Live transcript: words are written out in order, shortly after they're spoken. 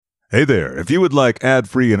Hey there. If you would like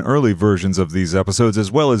ad-free and early versions of these episodes, as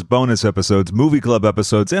well as bonus episodes, movie club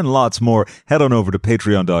episodes, and lots more, head on over to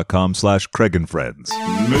patreon.com/CraigandFriends.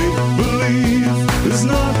 Make believe is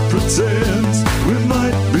not pretend. We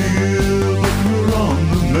might be ill, but we're on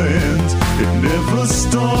the mend. It never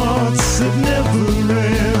starts, it never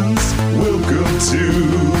ends. Welcome to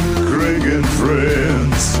Craig and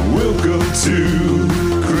Friends. Welcome to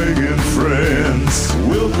Craig and Friends.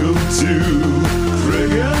 Welcome to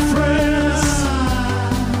Craig and Friends.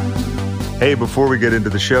 Hey, before we get into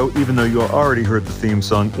the show, even though you already heard the theme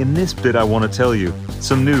song, in this bit I want to tell you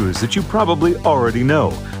some news that you probably already know.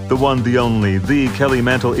 The one, the only, the Kelly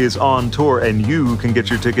Mantle is on tour, and you can get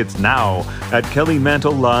your tickets now at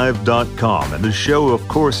kellymantellelive.com. And the show, of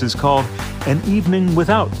course, is called An Evening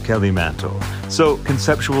Without Kelly Mantle. So,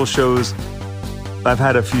 conceptual shows, I've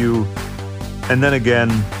had a few, and then again,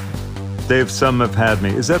 some have had me.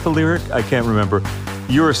 Is that the lyric? I can't remember.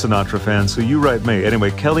 You're a Sinatra fan, so you write me. Anyway,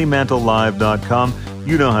 kellymantellelive.com.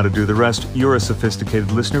 You know how to do the rest. You're a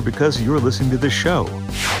sophisticated listener because you're listening to this show.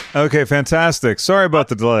 Okay, fantastic. Sorry about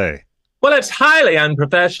the delay. Well, it's highly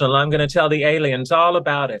unprofessional. I'm going to tell the aliens all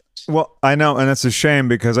about it. Well, I know, and it's a shame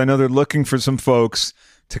because I know they're looking for some folks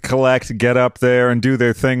to collect, get up there, and do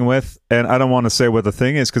their thing with, and I don't want to say what the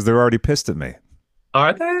thing is because they're already pissed at me.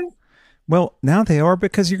 Are they? Well, now they are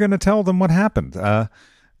because you're going to tell them what happened. I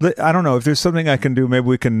don't know if there's something I can do. Maybe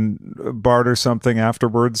we can barter something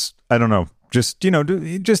afterwards. I don't know. Just,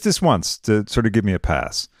 just this once to sort of give me a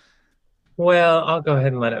pass. Well, I'll go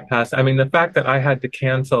ahead and let it pass. I mean, the fact that I had to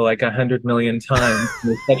cancel like 100 million times.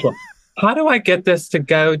 How do I get this to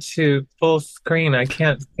go to full screen? I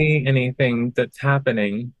can't see anything that's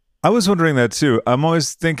happening. I was wondering that too. I'm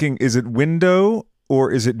always thinking, is it window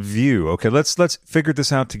or is it view? Okay, let's figure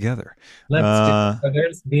this out together. So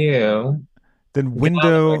there's view. Then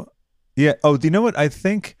window, yeah. Oh, do you know what? I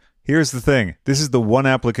think here's the thing. This is the one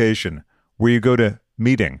application where you go to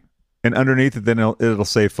meeting, and underneath it, then it'll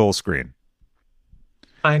say full screen.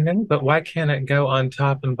 I know, but why can't it go on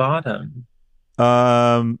top and bottom?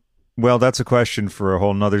 Well, that's a question for a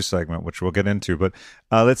whole nother segment, which we'll get into. But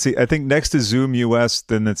let's see. I think next to Zoom US,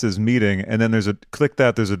 then it says meeting, and then there's a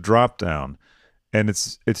drop down, and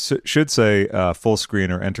it should say full screen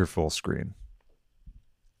or enter full screen.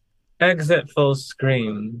 Exit full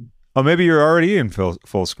screen. Oh, maybe you're already in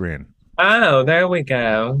full screen. Oh, there we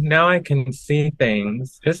go. Now I can see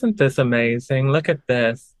things. Isn't this amazing? Look at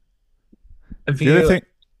this. The other thing,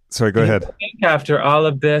 sorry, go ahead. After all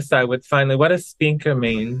of this, I would finally. What does speaker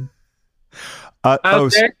mean? There you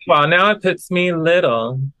are. Now it puts me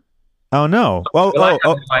little. Oh no!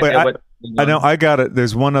 Wait, I know. I got it.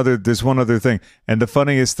 There's one other thing, and the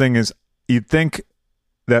funniest thing is, you'd think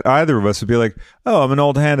that either of us would be like, oh, I'm an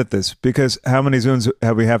old hand at this, because how many Zooms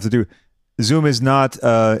have we have to do? Zoom is not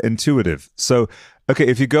intuitive. So, okay,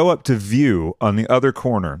 if you go up to view on the other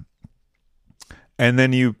corner, and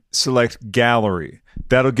then you select gallery,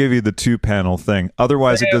 that'll give you the 2-panel thing.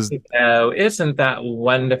 Otherwise, it does. Oh, isn't that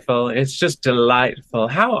wonderful? It's just delightful.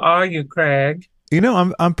 How are you, Craig?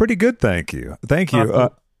 I'm pretty good, thank you. Thank you.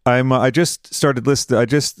 Awesome. I just started listening. I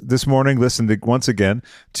just this morning listened once again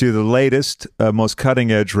to the latest, most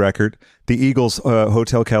cutting edge record, the Eagles'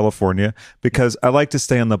 Hotel California, because I like to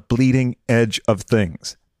stay on the bleeding edge of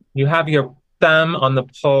things. You have your thumb on the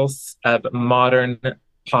pulse of modern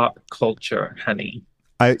pop culture, honey.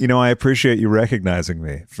 I appreciate you recognizing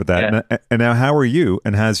me for that. Yeah. And now, how are you?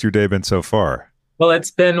 And how's your day been so far? Well, it's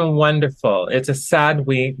been wonderful. It's a sad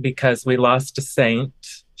week because we lost a saint,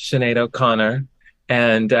 Sinead O'Connor.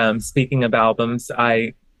 And speaking of albums,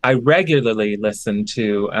 I regularly listen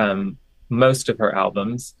to most of her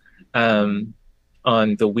albums on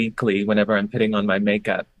the weekly whenever I'm putting on my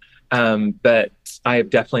makeup. But I have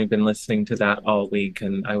definitely been listening to that all week,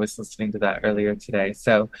 and I was listening to that earlier today.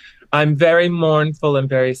 So I'm very mournful and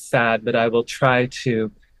very sad, but I will try to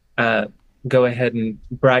go ahead and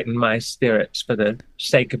brighten my spirits for the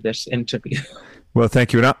sake of this interview. Well,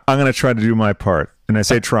 thank you. And I'm going to try to do my part. And I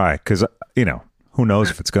say try because, who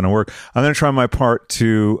knows if it's going to work. I'm going to try my part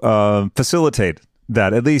to facilitate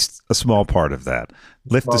that, at least a small part of that.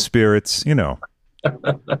 Lift the spirits,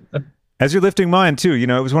 As you're lifting mine, too.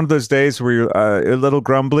 It was one of those days where you're a little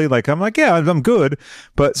grumbly. Like, I'm like, yeah, I'm good.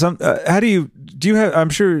 But how do you have, I'm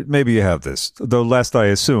sure maybe you have this, though lest I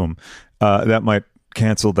assume that might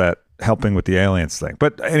cancel that helping with the aliens thing.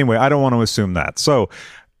 But anyway, I don't want to assume that. So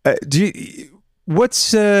what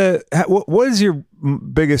is your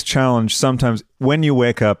biggest challenge sometimes when you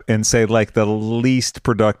wake up in, say, like the least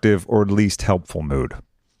productive or least helpful mood?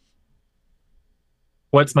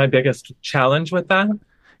 What's my biggest challenge with that?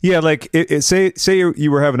 Yeah, like say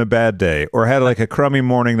you were having a bad day or had like a crummy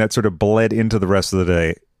morning that sort of bled into the rest of the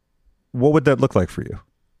day. What would that look like for you?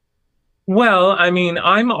 Well, I mean,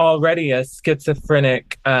 I'm already a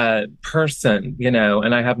schizophrenic person,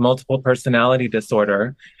 and I have multiple personality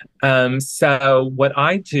disorder. So what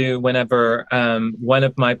I do whenever one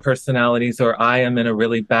of my personalities or I am in a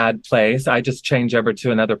really bad place, I just change over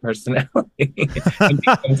to another personality and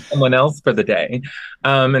become someone else for the day.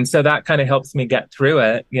 And so that kind of helps me get through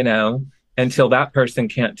it, until that person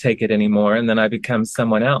can't take it anymore, and then I become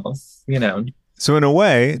someone else. So in a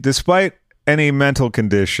way, despite any mental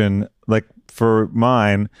condition, like for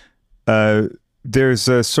mine, there's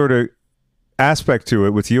a sort of aspect to it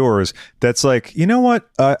with yours that's like, you know what?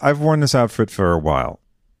 I've worn this outfit for a while.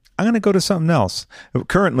 I'm going to go to something else.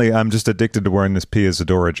 Currently, I'm just addicted to wearing this Pia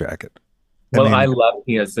Zadora jacket. Well, I love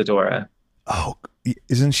Pia Zadora. Oh,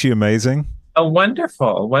 isn't she amazing? Oh,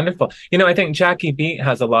 wonderful, wonderful. I think Jackie Beat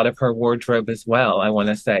has a lot of her wardrobe as well, I want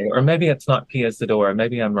to say. Or maybe it's not Pia Zadora.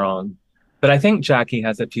 Maybe I'm wrong. But I think Jackie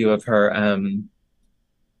has a few of her,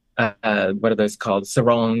 what are those called?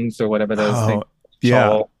 Sarongs or whatever those things.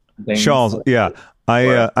 Yeah. Things. Shawls. Yeah.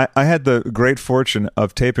 I had the great fortune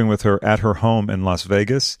of taping with her at her home in Las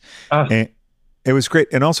Vegas. And it was great.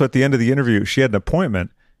 And also at the end of the interview, she had an appointment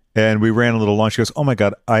and we ran a little long. She goes, "Oh my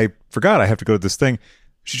God, I forgot I have to go to this thing."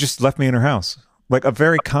 She just left me in her house. Like a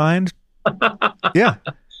very kind. Yeah.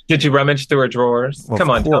 Did you rummage through her drawers? Well, Come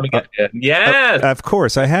on, tell me you did. Yes. Of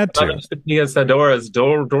course, I had to. Rummage through Pia Zadora's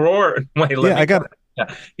drawer. Wait, I got.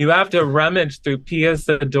 You have to rummage through Pia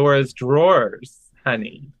Zadora's drawers,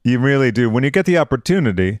 honey. You really do. When you get the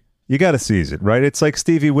opportunity, you got to seize it, right? It's like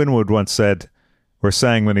Stevie Winwood once said, or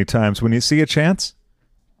sang many times, when you see a chance,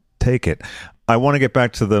 take it. I want to get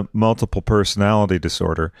back to the multiple personality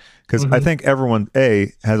disorder because I think everyone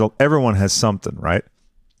has something, right?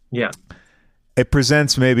 Yeah. It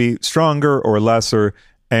presents maybe stronger or lesser,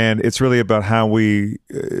 and it's really about how we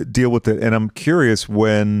deal with it. And I'm curious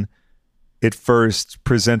when it first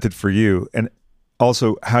presented for you and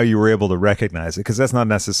also how you were able to recognize it, because that's not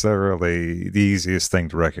necessarily the easiest thing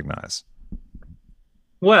to recognize.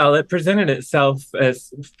 Well, it presented itself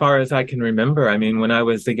as far as I can remember. I mean, when I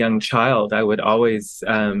was a young child, I would always,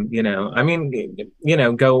 go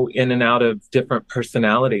in and out of different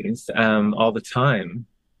personalities all the time.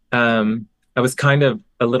 I was kind of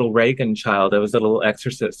a little Reagan child. I was a little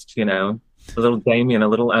exorcist, a little Damien, a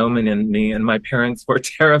little Omen in me. And my parents were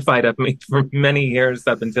terrified of me for many years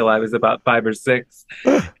up until I was about 5 or 6.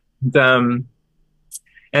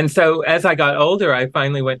 And so as I got older, I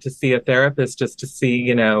finally went to see a therapist just to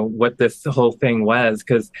see, what this whole thing was.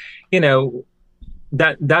 Because,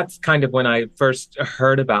 that's kind of when I first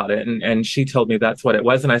heard about it. And she told me that's what it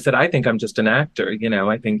was. And I said, I think I'm just an actor.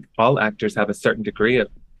 I think all actors have a certain degree of,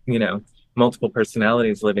 multiple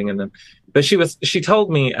personalities living in them. But she told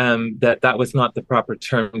me that was not the proper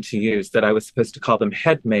term to use, that I was supposed to call them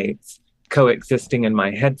headmates coexisting in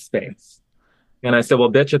my headspace. And I said, well,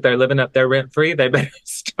 bitch, if they're living up there rent free, they better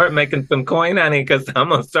start making some coin, honey, because I'm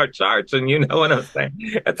going to start charging. You know what I'm saying?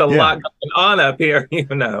 It's a lot going on up here,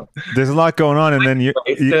 There's a lot going on. And then you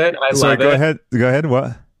I sorry, love it. Go ahead.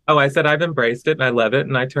 What? Oh, I said I've embraced it and I love it.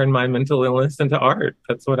 And I turn my mental illness into art.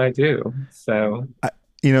 That's what I do. So,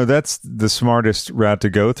 that's the smartest route to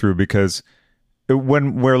go through, because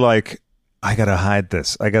when we're like, I gotta hide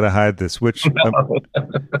this, which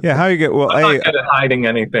how you get, well, I'm not good at hiding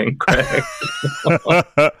anything, Craig.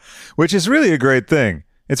 Which is really a great thing.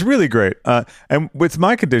 It's really great. And with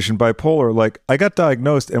my condition, bipolar, like I got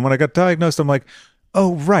diagnosed, and when I got diagnosed, I'm like,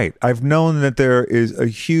 oh right, I've known that there is a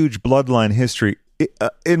huge bloodline history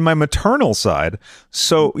in my maternal side.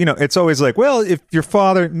 So it's always like, well, if your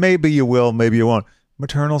father, maybe you will, maybe you won't.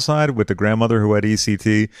 Maternal side, with the grandmother who had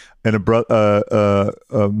ECT, and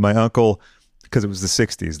my uncle, because it was the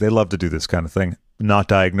 60s, they loved to do this kind of thing, not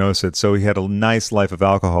diagnose it. So he had a nice life of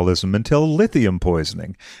alcoholism until lithium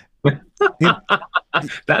poisoning.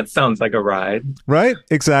 That sounds like a ride. Right?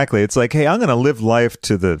 Exactly. It's like, hey, I'm going to live life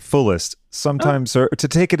to the fullest, sometimes to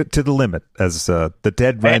take it to the limit, as the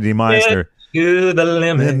dead Randy Meisner. To the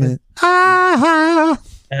limit. Oh,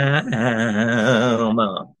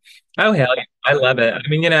 hell yeah. I love it. I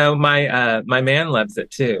mean, my man loves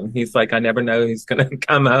it too. He's like, I never know who's going to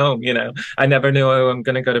come home. I never know who I'm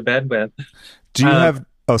going to go to bed with. Do you have,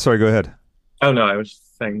 oh, sorry, go ahead. Oh, no, I was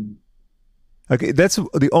just saying. Okay. That's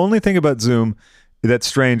the only thing about Zoom that's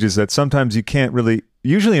strange, is that sometimes you can't really,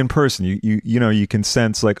 usually in person, you can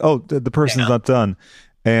sense like, oh, the person's not done.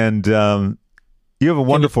 And you have a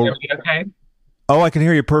wonderful. Can you hear me okay? Oh, I can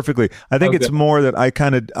hear you perfectly. I think it's more that I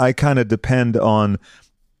kind of depend on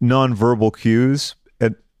nonverbal cues,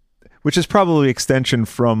 which is probably extension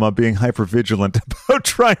from being hypervigilant about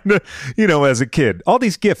trying to, as a kid. All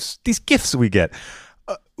these gifts we get.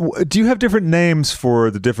 Do you have different names for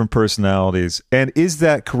the different personalities? And is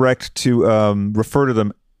that correct to refer to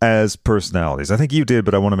them as personalities? I think you did,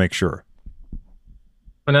 but I want to make sure.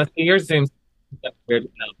 When I see your Zoom, that's weird.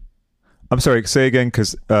 I'm sorry, say again,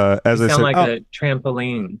 because as You I sound said, like a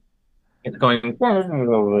trampoline. It's going.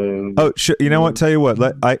 you know what? Tell you what,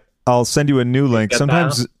 I'll send you a new link. Get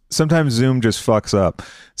Sometimes Zoom just fucks up.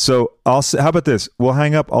 So how about this? We'll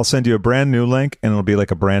hang up. I'll send you a brand new link, and it'll be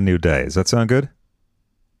like a brand new day. Does that sound good?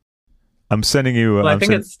 I'm sending you. Well, I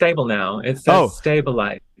think it's stable now. It says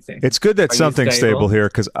stabilizing. It's good that something's stable here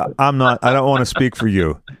because I'm not. I don't want to speak for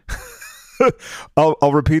you.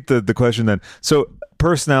 I'll repeat the question then. So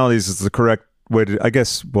personalities is the correct way to. I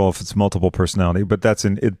guess. Well, if it's multiple personality, but that's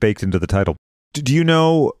it baked into the title. Do you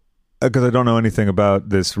know? Because I don't know anything about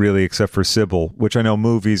this really, except for Sybil, which I know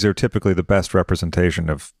movies are typically the best representation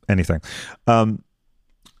of anything. How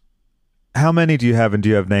many do you have, and do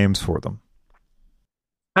you have names for them?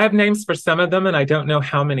 I have names for some of them, and I don't know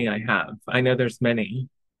how many I have. I know there's many,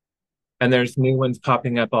 and there's new ones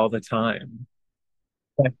popping up all the time.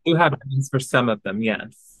 I do have names for some of them,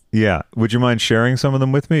 yes. Yeah. Would you mind sharing some of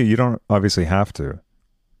them with me? You don't obviously have to.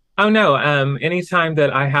 Oh no, anytime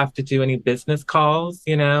that I have to do any business calls,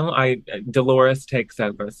 Dolores takes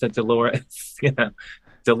over. So Dolores,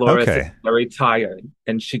 Dolores is very tired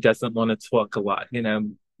and she doesn't want to talk a lot,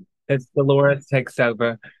 It's Dolores takes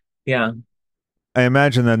over. Yeah. I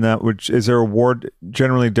imagine then is there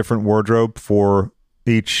generally different wardrobe for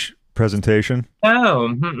each presentation? No,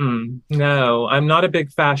 no, I'm not a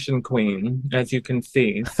big fashion queen, as you can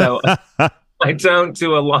see. So I don't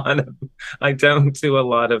do a lot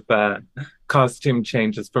of costume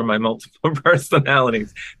changes for my multiple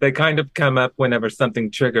personalities. They kind of come up whenever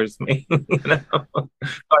something triggers me. I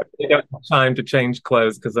don't have time to change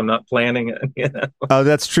clothes because I'm not planning it. Oh,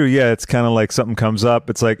 that's true. Yeah, it's kind of like something comes up.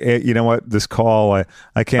 It's like, hey, you know what? This call,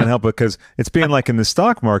 I can't help it because it's being like in the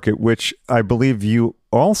stock market, which I believe you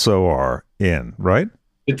also are in, right?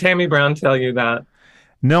 Did Tammy Brown tell you that?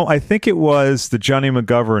 No, I think it was the Johnny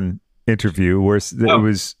McGovern interview where it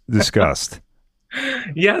was discussed.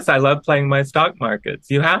 Yes, I love playing my stock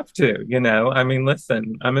markets. You have to, I mean,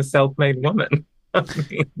 listen, I'm a self-made woman.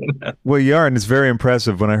 Well, you are, and it's very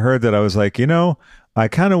impressive. When I heard that, I was like, I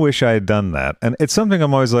kind of wish I had done that. And it's something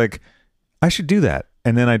I'm always like, I should do that.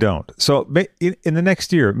 And then I don't. So in the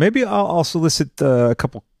next year, maybe I'll solicit a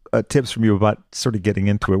couple tips from you about sort of getting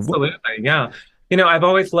into it. Absolutely, yeah. I've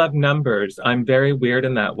always loved numbers. I'm very weird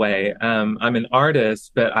in that way. I'm an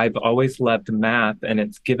artist, but I've always loved math, and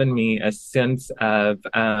it's given me a sense of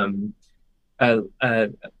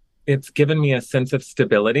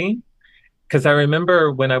stability. Because I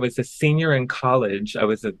remember when I was a senior in college, I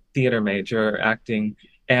was a theater major, acting,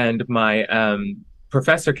 and my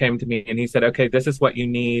professor came to me and he said, "Okay, this is what you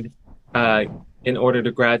need in order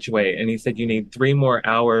to graduate." And he said, "You need 3 more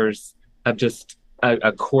hours of just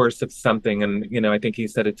a course of something." And, I think he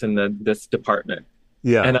said it's in this department.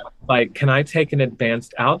 Yeah. And I'm like, "Can I take an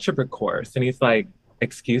advanced algebra course?" And he's like,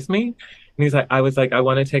 "Excuse me?" And he's like, I was like, "I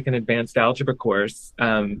want to take an advanced algebra course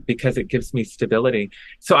because it gives me stability."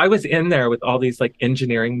 So I was in there with all these like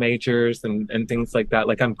engineering majors and things like that.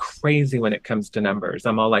 Like I'm crazy when it comes to numbers.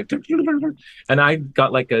 I'm all like, and I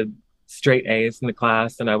got like a straight A's in the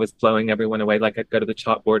class and I was blowing everyone away. Like I'd go to the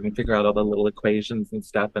chalkboard and figure out all the little equations and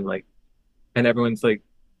stuff. And everyone's like,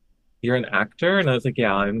 "You're an actor?" And I was like,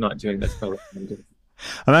 "Yeah, I'm not doing this for a living."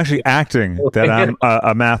 I'm actually acting that I'm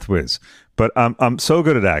a math whiz, but I'm so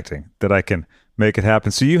good at acting that I can make it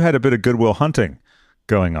happen. So you had a bit of Goodwill Hunting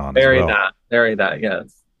going on. Very that,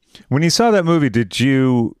 yes. When you saw that movie, did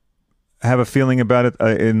you have a feeling about it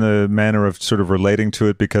in the manner of sort of relating to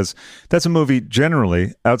it? Because that's a movie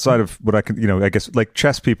generally outside of what I can, I guess like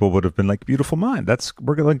chess people would have been like Beautiful Mind.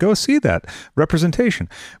 We're going to go see that representation.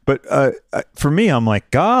 But for me, I'm like,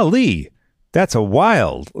 golly, that's a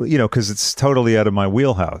wild, because it's totally out of my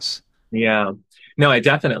wheelhouse. Yeah. No, I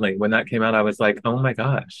definitely, when that came out, I was like, oh my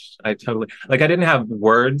gosh, I didn't have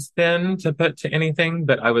words then to put to anything,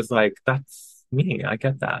 but I was like, that's me. I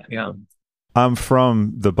get that. Yeah. I'm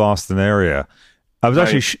from the Boston area. I was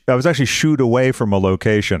actually shooed away from a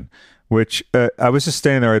location, which I was just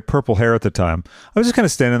standing there. I had purple hair at the time. I was just kind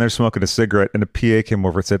of standing there smoking a cigarette, and a PA came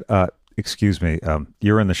over and said, "Excuse me,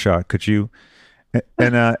 you're in the shot. Could you?"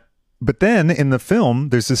 And but then in the film,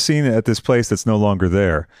 there's this scene at this place that's no longer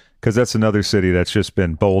there because that's another city that's just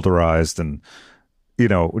been boulderized and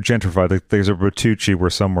gentrified. There's a Bertucci where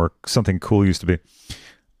something cool used to be.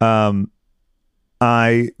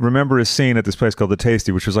 I remember a scene at this place called the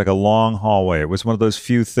Tasty, which was like a long hallway. It was one of those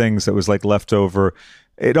few things that was like left over.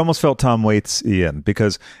 It almost felt Tom Waits Ian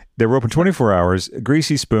because they were open 24 hours, a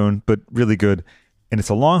greasy spoon, but really good. And it's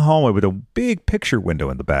a long hallway with a big picture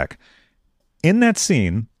window in the back. In that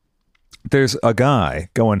scene, there's a guy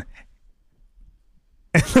going,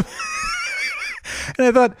 and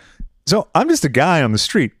I thought, so I'm just a guy on the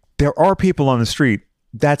street. There are people on the street.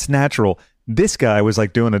 That's natural. This guy was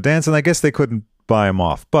like doing a dance, and I guess they couldn't buy him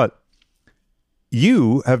off. But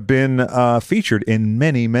you have been featured in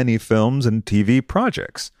many, many films and TV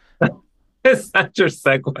projects. Is that your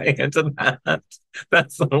segue into that?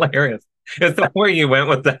 That's hilarious. Is that where you went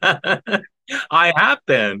with that? I have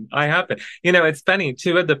been. I have been. You know, it's funny.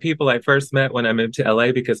 Two of the people I first met when I moved to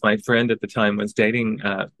LA, because my friend at the time was dating,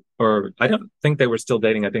 or I don't think they were still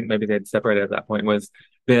dating. I think maybe they'd separated at that point, was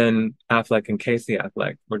Ben Affleck and Casey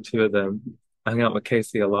Affleck were two of them. I hung out with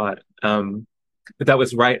Casey a lot. But that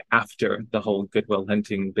was right after the whole Goodwill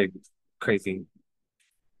Hunting big crazy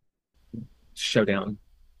showdown.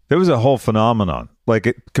 There was a whole phenomenon. Like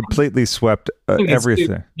it completely swept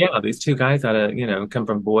everything. These two guys had come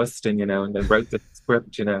from Boston, and they wrote the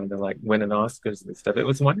script, and they're like winning Oscars and stuff. It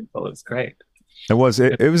was wonderful. It was great. It was.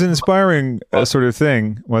 It was an inspiring sort of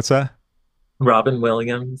thing. What's that? Robin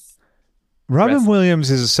Williams. Robin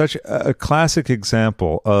Williams is such a classic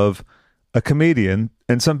example of a comedian,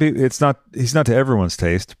 and some people, he's not to everyone's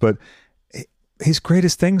taste, but his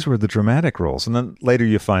greatest things were the dramatic roles. And then later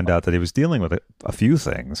you find out that he was dealing with a few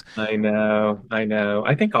things. I know.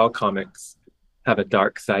 I think all comics have a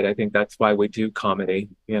dark side. I think that's why we do comedy,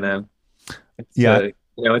 Yeah.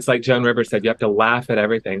 It's like Joan Rivers said, you have to laugh at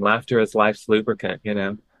everything. Laughter is life's lubricant,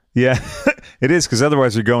 Yeah, it is, because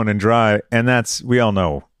otherwise you're going in dry. And we all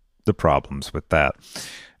know the problems with that.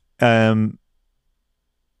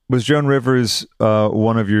 Was Joan Rivers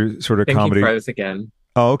one of your sort of comedy? He froze again.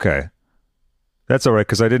 Oh, okay. That's all right,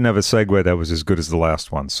 because I didn't have a segue that was as good as the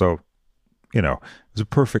last one. So, it was a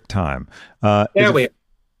perfect time.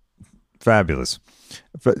 Fabulous.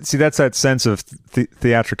 But see, that's that sense of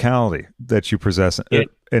theatricality that you possess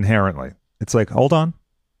inherently. It's like, hold on.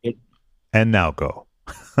 And now go.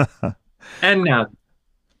 And now.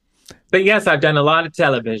 But yes, I've done a lot of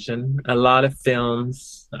television, a lot of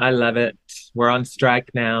films. I love it. We're on strike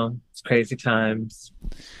now. It's crazy times.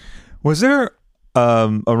 Was there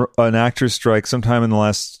an actor's strike sometime in the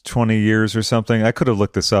last 20 years or something? I could have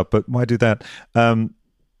looked this up, but why do that?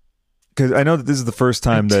 Because I know that this is the first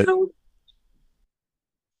time that...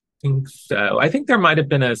 I think so. I think there might have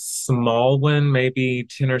been a small one maybe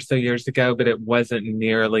 10 or so years ago, but it wasn't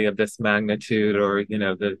nearly of this magnitude, or,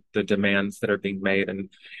 the demands that are being made. And,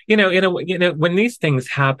 when these things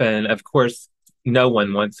happen, of course, no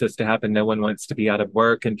one wants this to happen. No one wants to be out of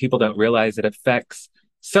work, and people don't realize it affects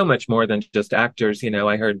so much more than just actors.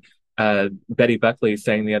 I heard Betty Buckley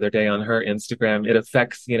saying the other day on her Instagram, it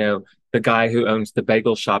affects, the guy who owns the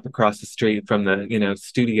bagel shop across the street from the,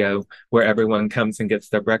 studio where everyone comes and gets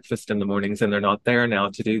their breakfast in the mornings, and they're not there now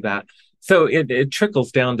to do that. So it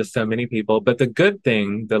trickles down to so many people. But the good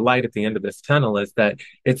thing, the light at the end of this tunnel, is that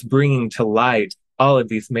it's bringing to light all of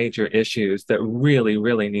these major issues that really,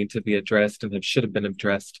 really need to be addressed and should have been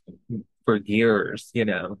addressed for years,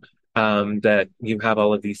 that you have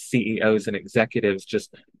all of these CEOs and executives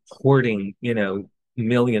just hoarding,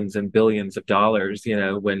 millions and billions of dollars,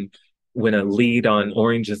 when a lead on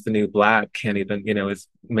Orange is the New Black can't even, is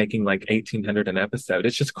making like 1,800 an episode.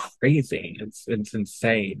 It's just crazy. It's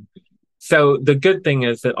insane. So the good thing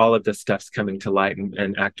is that all of this stuff's coming to light,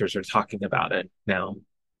 and actors are talking about it now,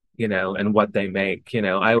 and what they make.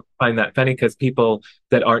 I find that funny because people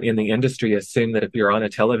that aren't in the industry assume that if you're on a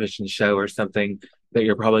television show or something, that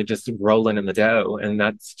you're probably just rolling in the dough. And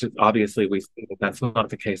that's just, obviously we see that that's not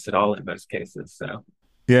the case at all in most cases. So.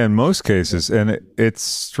 Yeah, in most cases. And it's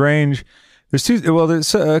strange. There's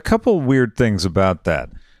a couple weird things about that.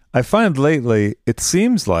 I find lately, it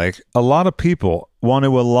seems like a lot of people want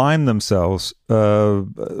to align themselves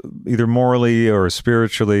either morally or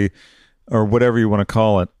spiritually or whatever you want to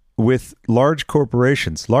call it with large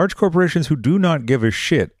corporations who do not give a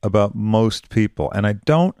shit about most people. And I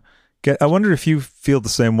wonder if you feel the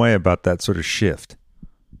same way about that sort of shift.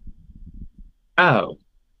 Oh,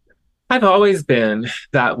 I've always been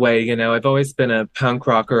that way. I've always been a punk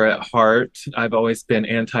rocker at heart. I've always been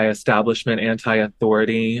anti-establishment,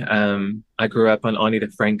 anti-authority. I grew up on Ani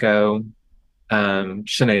DeFranco,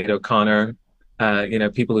 Sinead O'Connor,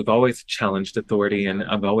 people who've always challenged authority, and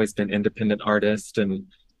I've always been independent artist and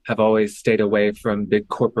have always stayed away from big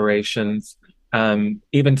corporations.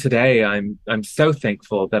 Even today, I'm so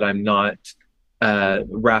thankful that I'm not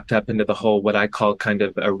wrapped up into the whole what I call kind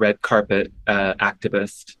of a red carpet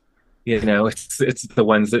activist. It's the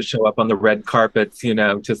ones that show up on the red carpets,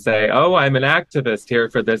 to say, "Oh, I'm an activist here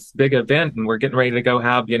for this big event, and we're getting ready to go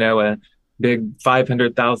have, a big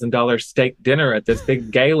 $500,000 steak dinner at this big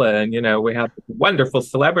gala, and we have a wonderful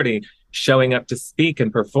celebrity showing up to speak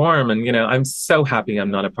and perform, and I'm so happy I'm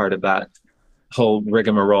not a part of that whole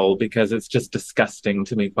rigmarole because it's just disgusting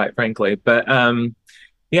to me, quite frankly. But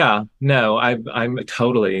yeah, no, I'm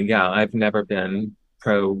totally, yeah, I've never been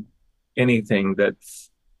pro anything that's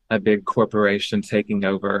a big corporation taking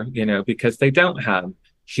over, because they don't have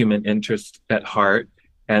human interest at heart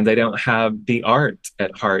and they don't have the art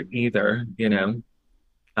at heart either.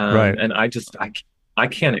 Right. And I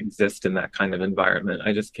can't exist in that kind of environment.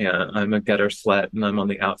 I just can't. I'm a gutter slut and I'm on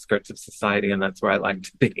the outskirts of society and that's where I like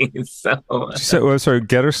to be. So, She said, well, sorry,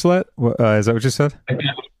 getter slut? Is that what you said? a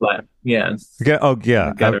gutter slut, yes. Oh,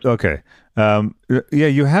 yeah. Okay. Yeah,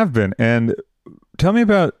 you have been. And tell me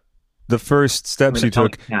about the first steps you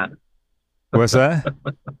took. Cat. What's that?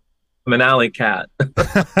 I'm an alley cat.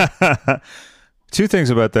 Two things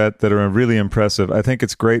about that are really impressive. I think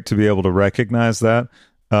it's great to be able to recognize that,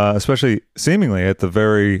 especially seemingly at the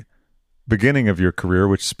very beginning of your career,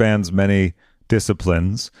 which spans many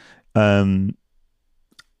disciplines.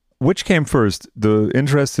 Which came first, the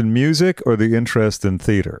interest in music or the interest in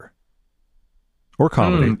theater or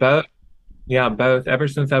comedy? Both. Yeah, both. Ever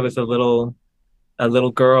since I was a little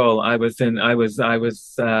girl, I was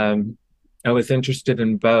interested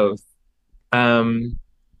in both. Um,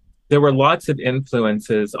 there were lots of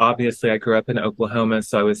influences. Obviously, I grew up in Oklahoma,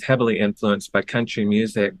 so I was heavily influenced by country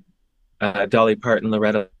music, Dolly Parton,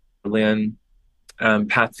 Loretta Lynn,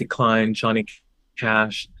 Patsy Cline, Johnny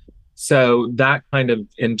Cash. So that kind of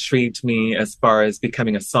intrigued me as far as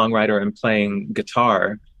becoming a songwriter and playing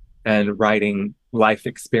guitar and writing life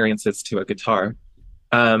experiences to a guitar.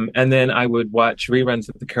 And then I would watch reruns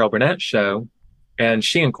of the Carol Burnett show, and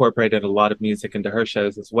she incorporated a lot of music into her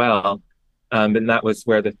shows as well. And that was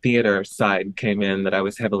where the theater side came in that I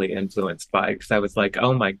was heavily influenced by because I was like,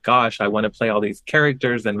 oh my gosh, I want to play all these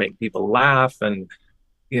characters and make people laugh and,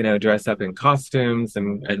 dress up in costumes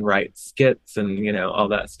and write skits and, all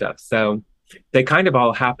that stuff. So they kind of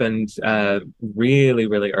all happened really,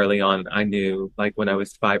 really early on. I knew like when I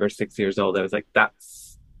was 5 or 6 years old, I was like,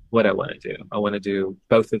 that's what I want to do. I want to do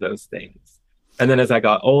both of those things. And then as I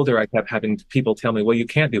got older, I kept having people tell me, well, you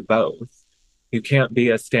can't do both. You can't be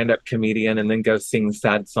a stand-up comedian and then go sing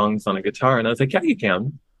sad songs on a guitar. And I was like, yeah, you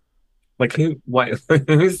can. Like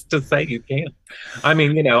who's to say you can't? I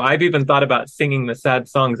mean, I've even thought about singing the sad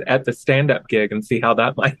songs at the stand-up gig and see how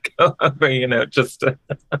that might go over, just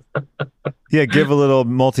Yeah, give a little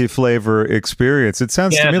multi-flavor experience. It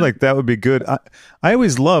sounds to me like that would be good. I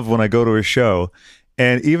always love when I go to a show,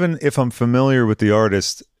 and even if I'm familiar with the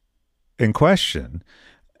artist in question,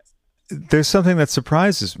 there's something that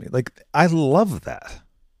surprises me. Like I love that.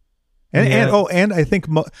 And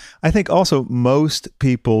I think also most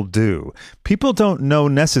people do. People don't know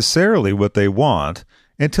necessarily what they want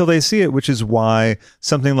until they see it, which is why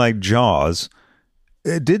something like Jaws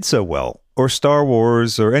did so well, or Star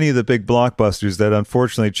Wars, or any of the big blockbusters that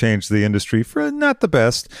unfortunately changed the industry for not the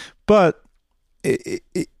best, but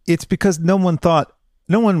it's because no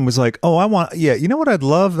one was like, oh, you know what I'd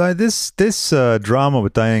love? This drama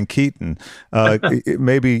with Diane Keaton,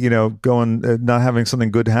 maybe, going, not having something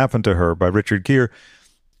good happen to her by Richard Gere.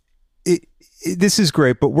 This is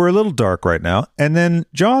great, but we're a little dark right now. And then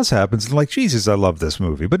Jaws happens, and like, Jesus, I love this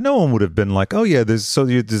movie. But no one would have been like, oh yeah, there's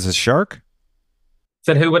a shark?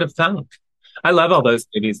 Said who would have thunk? I love all those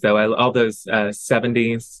movies, though. All those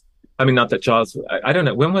 70s. I mean, not that Jaws, I don't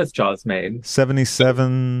know. When was Jaws made?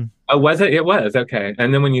 77. Oh, was it? It was. Okay.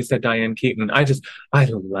 And then when you said Diane Keaton, I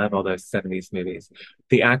love all those 70s movies.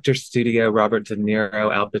 The Actors Studio, Robert De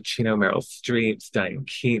Niro, Al Pacino, Meryl Streep, Diane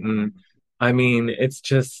Keaton. I mean, it's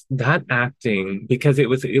just that acting, because it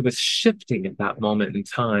was shifting at that moment in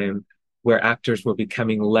time where actors were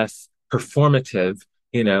becoming less performative,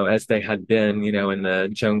 as they had been, in the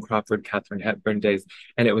Joan Crawford, Katharine Hepburn days.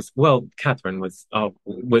 And it was, well, Katharine was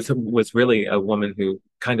really a woman who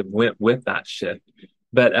kind of went with that shift.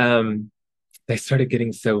 But they started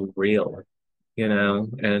getting so real,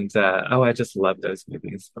 and I just love those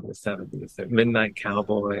movies from the 70s. Midnight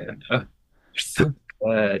Cowboy, and they're so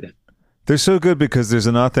good. They're so good because there's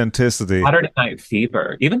an authenticity. Saturday Night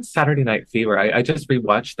Fever, even Saturday Night Fever. I just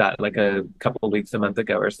rewatched that like a couple of weeks, a month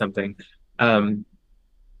ago or something.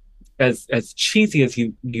 As cheesy as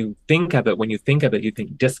you think of it, when you think of it, you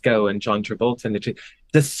think disco and John Travolta and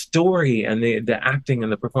the story and the acting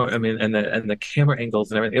and the performance. I mean, and the camera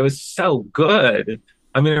angles and everything. It was so good.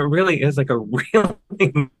 I mean, it really is like a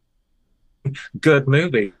really good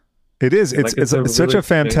movie. It is. Like It's such a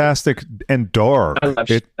fantastic and dark. I love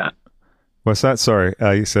that. What's that? Sorry,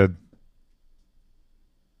 you said.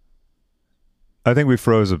 I think we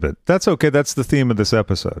froze a bit. That's okay. That's the theme of this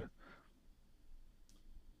episode.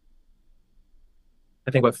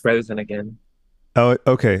 I think we're frozen again. Oh,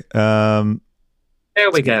 okay.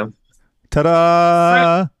 There we go.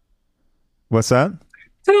 Ta-da! What's that?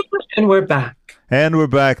 And we're back. And we're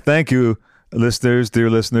back. Thank you, listeners, dear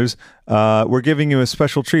listeners. We're giving you a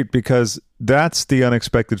special treat because that's the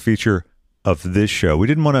unexpected feature of this show. We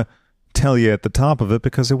didn't want to tell you at the top of it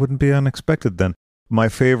because it wouldn't be unexpected then. My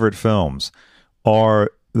favorite films are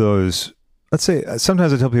those, let's say,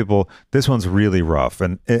 sometimes I tell people this one's really rough.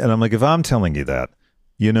 And I'm like, if I'm telling you that,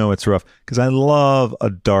 you know it's rough because I love a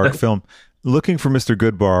dark film. Looking for Mr.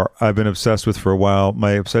 Goodbar, I've been obsessed with for a while. My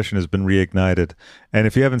obsession has been reignited. And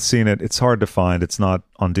if you haven't seen it, it's hard to find. It's not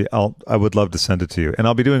on I would love to send it to you. And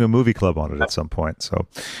I'll be doing a movie club on it at some point. So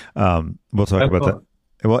we'll talk about that.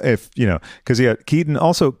 Well, if, you know, because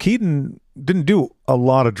Keaton didn't do a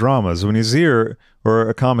lot of dramas. When he's here or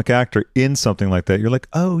a comic actor in something like that, you're like,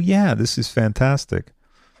 oh, yeah, this is fantastic.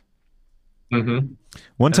 Mm-hmm.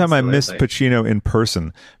 One time I missed Pacino in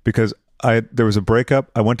person because there was a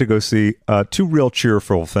breakup. I went to go see two real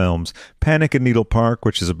cheerful films, Panic at Needle Park,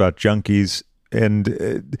 which is about junkies.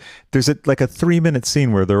 And there's like a 3-minute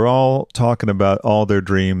scene where they're all talking about all their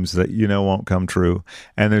dreams that won't come true.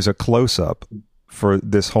 And there's a close-up for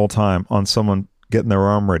this whole time on someone getting their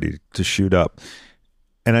arm ready to shoot up.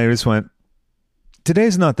 And I just went,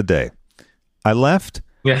 today's not the day. I left.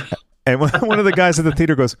 Yeah. And one of the guys at the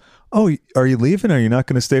theater goes, oh, are you leaving? Are you not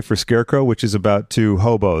going to stay for Scarecrow, which is about two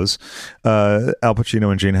hobos, Al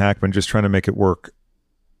Pacino and Gene Hackman, just trying to make it work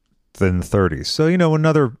in the 30s. So,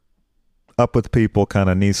 another up with people kind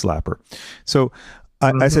of knee slapper. So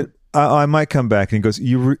I said, I might come back. And he goes,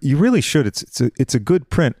 you really should. It's a good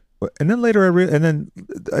print. And then later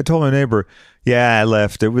I told my neighbor, yeah, I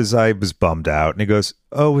left. I was bummed out. And he goes,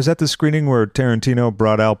 oh, was that the screening where Tarantino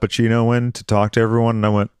brought Al Pacino in to talk to everyone? And I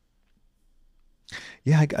went,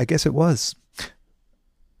 yeah, I guess it was.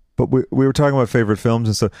 But we were talking about favorite films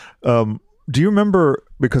and stuff. Do you remember,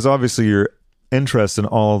 because obviously your interest in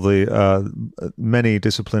all the many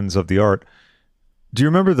disciplines of the art, do you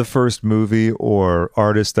remember the first movie or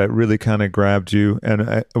artist that really kind of grabbed you? And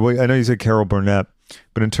I know you said Carol Burnett,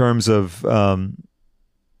 but in terms of,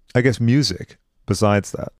 I guess, music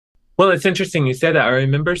besides that. Well, it's interesting you said that. I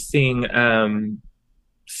remember seeing Sissy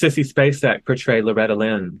Spacek portray Loretta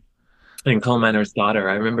Lynn in Coal Miner's Daughter.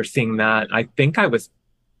 I remember seeing that. I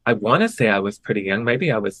want to say I was pretty young.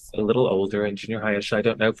 Maybe I was a little older in junior high-ish. I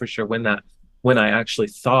don't know for sure when I actually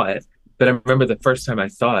saw it. But I remember the first time I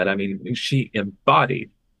saw it, I mean, she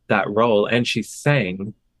embodied that role and she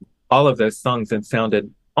sang all of those songs and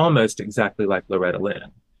sounded almost exactly like Loretta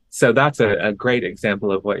Lynn. So that's a great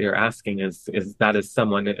example of what you're asking is that is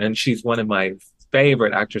someone, and she's one of my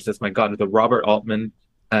favorite actresses. My God, the Robert Altman,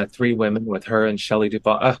 Three Women with her and Shelley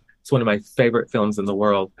Duvall. It's one of my favorite films in the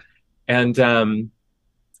world. And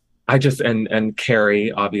I just, and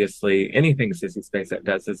Carrie, obviously, anything Sissy Spacek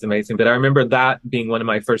does is amazing. But I remember that being one of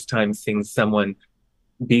my first times seeing someone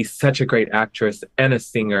be such a great actress and a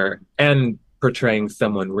singer and portraying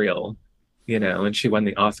someone real, and she won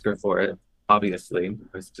the Oscar for it, obviously,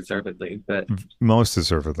 most deservedly. But most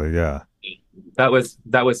deservedly, yeah. That was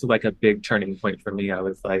like a big turning point for me. I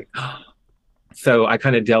was like, so I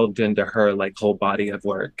kind of delved into her like whole body of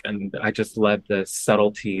work, and I just love the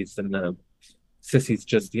subtleties and the Sissy's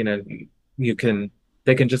just,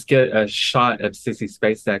 they can just get a shot of Sissy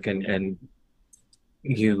Spacek and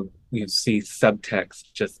you see subtext,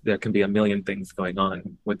 just there can be a million things going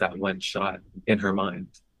on with that one shot in her mind.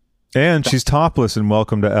 And she's topless in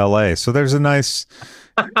Welcome to LA. So there's a nice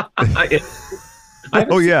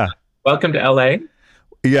oh yeah. Welcome to LA.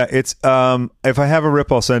 Yeah, it's if I have a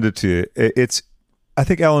rip, I'll send it to you. It's I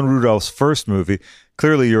think Alan Rudolph's first movie.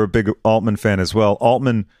 Clearly you're a big Altman fan as well.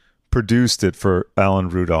 Altman produced it for Alan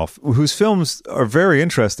Rudolph, whose films are very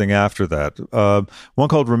interesting after that. One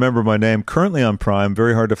called Remember My Name, currently on Prime,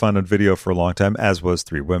 very hard to find on video for a long time, as was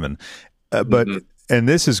Three Women. And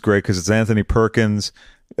this is great because it's Anthony Perkins,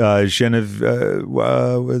 the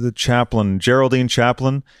Chaplin, Geraldine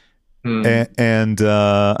Chaplin, and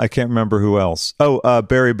I can't remember who else.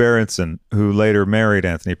 Barry Berenson, who later married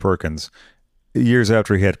Anthony Perkins years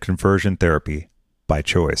after he had conversion therapy by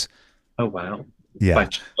choice. Oh, wow. Yeah. By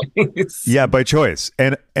choice. Yeah, by choice.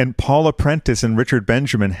 And Paula Prentice and Richard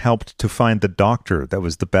Benjamin helped to find the doctor that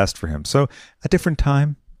was the best for him. So a different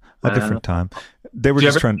time. They were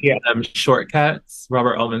just trying. Shortcuts,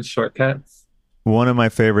 Robert Altman's Shortcuts. One of my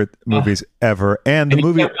favorite Oh, movies ever. And the and you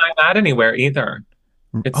movie, can't find that anywhere either.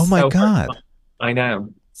 It's oh my so hard to God. find. I know.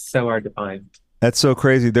 So hard to find. That's so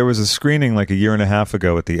crazy. There was a screening like a year and a half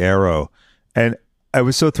ago at the Arrow, and I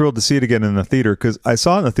was so thrilled to see it again in the theater because I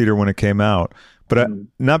saw it in the theater when it came out, but Mm.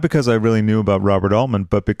 not because I really knew about Robert Altman,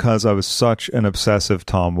 but because I was such an obsessive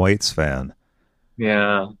Tom Waits fan.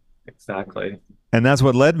 Yeah, exactly. And that's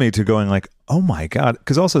what led me to going like, oh my God.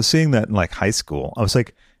 Because also seeing that in like high school, I was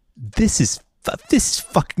like, this is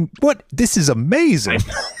fucking what? This is I amazing.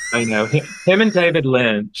 know. I know. Him and David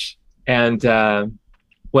Lynch, and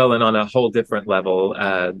well, and on a whole different level,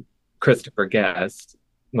 Christopher Guest,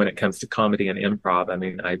 when it comes to comedy and improv. I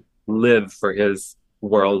mean, I live for his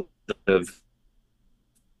world of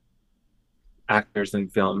actors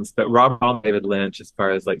and films. But Robert and David Lynch, as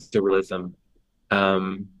far as like surrealism,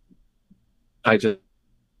 um, I just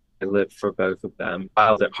I live for both of them.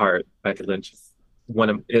 Wild at Heart by David Lynch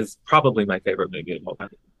is probably my favorite movie of all time.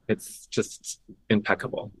 It's just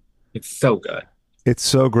impeccable. It's so good. It's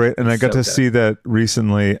so great. And I It's got so to good. see that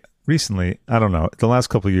recently. Recently, I don't know, the last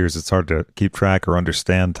couple of years, it's hard to keep track or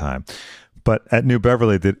understand time. But at New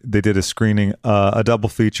Beverly, they did a screening, a double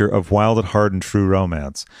feature of Wild at Heart and True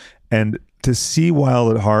Romance. And to see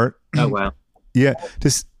Wild at Heart, Oh wow. yeah,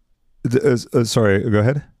 just, sorry, go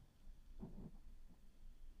ahead.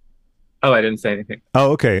 Oh, I didn't say anything.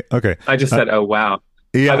 Oh, okay, okay. I just Uh, said, "Oh wow."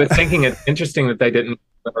 I yeah, was thinking it's interesting that they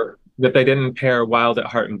didn't pair Wild at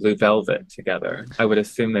Heart and Blue Velvet together. I would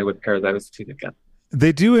assume they would pair those two together.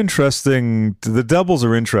 they do interesting. The doubles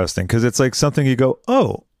are interesting because it's like something you go,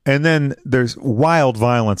 oh, and then there's wild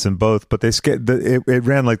violence in both. But it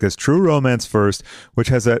ran like this: True Romance first, which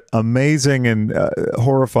has that amazing and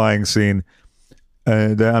horrifying scene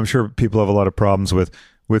that I'm sure people have a lot of problems with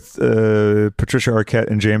Patricia Arquette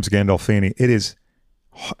and James Gandolfini. It is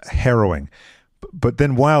harrowing. But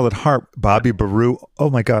then Wild at Heart, Bobby Baru, oh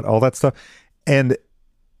my God, all that stuff, and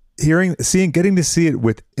getting to see it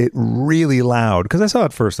with it really loud because I saw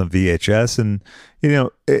it first on VHS, and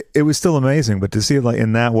it was still amazing. But to see it like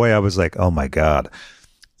in that way, I was like, oh my God.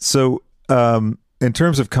 So in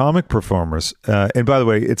terms of comic performers, and by the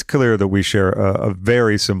way, it's clear that we share a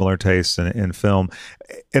very similar taste in film,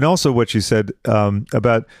 and also what you said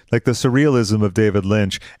about like the surrealism of David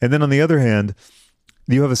Lynch, and then on the other hand,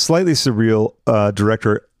 you have a slightly surreal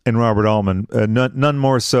director in Robert Altman, none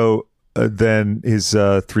more so than his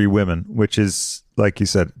Three Women, which is, like you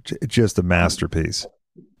said, just a masterpiece.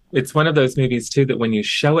 It's one of those movies too that when you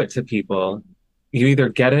show it to people, you either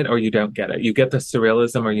get it or you don't get it. You get the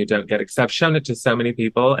surrealism or you don't get it. Because I've shown it to so many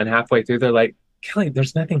people, and halfway through they're like, "Kelly,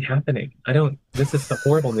 there's nothing happening. I don't. This is a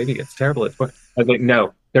horrible movie. It's terrible. I was like,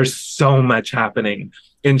 "No, there's so much happening."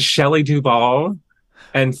 In Shelley Duvall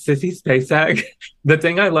and Sissy Spacek, the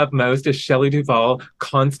thing I love most is Shelley Duvall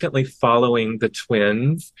constantly following the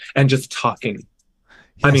twins and just talking.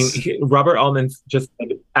 I mean, Yes. Robert Altman's just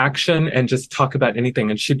action and just talk about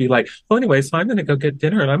anything. And she'd be like, well, anyway, so I'm going to go get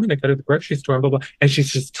dinner and I'm going to go to the grocery store and blah, blah. And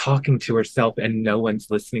she's just talking to herself and no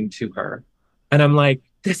one's listening to her. And I'm like,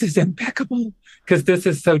 this is impeccable because this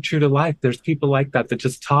is so true to life. There's people like that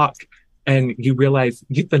just talk and you realize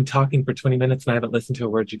you've been talking for 20 minutes and I haven't listened to a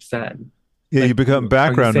word you've said. Yeah, you Like, become are you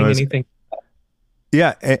background saying noise. anything?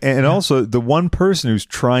 Yeah, and Yeah. also the one person who's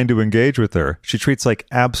trying to engage with her, she treats like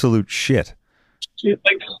absolute shit. She's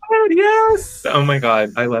like, oh, yes. Oh my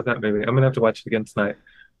God. I love that movie. I'm going to have to watch it again tonight.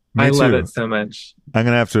 Me I love too. it so much. I'm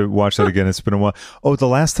gonna have to watch that again. It's been a while. Oh, the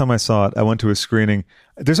last time I saw it, I went to a screening.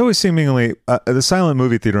 There's always seemingly the silent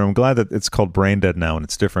movie theater. I'm glad that it's called Brain Dead now and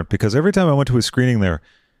it's different because every time I went to a screening there,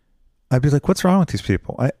 I'd be like, "What's wrong with these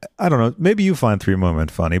people?" I don't know. Maybe you find Three Women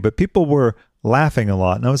funny, but people were laughing a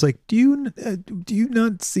lot, and I was like, do you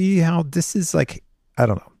not see how this is like? I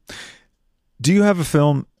don't know. Do you have a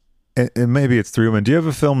film? And maybe it's Three Women. Do you have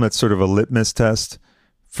a film that's sort of a litmus test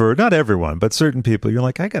for not everyone, but certain people? You're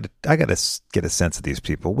like, I gotta get a sense of these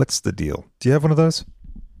people. What's the deal? Do you have one of those?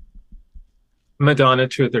 Madonna,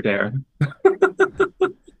 Truth or Dare.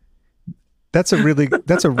 That's a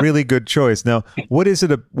really good choice. Now, what is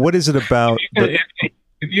it? What is it about?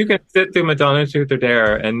 If you can sit through Madonna, Truth or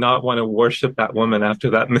Dare and not want to worship that woman after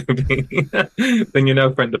that movie, then you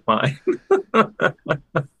know friend of mine.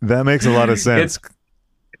 That makes a lot of sense.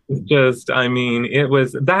 It's just, I mean, it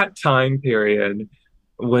was that time period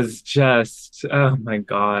was just, oh my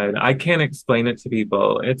God. I can't explain it to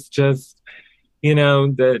people. It's just,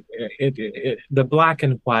 that the black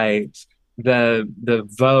and white, the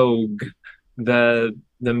Vogue, the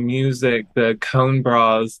music, the cone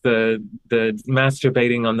bras, the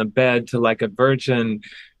masturbating on the bed to like a virgin,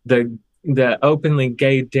 the the openly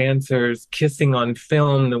gay dancers kissing on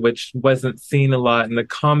film, which wasn't seen a lot, and the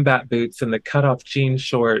combat boots and the cutoff jean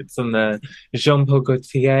shorts and the Jean Paul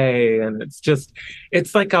Gaultier, and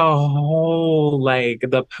it's like a whole like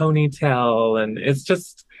the ponytail, and it's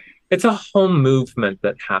a whole movement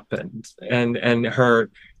that happened, and her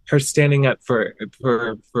standing up for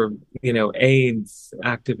AIDS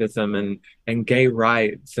activism and gay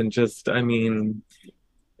rights and just I mean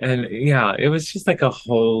and yeah, it was just like a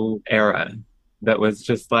whole era that was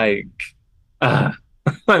just like, uh,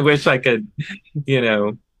 I wish I could, you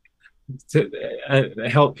know, to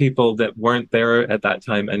help people that weren't there at that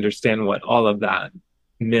time understand what all of that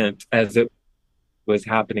meant as it was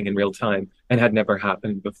happening in real time and had never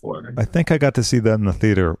happened before. I think I got to see that in the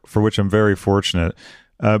theater, for which I'm very fortunate.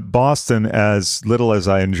 Boston, as little as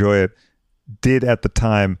I enjoy it, did at the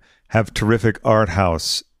time have terrific art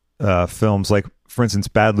house films. Like, for instance,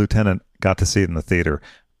 Bad Lieutenant, got to see it in the theater.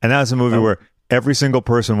 And that was a movie where every single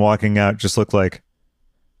person walking out just looked like,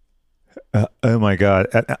 oh my God.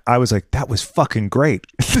 I was like, that was fucking great.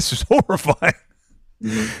 This is horrifying.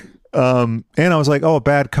 And I was like, oh, a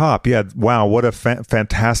bad cop. Yeah, wow, what a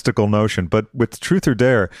fantastical notion. But with Truth or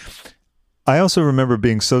Dare, I also remember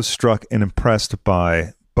being so struck and impressed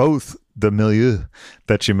by both the milieu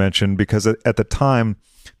that you mentioned, because at the time,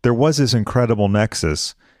 there was this incredible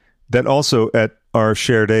nexus that also at our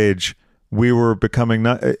shared age, we were becoming,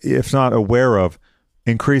 not, if not aware of,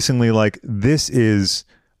 increasingly like, this is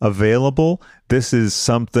available. This is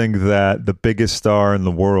something that the biggest star in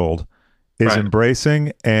the world is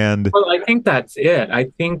embracing. And well, I think that's it. I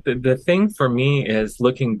think that the thing for me is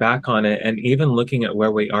looking back on it and even looking at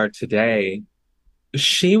where we are today,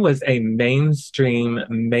 she was a mainstream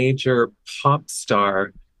major pop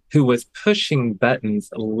star who was pushing buttons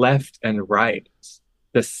left and right.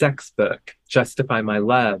 The Sex Book, Justify My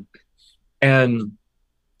Love. And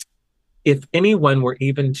if anyone were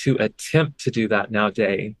even to attempt to do that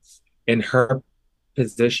nowadays in her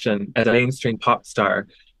position as a mainstream pop star,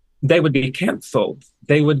 they would be canceled.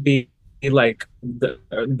 They would be like the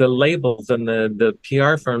labels and the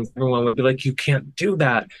PR firms, everyone would be like, you can't do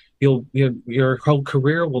that. Your whole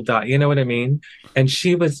career will die. You know what I mean? And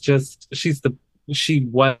she was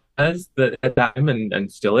at that time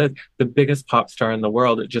and still is the biggest pop star in the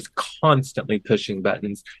world, just constantly pushing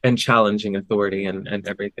buttons and challenging authority and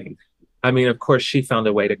everything. I mean, of course, she found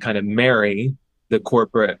a way to kind of marry the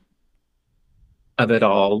corporate of it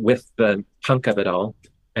all with the punk of it all.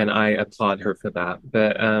 And I applaud her for that.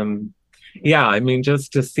 But yeah, I mean,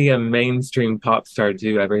 just to see a mainstream pop star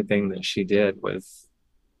do everything that she did was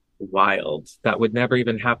wild. That would never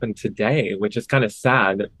even happen today, which is kind of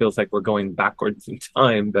sad. It feels like we're going backwards in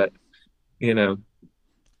time, but you know,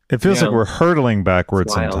 it feels like we're hurtling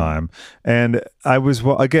backwards in time. And I was,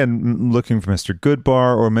 again, looking for Mr.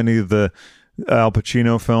 Goodbar or many of the Al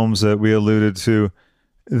Pacino films that we alluded to.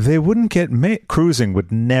 They wouldn't get made. Cruising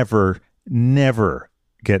would never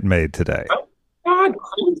get made today. Oh God,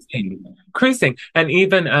 cruising, and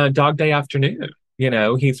even Dog Day Afternoon. You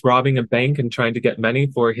know, he's robbing a bank and trying to get money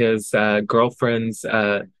for his girlfriend's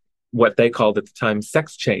what they called at the time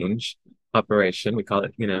sex change operation. We call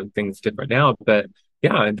it, things different now, but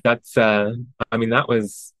yeah, that's I mean, that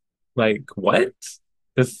was like, what?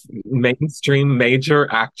 This mainstream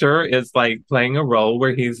major actor is like playing a role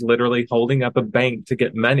where he's literally holding up a bank to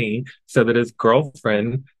get money so that his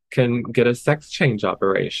girlfriend can get a sex change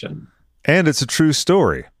operation. And it's a true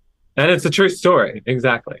story.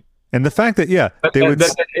 Exactly. And the fact that,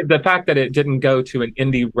 the fact that it didn't go to an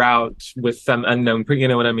indie route with some unknown, you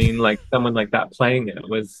know what I mean? Like someone like that playing it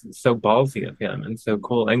was so ballsy of him and so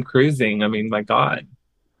cool. And Cruising, I mean, my God,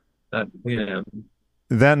 that.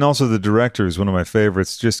 That and also the director is one of my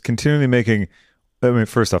favorites, just continually making, I mean,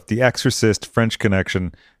 first off, The Exorcist, French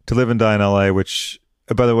Connection, To Live and Die in LA, which,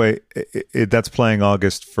 by the way, that's playing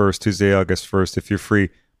August 1st, Tuesday, August 1st. If you're free,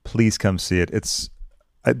 please come see it.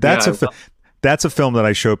 That's a film that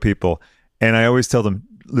I show people, and I always tell them,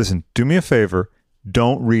 listen, do me a favor,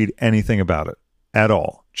 don't read anything about it at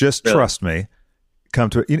all. Just trust me. Come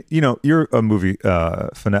to it. You're a movie,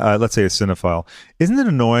 let's say a cinephile. Isn't it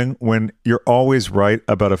annoying when you're always right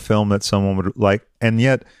about a film that someone would like, and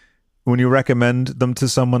yet when you recommend them to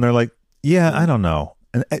someone, they're like, yeah, I don't know.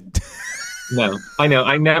 No, I know.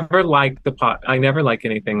 I never like I never like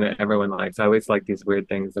anything that everyone likes. I always like these weird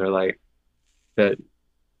things that are like, that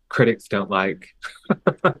critics don't like.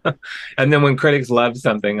 And then when critics love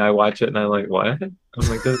something, I watch it and I'm like, what? I'm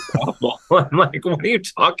like, this is awful. I'm like, what are you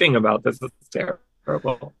talking about? This is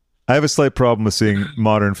terrible. I have a slight problem with seeing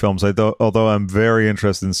modern films, although I'm very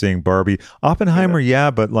interested in seeing Barbie. Oppenheimer,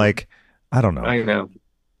 yeah, but like, I don't know. I know.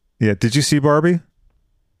 Yeah, did you see Barbie?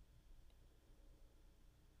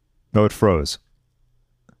 No, it froze.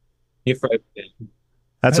 You froze.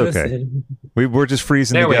 That's okay. Frozen. We're just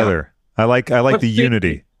freezing There we are. together. I like We're the freezing.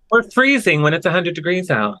 unity. We're freezing when it's 100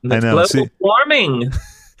 degrees out, and I it's know. global See, warming.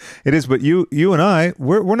 it is, but you and I,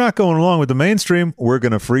 we're not going along with the mainstream. We're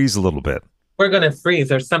going to freeze a little bit. We're going to freeze.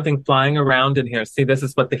 There's something flying around in here. See, this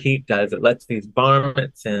is what the heat does. It lets these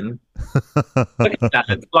varmints in. Look at that.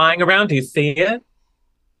 It's flying around. Do you see it?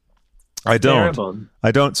 I don't. Terrible.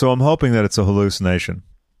 I don't. So I'm hoping that it's a hallucination.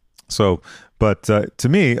 So, but to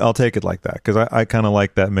me, I'll take it like that because I kind of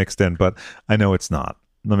like that mixed in, but I know it's not.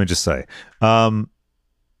 Let me just say.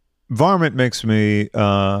 Varmint makes me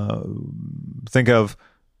think of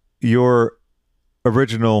your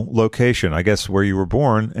original location, I guess, where you were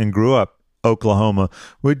born and grew up, Oklahoma.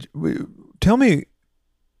 Would tell me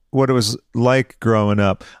what it was like growing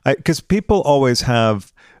up? Because people always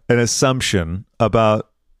have an assumption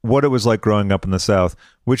about what it was like growing up in the South,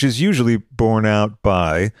 which is usually borne out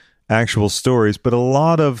by actual stories. But a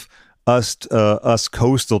lot of us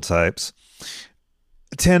coastal types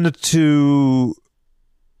tend to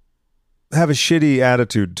have a shitty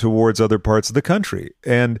attitude towards other parts of the country.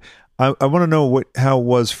 And I want to know how it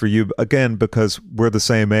was for you, again, because we're the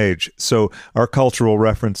same age. So our cultural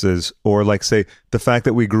references, or like, say, the fact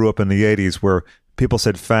that we grew up in the 80s where people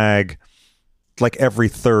said fag like every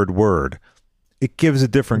third word, it gives a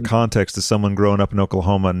different context to someone growing up in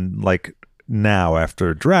Oklahoma and like now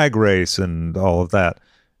after Drag Race and all of that.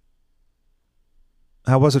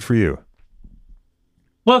 How was it for you?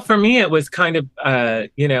 Well, for me, it was kind of,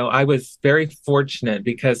 I was very fortunate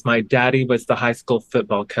because my daddy was the high school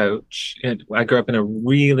football coach. And I grew up in a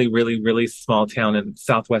really, really, really small town in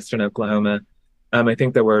southwestern Oklahoma. I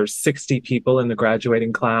think there were 60 people in the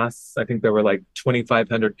graduating class. I think there were like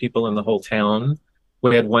 2,500 people in the whole town.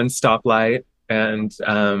 We had one stoplight and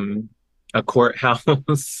a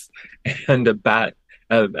courthouse and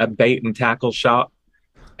a bait and tackle shop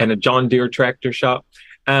and a John Deere tractor shop.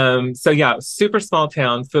 So yeah, super small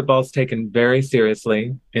town. Football's taken very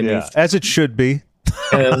seriously in these, as it should be.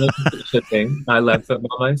 and it should be. I love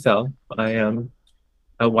football myself. I am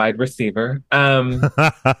a wide receiver.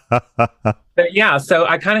 But yeah, so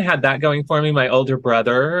I kind of had that going for me. My older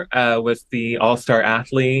brother was the all-star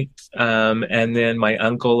athlete, and then my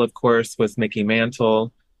uncle, of course, was Mickey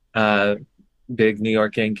Mantle, big New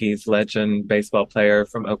York Yankees legend, baseball player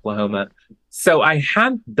from Oklahoma. So I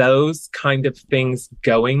had those kind of things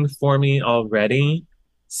going for me already.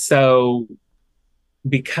 So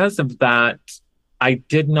because of that, I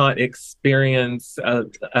did not experience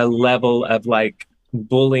a level of like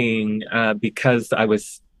bullying because I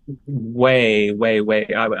was way, way, way.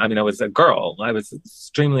 I mean, I was a girl. I was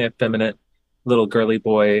extremely effeminate little girly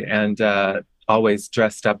boy and always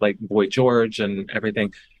dressed up like Boy George and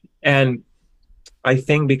everything. And I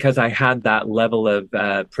think because I had that level of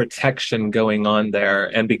protection going on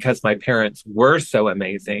there, and because my parents were so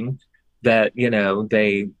amazing that,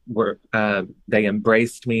 they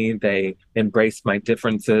embraced me, they embraced my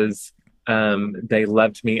differences, they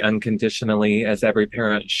loved me unconditionally, as every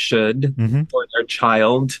parent should for their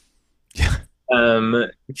child. Yeah.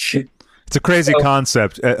 It's a crazy So,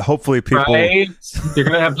 concept. Hopefully people... right? You're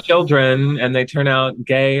going to have children and they turn out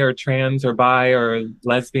gay or trans or bi or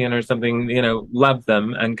lesbian or something, love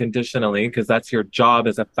them unconditionally because that's your job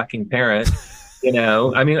as a fucking parent.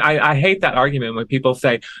 I mean, I hate that argument when people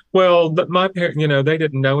say, well, my parents, they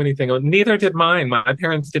didn't know anything. Well, neither did mine. My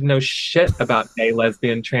parents didn't know shit about gay,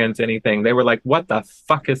 lesbian, trans, anything. They were like, what the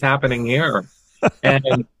fuck is happening here?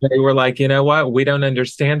 And they were like, you know what? We don't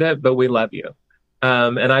understand it, but we love you.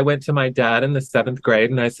 And I went to my dad in the 7th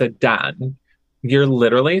grade and I said, Dad, you're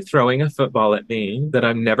literally throwing a football at me that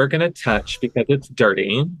I'm never going to touch because it's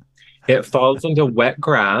dirty. It falls into wet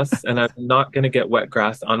grass and I'm not going to get wet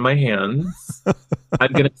grass on my hands.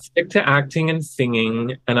 I'm going to stick to acting and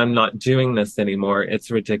singing and I'm not doing this anymore.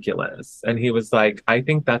 It's ridiculous. And he was like, I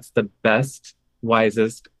think that's the best,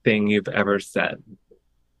 wisest thing you've ever said.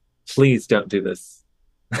 Please don't do this.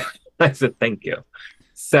 I said, thank you.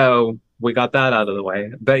 So we got that out of the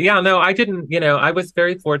way. But yeah, no, I didn't, I was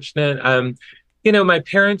very fortunate. My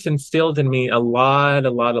parents instilled in me a lot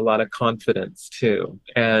of confidence too.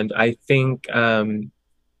 And I think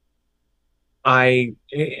I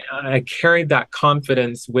carried that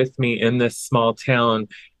confidence with me in this small town.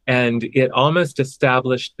 And it almost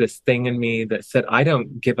established this thing in me that said, I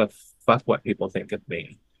don't give a fuck what people think of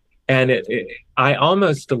me. And I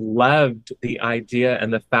almost loved the idea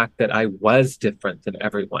and the fact that I was different than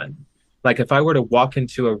everyone. Like if I were to walk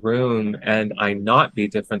into a room and I not be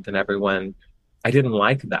different than everyone, I didn't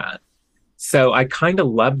like that. So I kind of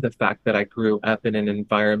love the fact that I grew up in an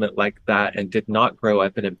environment like that and did not grow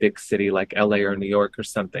up in a big city like LA or New York or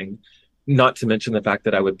something. Not to mention the fact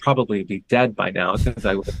that I would probably be dead by now because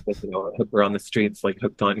I would have been, a hooker on the streets, like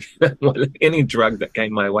hooked on any drug that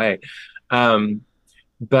came my way. Um,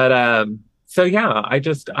 but so yeah, I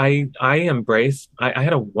embraced. I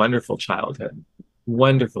had a wonderful childhood,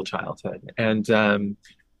 and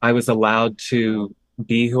I was allowed to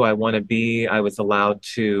be who I want to be. I was allowed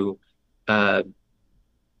to uh,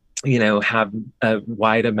 have a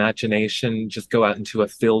wide imagination, just go out into a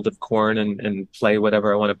field of corn and play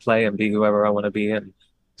whatever I want to play and be whoever I want to be. And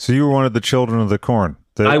So you were one of the children of the corn.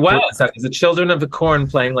 I was the children of the corn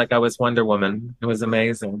playing like I was Wonder Woman. It was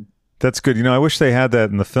amazing. That's good. I wish they had that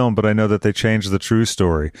in the film, but I know that they changed the true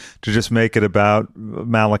story to just make it about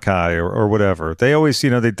Malachi or whatever. They always,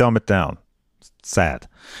 they dumb it down. Sad.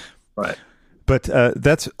 Right. But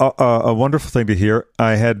that's a wonderful thing to hear.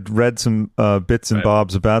 I had read some bits and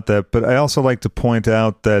bobs about that, but I also like to point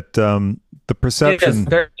out that the perception.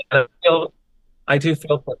 I do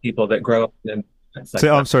feel for people that grow up in.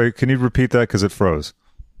 I'm sorry. Can you repeat that because it froze?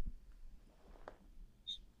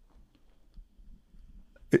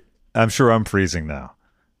 I'm sure I'm freezing now.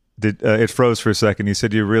 It froze for a second? You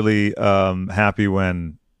said you're really happy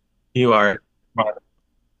when you are.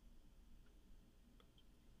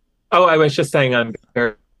 Oh, I was just saying I'm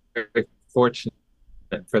very, very fortunate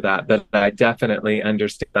for that. But I definitely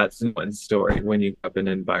understand that's one story when you grow up in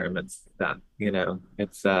environments that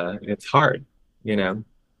it's hard.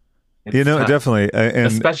 It's tough, definitely, and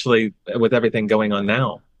especially with everything going on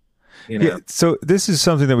now. Yeah, so this is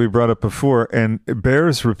something that we brought up before, and it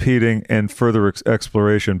bears repeating and further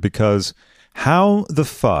exploration, because how the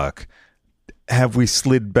fuck have we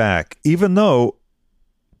slid back? Even though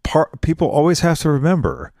people always have to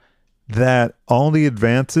remember that all the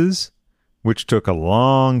advances, which took a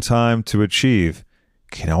long time to achieve,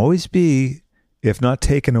 can always be, if not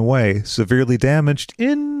taken away, severely damaged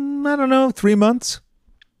in, 3 months.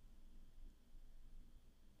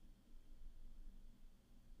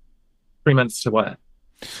 To what?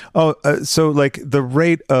 Oh, so like the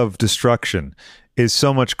rate of destruction is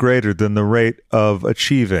so much greater than the rate of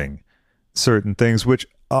achieving certain things, which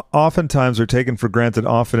oftentimes are taken for granted,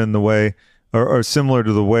 often in the way or similar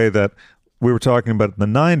to the way that we were talking about in the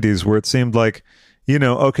 90s, where it seemed like,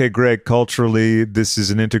 okay, Greg, culturally, this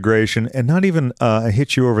is an integration, and not even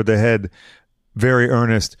hit you over the head, very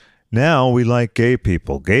earnest. Now we like gay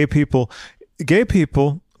people,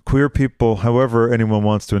 queer people, however anyone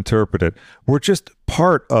wants to interpret it, were just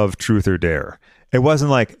part of Truth or Dare. It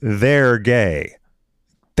wasn't like they're gay.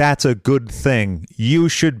 That's a good thing. You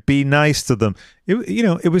should be nice to them.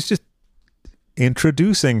 It was just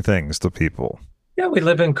introducing things to people. Yeah, we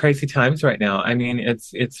live in crazy times right now. I mean,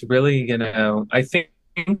 it's really, I think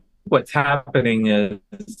what's happening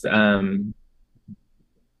is the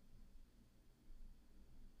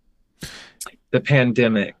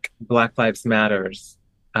pandemic, Black Lives Matters,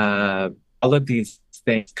 all of these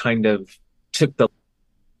things kind of took the.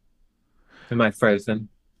 Am I frozen?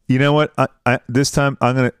 You know what? I this time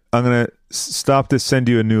I'm gonna stop this. Send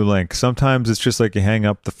you a new link. Sometimes it's just like you hang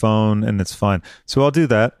up the phone and it's fine. So I'll do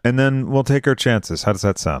that, and then we'll take our chances. How does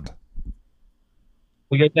that sound?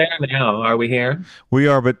 We're there now. Are we here? We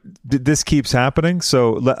are, but this keeps happening.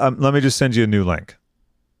 So let me just send you a new link.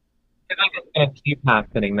 It's going to keep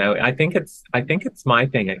happening though. I think it's my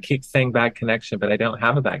thing. It keeps saying bad connection, but I don't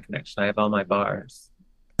have a bad connection. I have all my bars.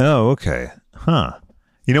 Oh, okay. Huh.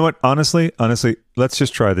 You know what? Honestly, let's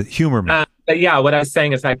just try the humor me. But yeah, what I was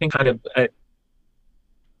saying is I think kind of,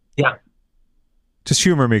 yeah. Just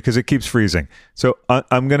humor me because it keeps freezing. So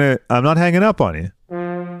I'm not hanging up on you.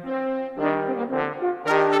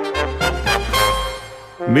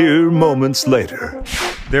 Mere moments later.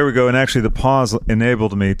 There we go. And actually the pause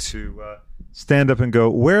enabled me to stand up and go,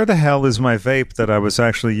 where the hell is my vape that I was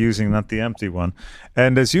actually using, not the empty one?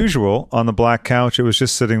 And as usual, on the black couch, it was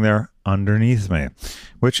just sitting there underneath me.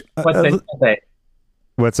 Which What's in your vape?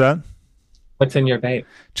 What's that? What's in your vape?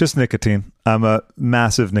 Just nicotine. I'm a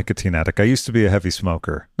massive nicotine addict. I used to be a heavy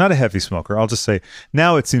smoker. Not a heavy smoker. I'll just say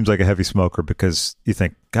now it seems like a heavy smoker because you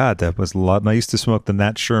think, God, that was a lot. And I used to smoke the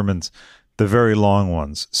Nat Shermans, the very long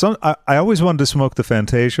ones. I always wanted to smoke the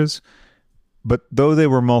Fantasias, but though they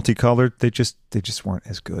were multicolored, they just weren't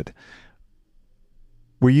as good.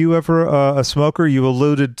 Were you ever a smoker? You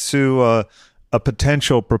alluded to a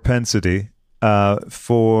potential propensity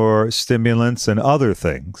for stimulants and other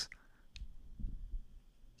things.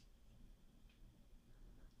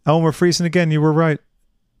 Oh, we're freezing again. You were right.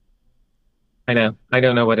 I know. I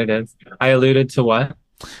don't know what it is. I alluded to what?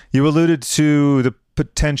 You alluded to the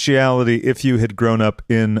potentiality, if you had grown up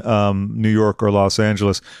in New York or Los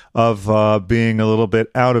Angeles, of being a little bit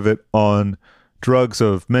out of it on drugs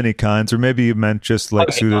of many kinds, or maybe you meant just like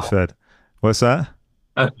Okay. Sudafed. What's that?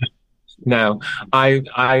 Uh, no, I,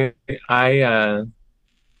 I, I,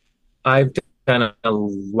 I've done a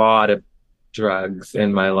lot of drugs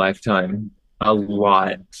in my lifetime. A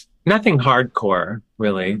lot. Nothing hardcore,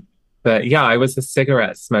 really. But yeah, I was a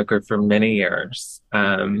cigarette smoker for many years.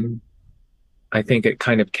 I think it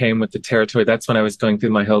kind of came with the territory. That's when I was going through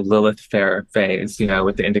my whole Lilith Fair phase,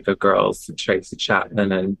 with the Indigo Girls, Tracy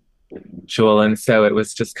Chapman and Jewel. And so it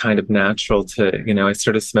was just kind of natural I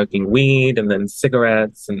started smoking weed and then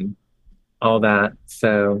cigarettes and all that.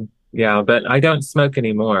 So yeah, but I don't smoke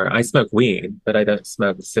anymore. I smoke weed, but I don't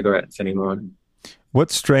smoke cigarettes anymore.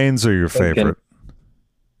 What strains are your favorite?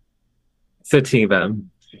 Sativa.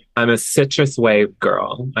 I'm a citrus wave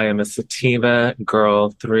girl. I am a sativa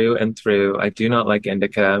girl through and through. I do not like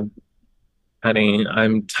indica. Honey,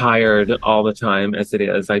 I'm tired all the time as it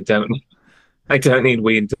is. I don't need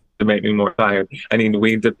weed to make me more tired. I need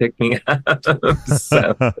weed to pick me up.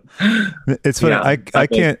 So It's funny.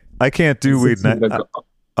 yeah, I can't do weed. sativa.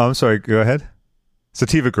 I'm sorry. Go ahead.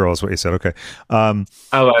 Sativa girl is what you said. Okay. Um,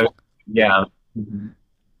 Yeah. Mhm.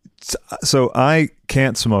 so I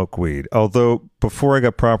can't smoke weed. Although before I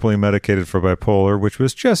got properly medicated for bipolar, which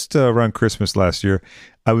was just around Christmas last year,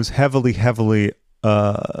 I was heavily using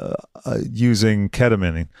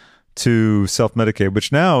ketamine to self-medicate,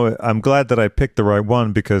 which now I'm glad that I picked the right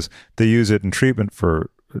one because they use it in treatment for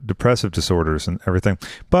depressive disorders and everything.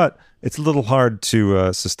 But it's a little hard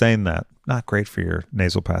to sustain that. Not great for your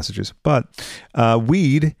nasal passages. But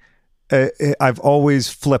weed, I've always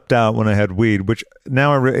flipped out when I had weed, which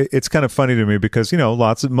now it's kind of funny to me because,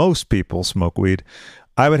 most people smoke weed.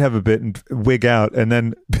 I would have a bit and wig out, and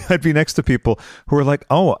then I'd be next to people who are like,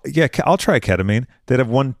 oh, yeah, I'll try ketamine. They'd have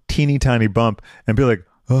one teeny tiny bump and be like,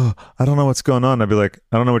 oh, I don't know what's going on. I'd be like,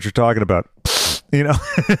 I don't know what you're talking about.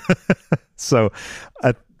 So,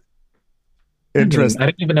 interesting. I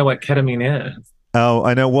don't even know what ketamine is. Oh,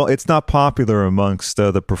 I know. Well, it's not popular amongst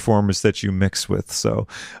the performers that you mix with. So,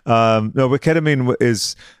 no, but ketamine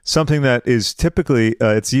is something that is typically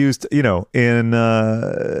it's used, in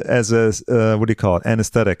as a what do you call it,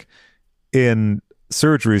 anesthetic in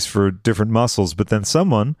surgeries for different muscles. But then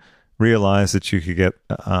someone realized that you could get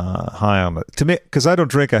high on it. To me, because I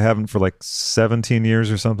don't drink, I haven't for like 17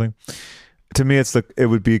 years or something. To me, it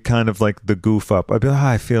would be kind of like the goof up. I'd be like,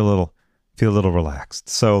 I feel a little relaxed.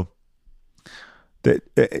 So.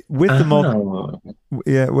 With the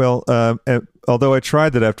yeah, well, although I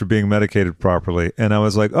tried that after being medicated properly, and I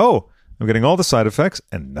was like, oh, I'm getting all the side effects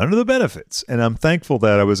and none of the benefits, and I'm thankful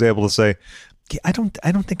that I was able to say, yeah, I don't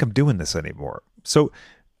think I'm doing this anymore. So,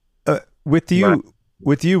 with you, Right.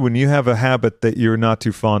 when you have a habit that you're not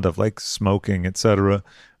too fond of, like smoking, etc.,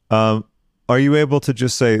 are you able to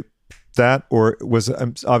just say that, or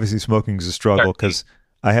obviously smoking is a struggle because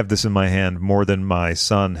I have this in my hand more than my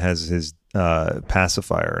son has his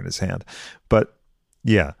pacifier in his hand. But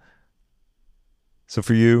yeah. So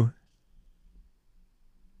for you,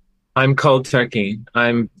 I'm cold turkey.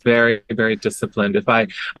 I'm very, very disciplined. I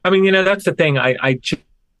mean, that's the thing. I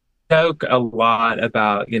joke a lot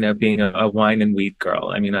about, being a wine and weed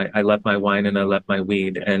girl. I mean, I love my wine and I love my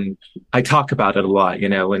weed. And I talk about it a lot,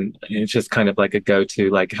 and it's just kind of like a go-to,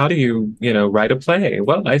 like, how do you, write a play?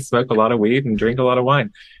 Well, I smoke a lot of weed and drink a lot of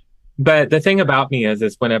wine. But the thing about me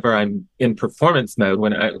is whenever I'm in performance mode,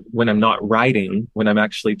 when I'm not writing, when I'm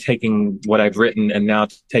actually taking what I've written and now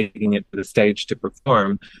taking it to the stage to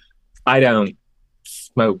perform, I don't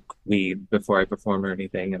smoke weed before I perform or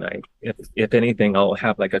anything. And if anything, I'll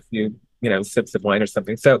have like a few, sips of wine or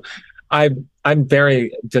something. So I'm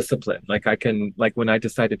very disciplined. Like when I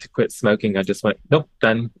decided to quit smoking, I just went, nope,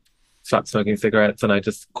 done. Stopped smoking cigarettes, and I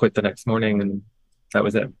just quit the next morning, and that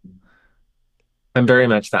was it. I'm very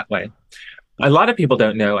much that way. A lot of people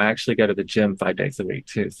don't know I actually go to the gym 5 days a week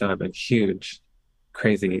too. So I'm a huge,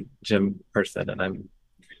 crazy gym person, and I'm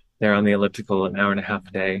there on the elliptical an hour and a half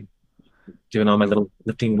a day, doing all my little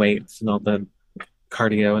lifting weights and all the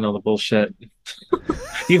cardio and all the bullshit.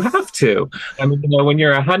 You have to. I mean, when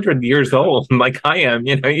you're 100 years old, like I am,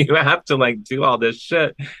 you have to like do all this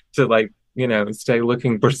shit to like, stay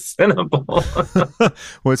looking presentable.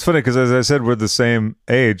 well, it's funny because as I said, we're the same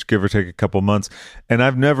age, give or take a couple months, and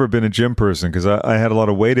I've never been a gym person because I had a lot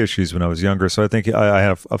of weight issues when I was younger. So I think I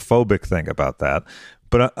have a phobic thing about that.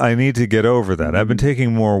 But I need to get over that. I've been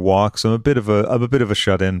taking more walks. I'm a bit of a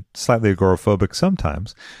shut-in, slightly agoraphobic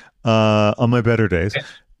sometimes. On my better days,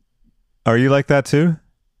 are you like that too?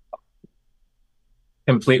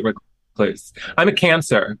 Complete recluse. I'm a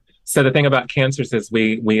Cancer. So the thing about cancers is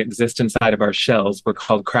we exist inside of our shells. We're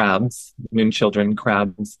called crabs, moon children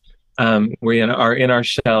crabs. Are in our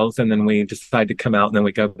shells, and then we decide to come out, and then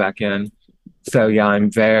we go back in. So yeah, I'm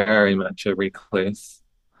very much a recluse,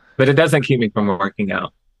 but it doesn't keep me from working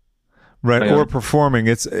out. Right, or performing.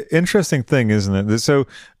 It's an interesting thing, isn't it? So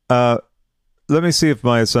let me see if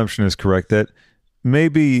my assumption is correct, that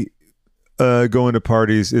maybe going to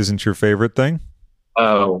parties isn't your favorite thing.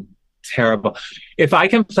 Oh, terrible. If I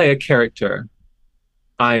can play a character,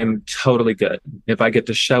 I'm totally good. If I get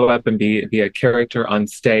to show up and be a character on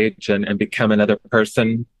stage and become another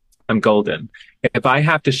person, I'm golden. If I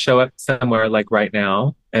have to show up somewhere like right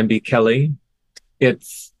now and be Kelly,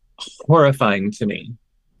 it's horrifying to me.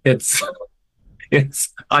 It's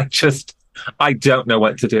I don't know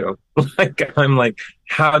what to do. Like I'm like,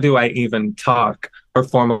 how do I even talk or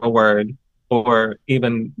form a word or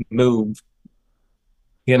even move?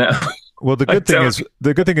 You know? Well, the good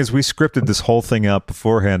thing is we scripted this whole thing out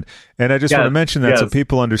beforehand, and I just want to mention that so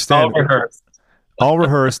people understand. All rehearsed. All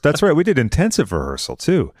rehearsed. That's right. We did intensive rehearsal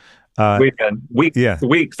too. We did.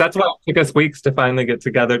 Weeks. That's why it took us weeks to finally get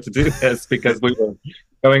together to do this, because we were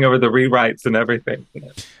going over the rewrites and everything.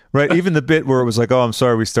 Right. Even the bit where it was like, "Oh, I'm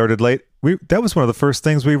sorry, we started late." That was one of the first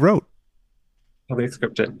things we wrote. Totally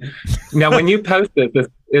scripted. Now, when you post this,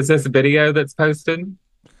 is this video that's posted?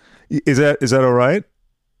 Is that all right?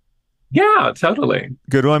 Yeah, totally.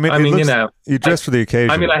 Good. Well, I mean, you dressed for the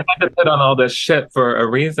occasion. I mean, I had to put on all this shit for a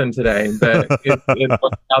reason today, but it's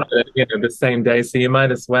out the same day, so you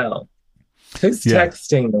might as well. Who's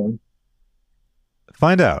texting me?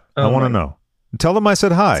 Find out. I want to know. Tell them I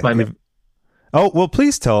said hi. Oh, well,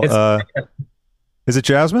 please tell. Is it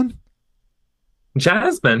Jasmine?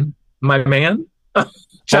 Jasmine, my man.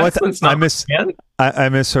 Jasmine's not my man. I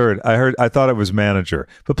misheard. I thought it was manager.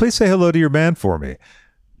 But please say hello to your man for me.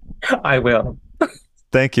 I will.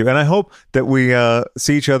 Thank you. And I hope that we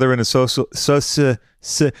see each other in a social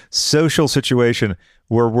situation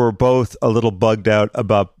where we're both a little bugged out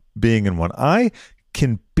about being in one. I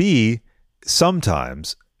can be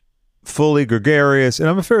sometimes fully gregarious, and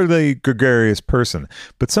I'm a fairly gregarious person,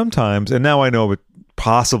 but sometimes, and now I know it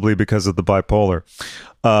possibly because of the bipolar,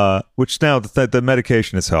 which now the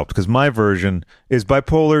medication has helped, because my version is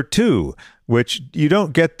bipolar 2, which you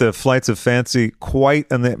don't get the flights of fancy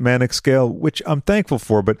quite on the manic scale, which I'm thankful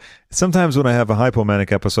for. But sometimes when I have a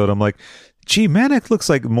hypomanic episode, I'm like, gee, manic looks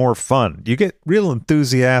like more fun. You get real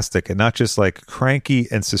enthusiastic and not just like cranky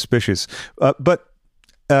and suspicious.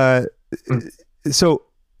 So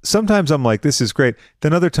sometimes I'm like, this is great.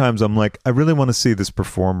 Then other times I'm like, I really want to see this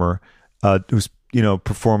performer who's,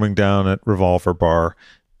 performing down at Revolver Bar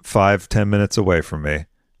 5-10 minutes away from me.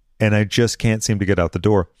 And I just can't seem to get out the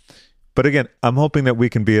door. But again, I'm hoping that we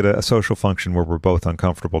can be at a social function where we're both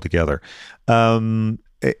uncomfortable together.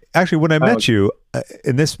 Actually, when I met you,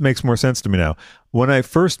 and this makes more sense to me now, when I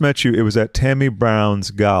first met you, it was at Tammy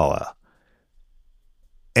Brown's gala.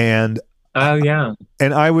 And yeah.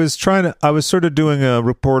 And I was sort of doing a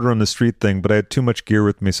reporter on the street thing, but I had too much gear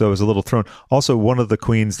with me, so I was a little thrown. Also, one of the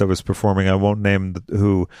queens that was performing, I won't name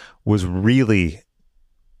who, was really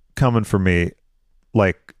coming for me,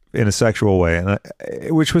 like in a sexual way, and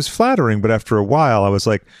which was flattering. But after a while, I was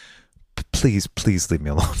like, please leave me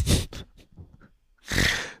alone.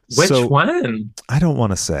 Which one? I don't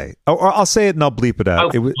want to say. Or I'll say it and I'll bleep it out.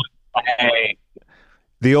 Oh, it was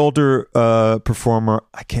the older performer.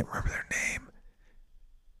 I can't remember their name.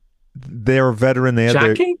 They're a veteran. They had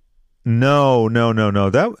Jackie? No.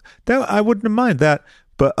 That I wouldn't mind that.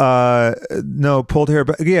 But no, pulled hair.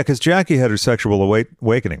 But yeah, because Jackie had her sexual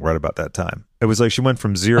awakening right about that time. It was like she went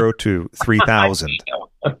from 0 to 3,000.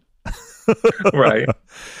 Right.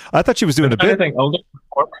 I thought she was doing a bit. I think older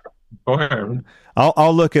performer.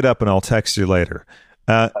 I'll look it up and I'll text you later.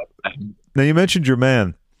 Now you mentioned your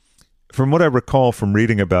man. From what I recall from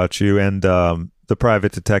reading about you and the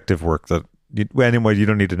private detective work that anyway, you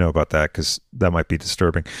don't need to know about that because that might be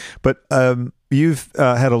disturbing. But you've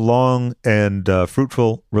had a long and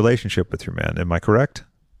fruitful relationship with your man. Am I correct?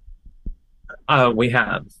 We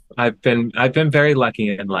have. I've been very lucky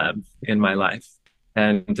in love in my life,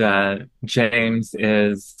 and James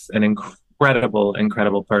is an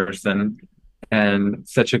incredible person and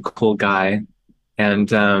such a cool guy.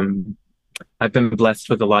 And I've been blessed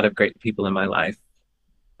with a lot of great people in my life.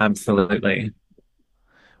 Absolutely.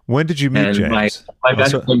 When did you meet and James? My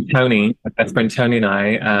best friend Tony and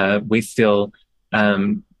I, we still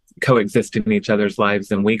coexist in each other's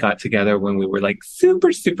lives, and we got together when we were like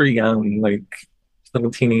super young, like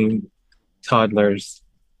little teeny toddlers,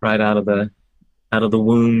 right out of the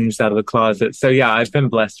wombs, out of the closet. So yeah, I've been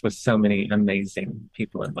blessed with so many amazing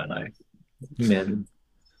people in my life. Men.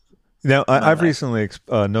 Now, in my I've life. recently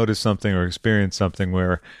noticed something or experienced something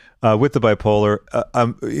where, with the bipolar,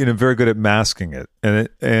 I'm very good at masking it,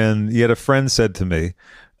 and yet a friend said to me,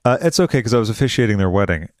 "It's okay," because I was officiating their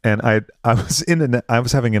wedding, and I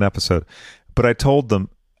was having an episode, but I told them,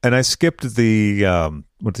 and I skipped the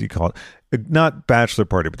what do you call it? Not bachelor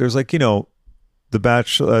party, but there's like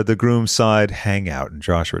the groom side hangout in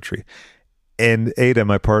Joshua Tree, and Ada,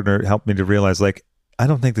 my partner, helped me to realize like I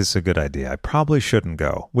don't think this is a good idea. I probably shouldn't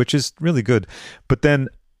go, which is really good. But then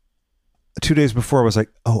 2 days before, I was like,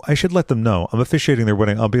 oh, I should let them know I'm officiating their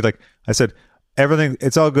wedding. I'll be like, I said, everything,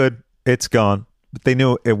 it's all good, it's gone. But they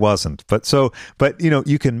knew it wasn't. But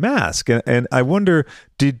you can mask, and I wonder,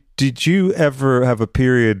 did you ever have a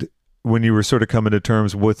period when you were sort of coming to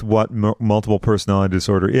terms with what multiple personality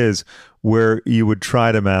disorder is, where you would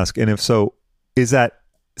try to mask, and if so, is that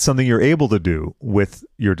something you're able to do with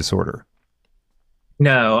your disorder?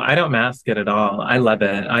 No, I don't mask it at all. I love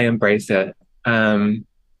it. I embrace it.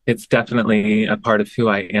 It's definitely a part of who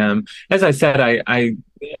I am. As I said,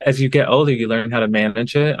 as you get older, you learn how to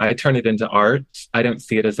manage it. I turn it into art. I don't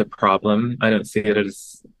see it as a problem. I don't see it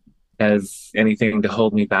as anything to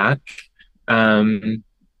hold me back. Um,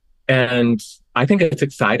 and I think it's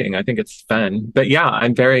exciting. I think it's fun. But yeah,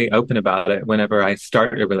 I'm very open about it. Whenever I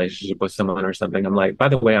start a relationship with someone or something, I'm like, by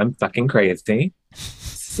the way, I'm fucking crazy.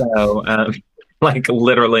 So, like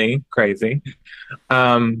literally crazy.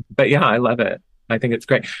 But yeah, I love it. I think it's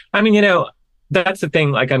great. I mean, that's the thing.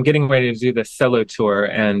 Like, I'm getting ready to do this solo tour,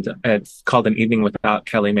 and it's called An Evening Without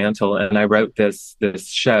Kelly Mantle. And I wrote this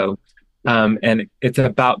show, and it's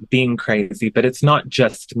about being crazy, but it's not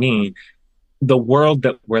just me. The world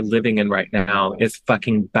that we're living in right now is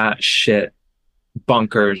fucking batshit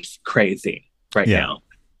bonkers crazy right Yeah, now.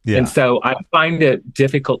 And yeah, so I find it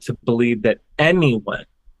difficult to believe that anyone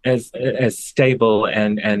as stable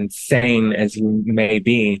and sane as you may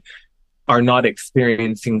be are not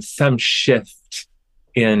experiencing some shift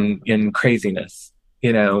in craziness.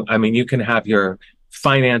 I mean, you can have your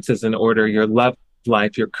finances in order, your love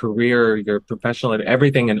life, your career, your professional,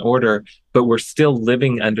 everything in order, but we're still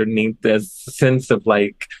living underneath this sense of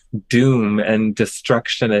like doom and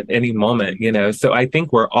destruction at any moment. So I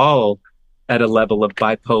think we're all at a level of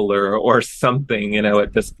bipolar or something,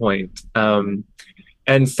 at this point.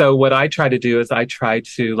 And so what I try to do is I try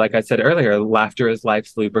to, like I said earlier, laughter is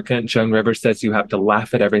life's lubricant. Joan Rivers says you have to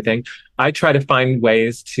laugh at everything. I try to find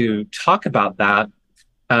ways to talk about that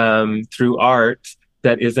through art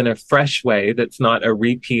that is in a fresh way, that's not a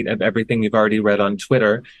repeat of everything you've already read on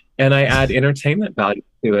Twitter. And I add entertainment value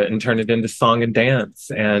to it and turn it into song and dance.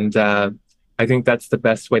 And I think that's the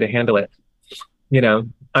best way to handle it.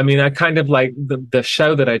 I mean, I kind of like the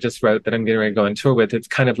show that I just wrote that I'm getting ready to go on tour with. It's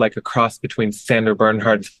kind of like a cross between Sandra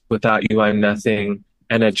Bernhardt's Without You, I'm Nothing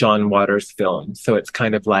and a John Waters film. So it's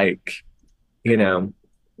kind of like, you know,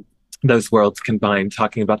 those worlds combined,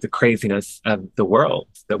 talking about the craziness of the world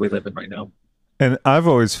that we live in right now. and I've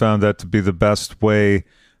always found that to be the best way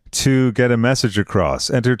to get a message across.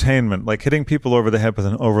 Entertainment, like hitting people over the head with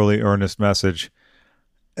an overly earnest message.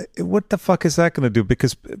 What the fuck is that going to do?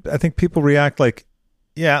 Because I think people react like,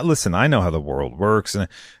 yeah, listen, I know how the world works, and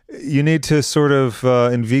you need to sort of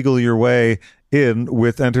inveigle your way in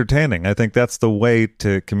with entertaining. I think that's the way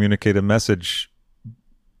to communicate a message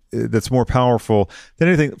that's more powerful than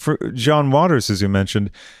anything. For John Waters, as you mentioned,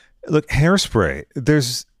 look, Hairspray,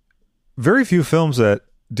 there's very few films that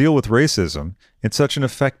deal with racism in such an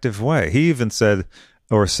effective way. He even said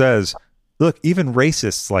or says, look, even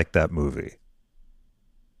racists like that movie.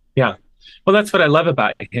 Yeah. Well, that's what I love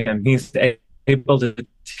about him. He's able to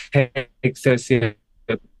take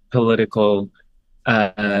socio-political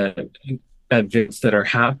uh, events that are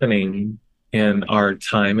happening in our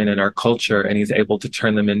time and in our culture, and he's able to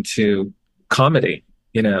turn them into comedy.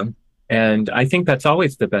 And I think that's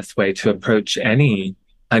always the best way to approach any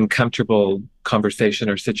uncomfortable conversation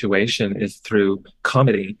or situation is through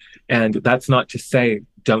comedy. And that's not to say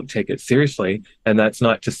don't take it seriously. And that's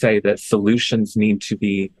not to say that solutions need to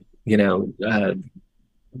be,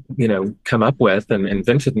 come up with and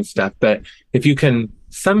invented and stuff. But if you can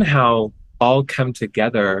somehow all come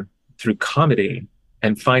together through comedy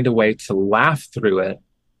and find a way to laugh through it,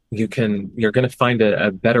 you're going to find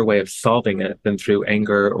a better way of solving it than through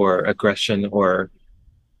anger or aggression or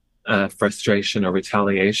frustration or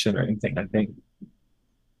retaliation or anything, I think.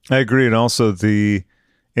 I agree. And also the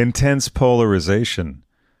intense polarization,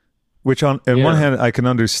 which on one hand I can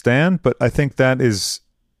understand, but I think that is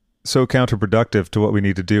so counterproductive to what we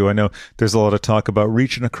need to do. I know there's a lot of talk about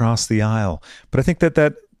reaching across the aisle, but I think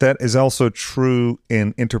that is also true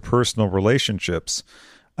in interpersonal relationships.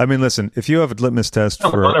 I mean, listen, if you have a litmus test I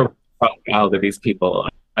don't for want to talk out to these people.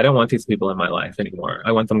 I don't want these people in my life anymore.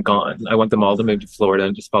 I want them gone. I want them all to move to Florida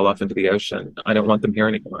and just fall off into the ocean. I don't want them here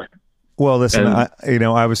anymore. Well, listen, And I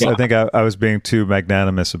think I was being too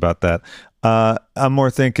magnanimous about that. I'm more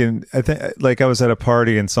thinking, I think, like I was at a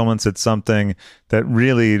party and someone said something that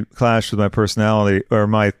really clashed with my personality or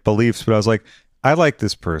my beliefs, but I was like, I like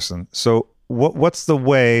this person. So what's the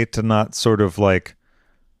way to not sort of like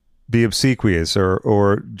be obsequious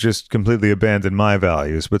or just completely abandon my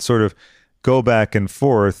values, but sort of go back and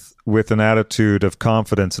forth with an attitude of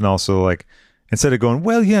confidence and also like, instead of going,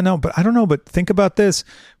 well, yeah, no, but I don't know, but think about this,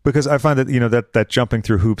 because I find that, that jumping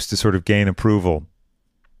through hoops to sort of gain approval.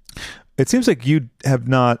 It seems like you have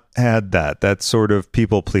not had that sort of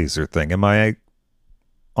people pleaser thing. Am I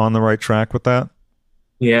on the right track with that?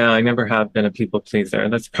 yeah, I never have been a people pleaser.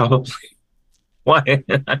 That's probably why.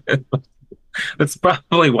 That's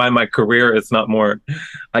probably why my career is not more,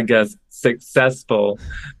 I guess, successful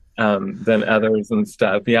than others and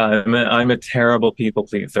stuff. Yeah, I'm a terrible people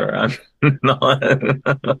pleaser. I'm not.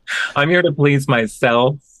 I'm here to please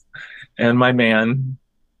myself and my man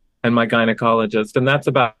and my gynecologist, and that's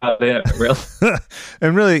about it, really.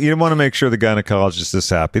 And really, you want to make sure the gynecologist is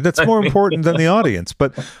happy. That's more important than the audience.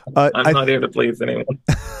 But I'm not here to please anyone.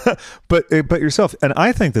 but yourself. And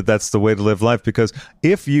I think that that's the way to live life, because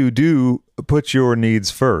if you do put your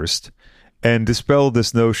needs first and dispel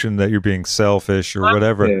this notion that you're being selfish or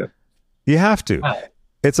whatever, you have to.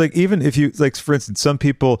 It's like, even if you, like, for instance, some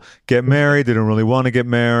people get married, they don't really want to get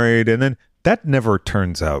married, and then that never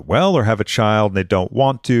turns out well, or have a child and they don't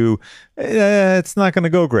want to, it's not going to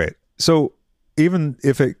go great. So even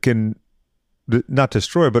if it can not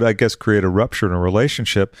destroy, but I guess create a rupture in a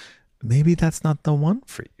relationship, maybe that's not the one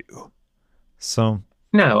for you. So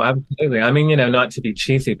no, absolutely. I mean, not to be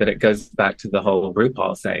cheesy, but it goes back to the whole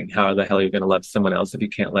RuPaul saying, how the hell are you going to love someone else if you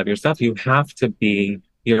can't love yourself? You have to be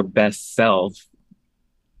your best self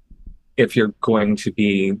if you're going to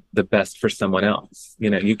be the best for someone else.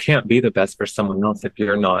 You can't be the best for someone else if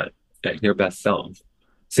you're not your best self.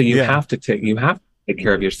 So you have to take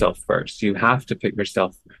care of yourself first. You have to put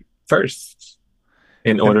yourself first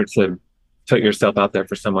in order to put yourself out there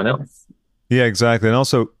for someone else. Yeah, exactly. And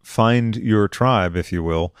also find your tribe, if you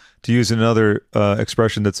will, to use another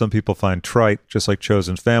expression that some people find trite, just like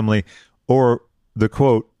chosen family, or the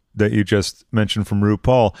quote that you just mentioned from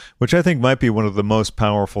RuPaul, which I think might be one of the most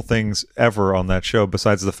powerful things ever on that show,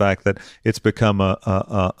 besides the fact that it's become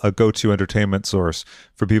a go-to entertainment source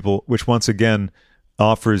for people, which once again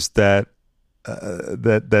offers that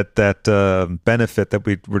benefit that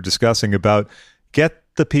we were discussing about get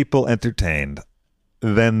the people entertained,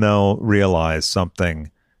 then they'll realize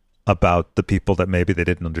something about the people that maybe they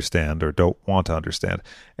didn't understand or don't want to understand.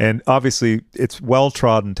 And obviously it's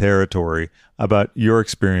well-trodden territory about your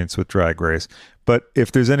experience with Drag Race. But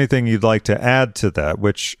if there's anything you'd like to add to that,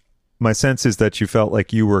 which my sense is that you felt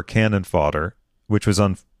like you were cannon fodder, which was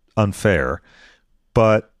unfair.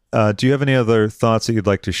 But do you have any other thoughts that you'd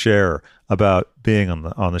like to share about being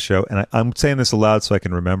on the show? And I'm saying this aloud so I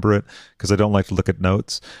can remember it, because I don't like to look at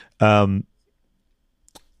notes.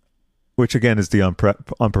 Which again is the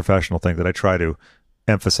unprofessional thing that I try to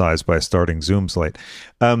emphasize by starting Zooms late.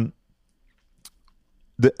 I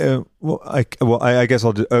guess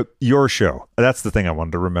I'll do your show. That's the thing I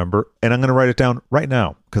wanted to remember, and I'm going to write it down right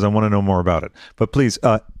now because I want to know more about it. But please,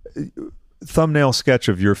 thumbnail sketch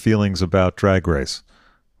of your feelings about Drag Race.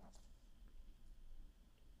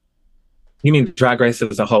 You mean Drag Race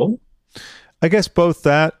as a whole? I guess both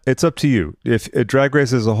that. It's up to you. If Drag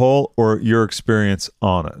Race as a whole or your experience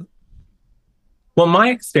on it. Well, my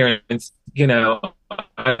experience,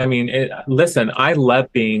 I mean, listen, I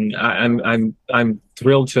love being. I'm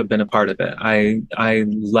thrilled to have been a part of it. I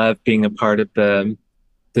love being a part of the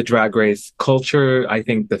Drag Race culture. I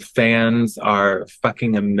think the fans are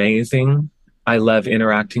fucking amazing. I love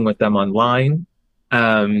interacting with them online.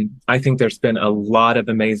 I think there's been a lot of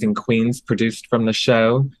amazing queens produced from the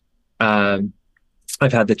show.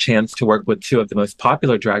 I've had the chance to work with two of the most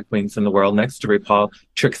popular drag queens in the world next to RuPaul,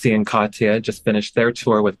 Trixie and Katya. Just finished their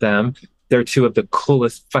tour with them. They're two of the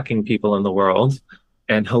coolest fucking people in the world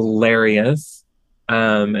and hilarious.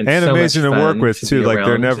 And so amazing to work with too. Like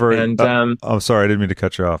they're never. And I'm sorry, I didn't mean to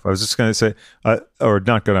cut you off. I was just going to say, or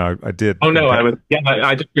not going to. I did. Oh no, I was. Yeah,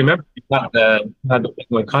 I just remember you had the thing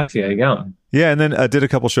with Katya. Yeah. Yeah, and then I did a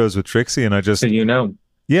couple shows with Trixie, and I just. So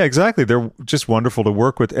Yeah, exactly. They're just wonderful to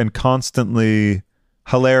work with and constantly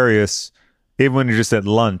hilarious, even when you're just at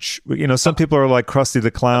lunch. Some people are like Krusty the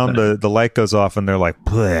Clown. The light goes off and they're like,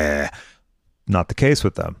 bleh. Not the case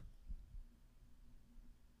with them.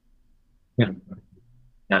 Yeah.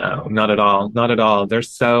 No, not at all. Not at all. They're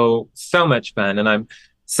so much fun. And I'm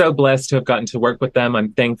so blessed to have gotten to work with them.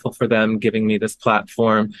 I'm thankful for them giving me this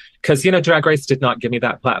platform because, Drag Race did not give me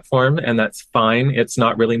that platform, and that's fine. It's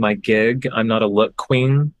not really my gig. I'm not a look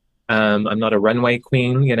queen. I'm not a runway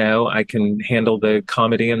queen. I can handle the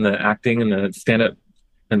comedy and the acting and the stand up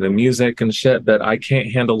and the music and shit, but I can't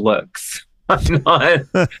handle looks. I'm not,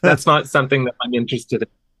 that's not something that I'm interested in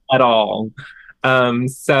at all.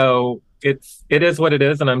 So it is what it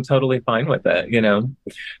is, and I'm totally fine with it.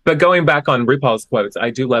 But going back on RuPaul's quotes, I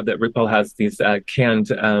do love that RuPaul has these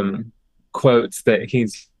canned quotes that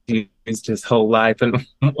he's used his whole life. And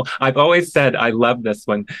I've always said I love this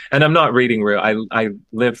one. And I'm not reading Ru. I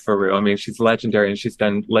live for Ru. I mean, she's legendary and she's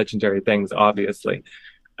done legendary things, obviously.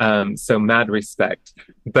 So mad respect.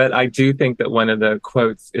 But I do think that one of the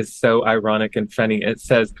quotes is so ironic and funny. It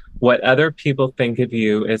says, "What other people think of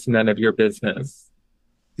you is none of your business."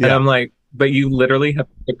 Yeah. And I'm like, but you literally have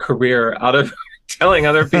a career out of telling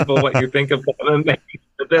other people what you think of them and making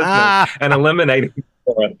the business and eliminating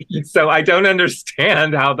it. So I don't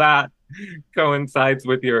understand how that coincides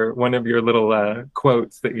with one of your little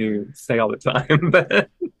quotes that you say all the time. But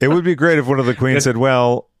it would be great if one of the queens said,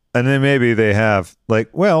 well, and then maybe they have, like,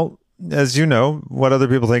 well, as you know, what other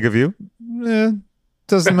people think of you,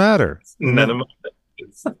 doesn't matter. None of my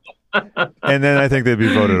business. And then I think they'd be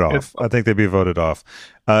voted off.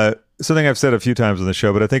 Something I've said a few times on the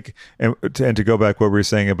show, but I think, and to go back what we were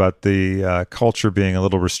saying about the culture being a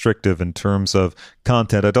little restrictive in terms of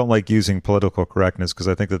content, I don't like using political correctness because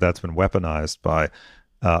I think that that's been weaponized by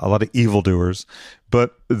a lot of evildoers.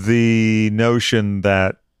 But the notion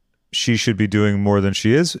that she should be doing more than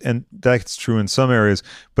she is, and that's true in some areas,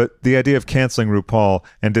 but the idea of canceling RuPaul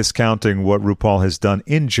and discounting what RuPaul has done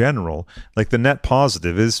in general, like the net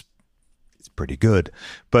positive is it's pretty good.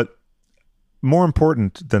 But more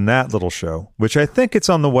important than that little show, which I think it's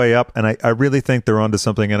on the way up, and I really think they're onto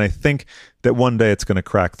something, and I think that one day it's going to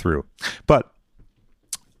crack through. But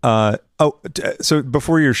so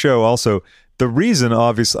before your show, also the reason,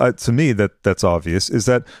 obvious to me that's obvious, is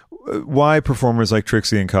that why performers like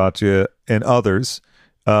Trixie and Katya and others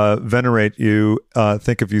venerate you,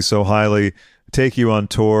 think of you so highly, take you on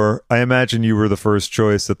tour. I imagine you were the first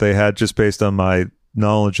choice that they had, just based on my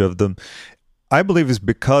knowledge of them. I believe is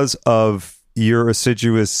because of your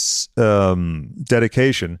assiduous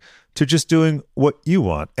dedication to just doing what you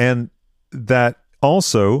want. And that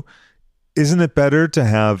also, isn't it better to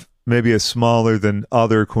have maybe a smaller than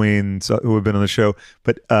other queens who have been on the show,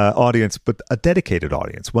 but audience, but a dedicated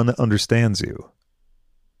audience, one that understands you?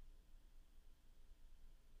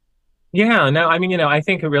 Yeah, no, I mean, I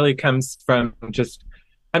think it really comes from just,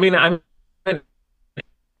 I mean, I'm an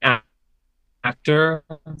actor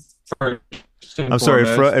for. I'm sorry,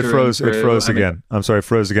 it froze again. I'm sorry, it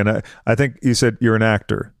froze again. I think you said you're an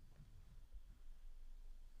actor.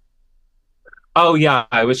 Oh, yeah.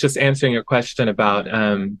 I was just answering your question about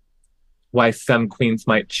why some queens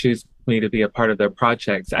might choose me to be a part of their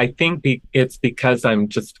projects. I think it's because I'm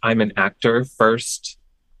an actor first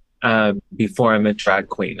before I'm a drag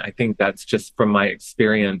queen. I think that's just from my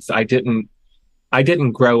experience. I didn't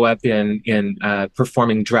grow up in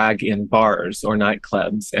performing drag in bars or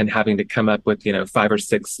nightclubs and having to come up with 5 or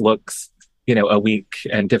 6 looks a week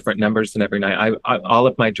and different numbers and every night. All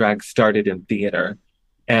of my drag started in theater,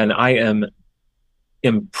 and I am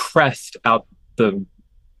impressed out the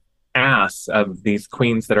ass of these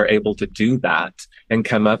queens that are able to do that and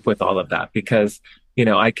come up with all of that, because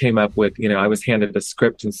I came up with, I was handed a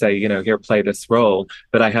script and say, here, play this role,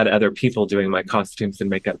 but I had other people doing my costumes and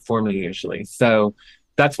makeup for me usually. So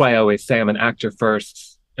that's why I always say I'm an actor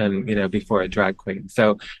first and, before a drag queen.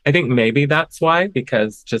 So I think maybe that's why,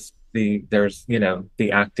 because just there's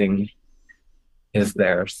the acting is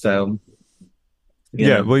there. So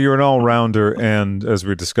yeah, well, you're an all-rounder, and as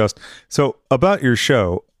we discussed. So about your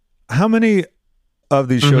show, how many of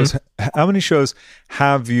these shows, how many shows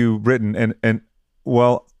have you written? And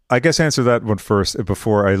well, I guess answer that one first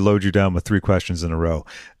before I load you down with 3 questions in a row.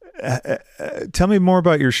 Tell me more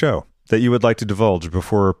about your show that you would like to divulge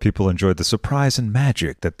before people enjoy the surprise and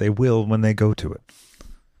magic that they will when they go to it.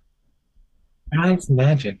 Surprise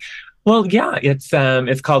magic. Well, yeah,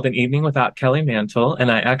 it's called An Evening Without Kelly Mantle, and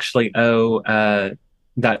I actually owe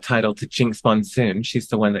that title to Jinx Monsoon. She's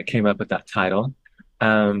the one that came up with that title.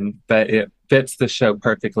 But it fits the show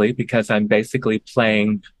perfectly because I'm basically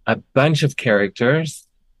playing a bunch of characters,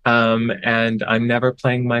 and I'm never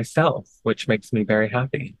playing myself, which makes me very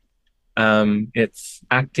happy. It's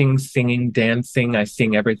acting, singing, dancing. I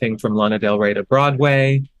sing everything from Lana Del Rey to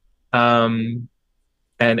Broadway.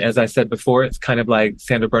 And as I said before, it's kind of like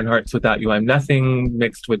Sandra Bernhardt's Without You, I'm Nothing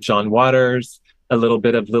mixed with John Waters, a little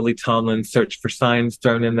bit of Lily Tomlin's Search for Signs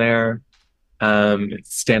thrown in there.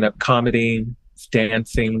 It's stand-up comedy, it's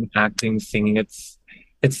dancing, acting, singing.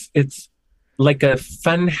 It's like a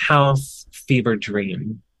fun house fever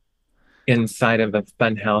dream inside of a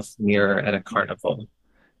funhouse mirror at a carnival.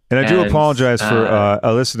 And I do And apologize for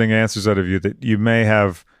eliciting answers out of you that you may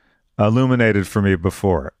have illuminated for me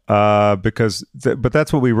before, but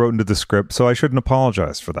that's what we wrote into the script, so I shouldn't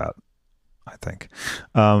apologize for that, I think.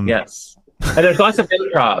 Yes. And there's lots of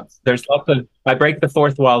improv. There's lots of, I break the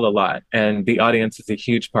fourth wall a lot, and the audience is a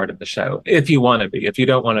huge part of the show. If you want to be. If you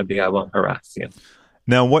don't want to be, I won't harass you.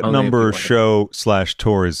 Now, what Only number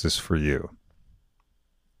show/tour is this for you?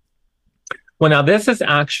 Well, now this is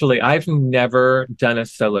actually, I've never done a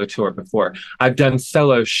solo tour before. I've done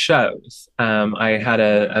solo shows. I had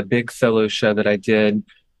a big solo show that I did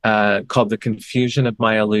called The Confusion of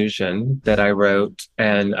My Illusion that I wrote,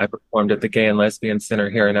 and I performed at the Gay and Lesbian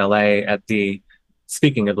Center here in LA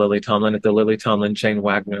speaking of Lily Tomlin, at the Lily Tomlin Jane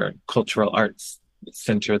Wagner Cultural Arts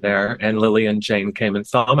Center there. And Lily and Jane came and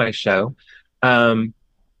saw my show.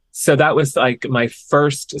 So that was like my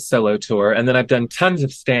first solo tour. And then I've done tons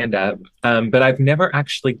of stand up, but I've never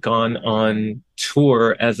actually gone on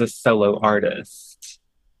tour as a solo artist.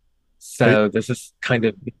 So this is kind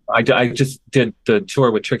of, I just did the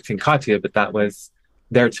tour with Trixie and Katya, but that was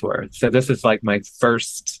their tour. So this is like my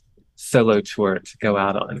first solo tour to go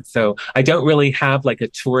out on. So I don't really have like a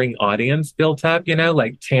touring audience built up,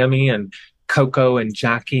 like Tammy and Coco and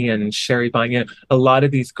Jackie and Sherry Vine. A lot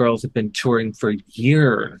of these girls have been touring for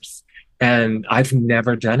years, and I've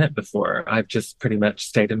never done it before. I've just pretty much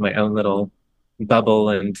stayed in my own little bubble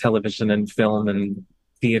and television and film and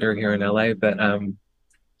theater here in LA, but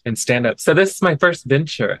and stand up. So this is my first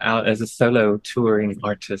venture out as a solo touring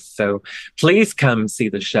artist. So please come see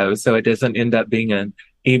the show so it doesn't end up being an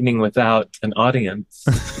evening without an audience.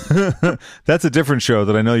 That's a different show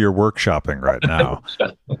that I know you're workshopping right now.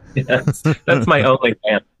 Yes, that's my only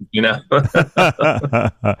fan,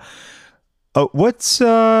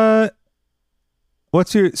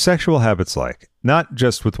 What's your sexual habits like? Not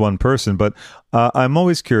just with one person, but I'm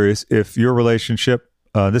always curious if your relationship,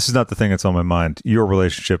 this is not the thing that's on my mind, your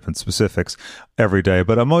relationship and specifics every day,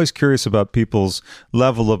 but I'm always curious about people's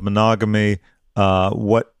level of monogamy,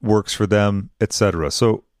 what works for them, etc.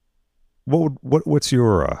 So what's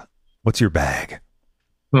your bag?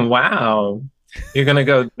 Wow. You're going to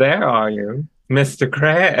go there, are you? Mr.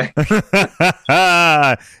 Craig.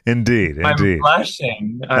 Indeed. I'm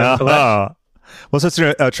blushing. I'm blushing. Well, such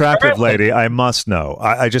an attractive lady, I must know.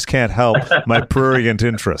 I just can't help my prurient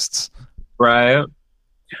interests. Right.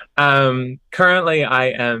 Currently, I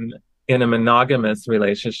am in a monogamous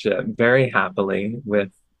relationship very happily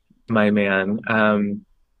with my man.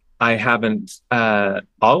 I haven't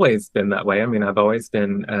always been that way. I mean, I've always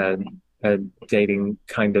been a dating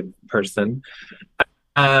kind of person.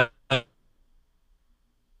 Yeah,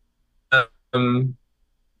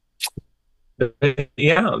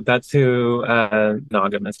 that's who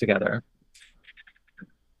monogamous together.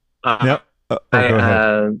 Yep.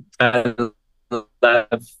 I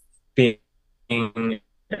love being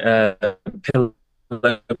a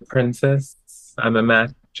pillow princess. I'm a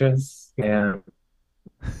mattress. Yeah.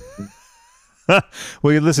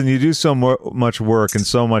 Well, listen, you do so much work and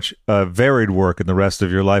so much varied work in the rest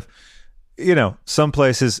of your life. Some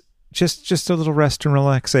places just a little rest and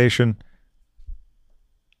relaxation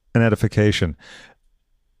and edification.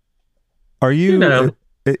 Are you?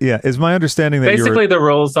 Yeah. Is my understanding that basically the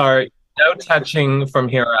rules are no touching from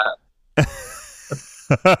here up.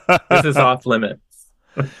 This is off limits.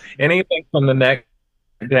 Anything from the neck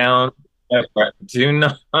down, do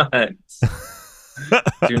not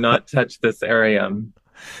touch this area.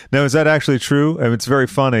 Now, is that actually true? I mean, it's very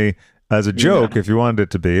funny as a joke if you wanted it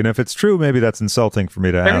to be, and if it's true, maybe that's insulting for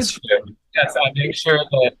me to ask. True. Yes, I make sure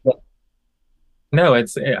that. No,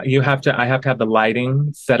 it's I have to have the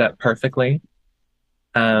lighting set up perfectly.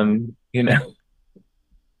 The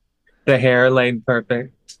hair laid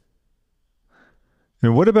perfect.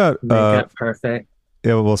 And what about makeup perfect?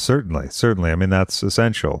 Yeah, well, certainly. I mean, that's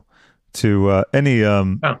essential to any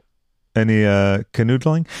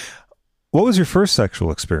canoodling. What was your first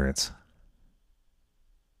sexual experience?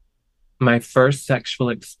 My first sexual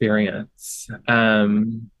experience.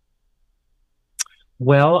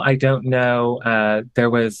 Well, I don't know. There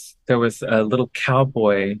was a little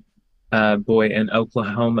cowboy boy in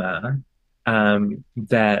Oklahoma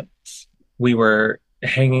that we were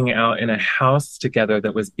hanging out in a house together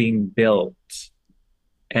that was being built,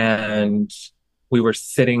 and we were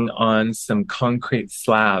sitting on some concrete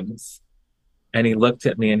slabs, and he looked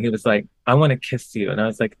at me and he was like, "I want to kiss you." And I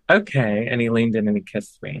was like, "Okay." And he leaned in and he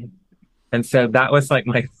kissed me. And so that was like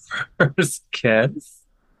my first kiss.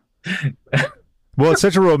 Well, it's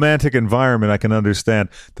such a romantic environment. I can understand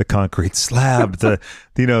the concrete slab, the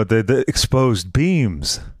exposed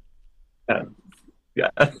beams. Yeah.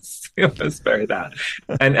 Yes, it was very that.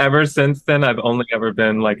 And ever since then, I've only ever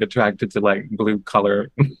been like attracted to like blue color.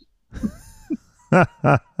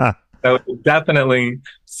 So it definitely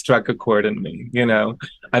struck a chord in me.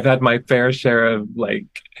 I've had my fair share of like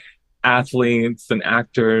athletes and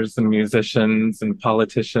actors and musicians and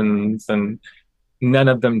politicians, and none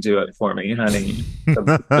of them do it for me, honey.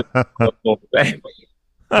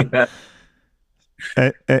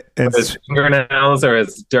 His fingernails are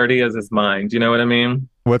as dirty as his mind. You know what I mean?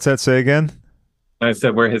 What's that say again? I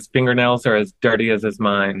said where his fingernails are as dirty as his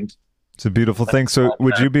mind. It's a beautiful thing. So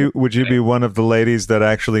would you be one of the ladies that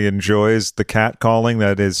actually enjoys the cat calling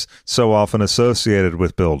that is so often associated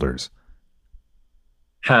with builders?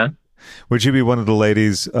 Huh? Would you be one of the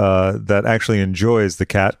ladies that actually enjoys the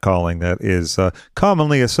cat calling that is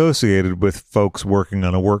commonly associated with folks working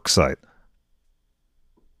on a work site?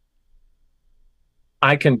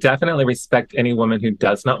 I can definitely respect any woman who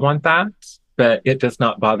does not want that, but it does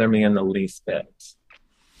not bother me in the least bit.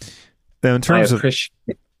 Now, in terms of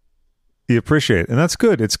you appreciate it, and that's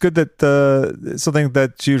good. It's good that something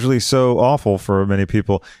that's usually so awful for many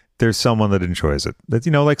people, there's someone that enjoys it. That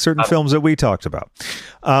like certain films that we talked about.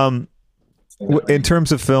 In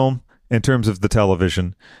terms of film, in terms of the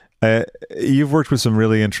television, you've worked with some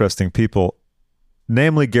really interesting people,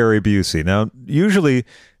 namely Gary Busey. Now, usually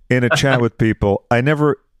in a chat with people,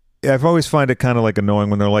 I've always find it kind of like annoying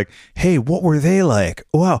when they're like, hey, what were they like?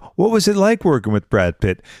 Wow, what was it like working with Brad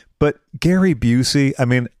Pitt? But Gary Busey, I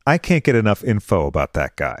mean, I can't get enough info about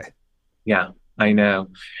that guy. Yeah, I know.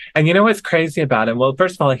 And you know what's crazy about him? Well,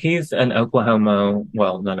 first of all, he's an Oklahoma,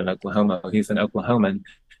 well, not an Oklahoma, he's an Oklahoman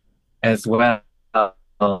as well. And,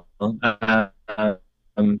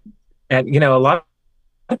 a lot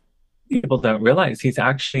of people don't realize he's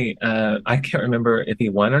actually, I can't remember if he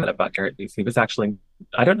won or not about Gary Busey. He was actually,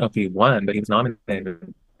 I don't know if he won, but he was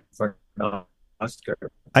nominated for an Oscar.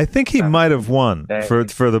 I think he might have won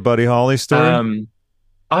for the Buddy Holly story.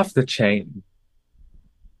 Off the chain.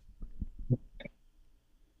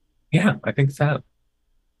 Yeah, I think so.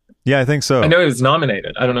 Yeah, I think so. I know he was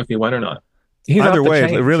nominated. I don't know if he won or not. He's either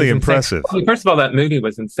way, really impressive. Well, first of all, that movie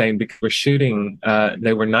was insane because we're shooting,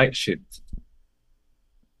 they were night shoots.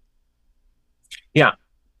 Yeah.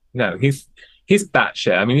 No, he's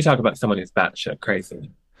batshit. I mean, you talk about someone who's batshit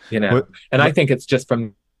crazy, I think it's just from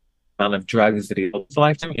the amount of drugs that he takes a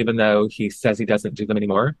lifetime, even though he says he doesn't do them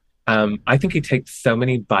anymore. I think he takes so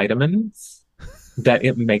many vitamins that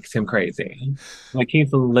it makes him crazy. Like,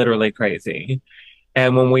 he's literally crazy.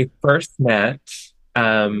 And when we first met,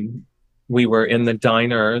 we were in the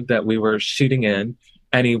diner that we were shooting in,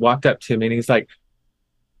 and he walked up to me and he's like,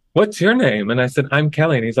 what's your name? And I said, I'm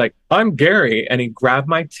Kelly. And he's like, I'm Gary. And he grabbed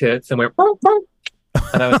my tits and went, boom, boom.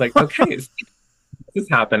 And I was like, okay, this is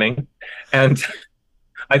happening. And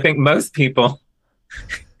I think most people,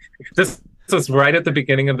 this was right at the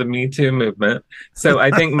beginning of the Me Too movement. So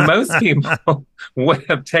I think most people would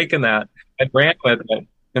have taken that and ran with it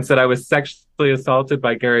and said I was sexually assaulted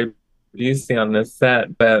by Gary Busey on this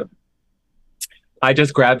set. But I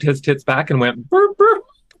just grabbed his tits back and went, burr, burr.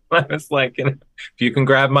 I was like, if you can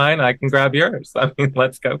grab mine, I can grab yours. I mean,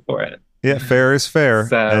 let's go for it. Yeah, fair is fair,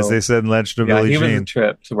 so, as they said in Legend of Billie Jean. He was a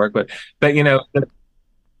trip to work with. But,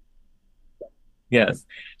 yes.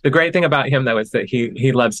 The great thing about him, though, is that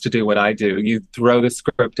he loves to do what I do. You throw the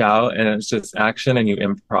script out, and it's just action, and you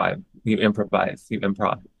improv. You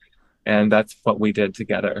improv. And that's what we did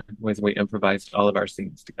together, was we improvised all of our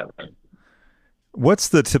scenes together. What's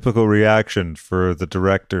the typical reaction for the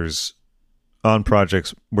directors on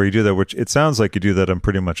projects where you do that, which it sounds like you do that on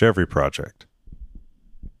pretty much every project?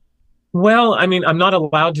 Well, I mean, I'm not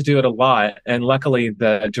allowed to do it a lot. And luckily,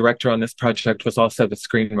 the director on this project was also the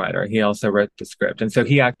screenwriter. He also wrote the script. And so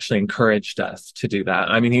he actually encouraged us to do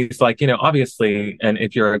that. I mean, he's like, obviously, and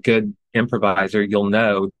if you're a good improviser, you'll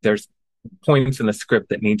know there's points in the script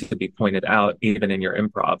that need to be pointed out, even in your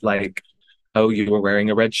improv. Like, oh, you were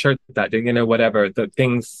wearing a red shirt that day, whatever.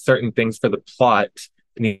 Certain things for the plot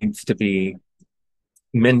needs to be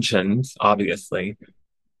mentioned, obviously.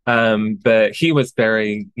 But he was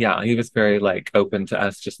very like open to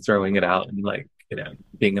us just throwing it out and like,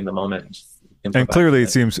 being in the moment. And clearly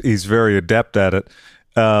it seems he's very adept at it.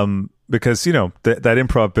 Because, that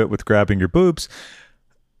improv bit with grabbing your boobs,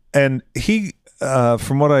 and he,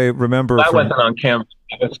 from what I remember, that wasn't on camera.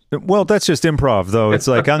 Well, that's just improv, though. It's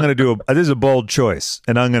like, I'm going to this is a bold choice,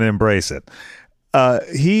 and I'm going to embrace it.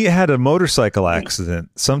 He had a motorcycle accident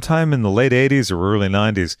sometime in the late 80s or early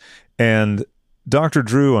 90s, and Dr.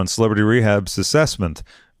 Drew on Celebrity Rehab's assessment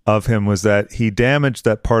of him was that he damaged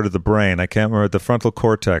that part of the brain. I can't remember, the frontal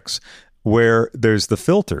cortex, where there's the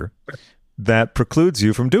filter that precludes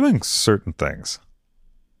you from doing certain things.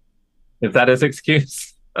 Is that his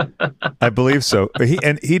excuse? I believe so.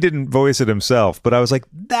 He didn't voice it himself, but I was like,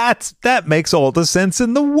 that makes all the sense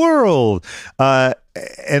in the world.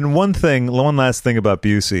 And one last thing about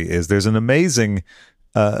Busey is there's an amazing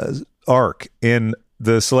arc in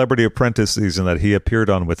the Celebrity Apprentice season that he appeared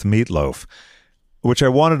on with Meatloaf, which I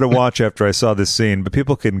wanted to watch after I saw this scene, but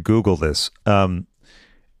people can Google this.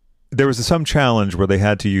 There was some challenge where they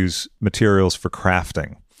had to use materials for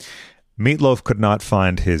crafting. Meatloaf could not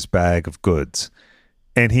find his bag of goods,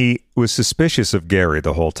 and he was suspicious of Gary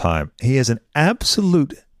the whole time. He has an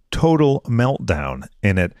absolute total meltdown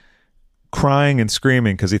in it, crying and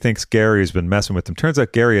screaming because he thinks Gary has been messing with him. Turns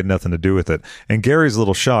out Gary had nothing to do with it, and Gary's a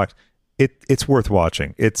little shocked. It's worth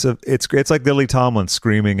watching. It's like Lily Tomlin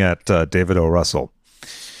screaming at David O. Russell.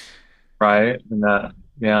 Right?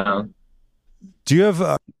 Yeah. Do you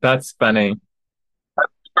have? That's funny.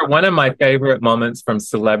 One of my favorite moments from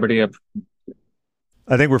Celebrity.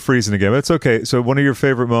 I think we're freezing again. It's okay. So, one of your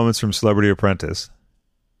favorite moments from Celebrity Apprentice?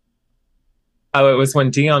 Oh, it was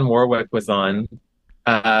when Dionne Warwick was on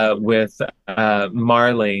with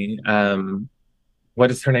Marley. What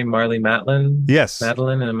is her name? Marley Matlin? Yes.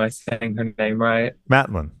 Madeline. Am I saying her name right?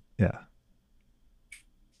 Matlin. Yeah.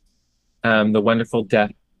 The Wonderful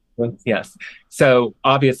Death. Yes. So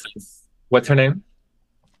obviously, what's her name?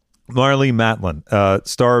 Marley Matlin,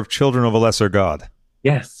 star of Children of a Lesser God.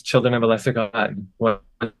 Yes, Children of a Lesser God.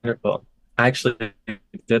 Wonderful. I actually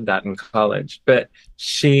did that in college, but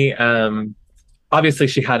she obviously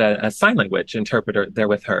she had a sign language interpreter there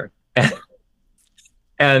with her,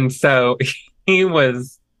 and so he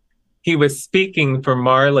was speaking for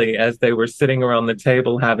Marley as they were sitting around the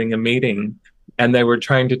table having a meeting, and they were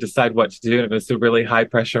trying to decide what to do. And it was a really high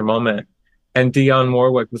pressure moment. And Dionne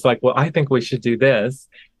Warwick was like, well, I think we should do this.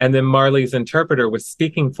 And then Marley's interpreter was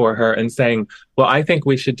speaking for her and saying, well, I think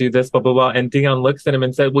we should do this, blah, blah, blah. And Dionne looks at him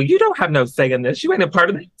and said, well, you don't have no say in this. You ain't a part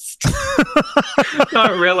of this.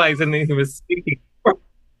 Not realizing that he was speaking.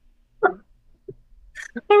 I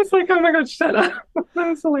was like, oh my God, shut up. That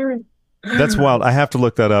was hilarious. That's wild. I have to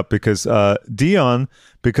look that up because Dionne,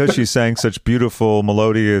 because she sang such beautiful,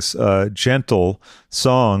 melodious, gentle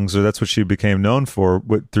songs, or that's what she became known for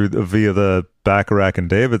via the Bacharach and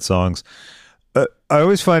David songs. I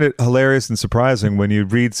always find it hilarious and surprising when you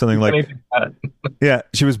read something like, yeah,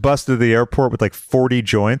 she was busted at the airport with like 40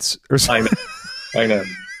 joints or something. I know.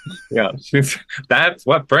 Yeah, that's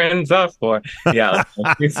what friends are for. Yeah.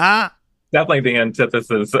 Definitely the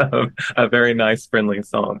antithesis of a very nice, friendly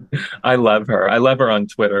song. I love her. I love her on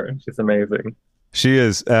Twitter. She's amazing. She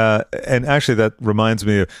is. And actually, that reminds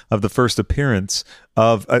me of the first appearance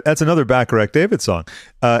of, that's another Bacharach David song,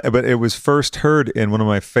 but it was first heard in one of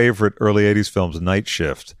my favorite early 80s films, Night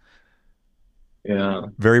Shift. Yeah.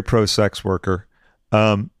 Very pro-sex worker.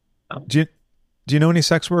 Do you know any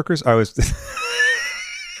sex workers? Do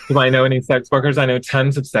I know any sex workers? I know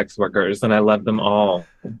tons of sex workers, and I love them all.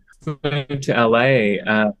 Moved to LA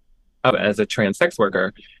as a trans sex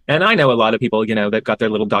worker, and I know a lot of people, you know, they've got their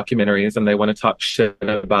little documentaries and they want to talk shit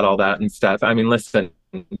about all that and stuff. I mean, listen,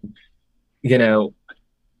 you know,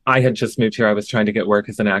 I had just moved here. I was trying to get work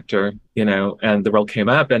as an actor, you know, and the role came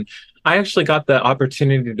up, and I actually got the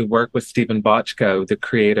opportunity to work with Stephen Bochco, the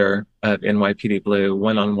creator of NYPD Blue,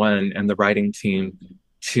 one-on-one, and the writing team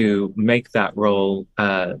to make that role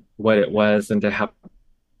what it was, and to have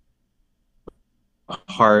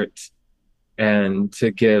heart and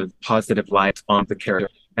to give positive light on the character.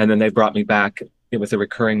 And then they brought me back. It was a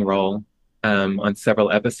recurring role on several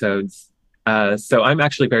episodes. So I'm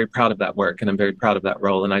actually very proud of that work, and I'm very proud of that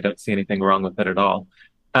role, and I don't see anything wrong with it at all.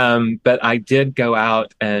 But I did go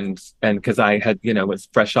out and because I had, you know, was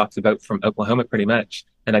fresh off the boat from Oklahoma pretty much,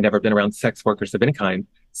 and I'd never been around sex workers of any kind.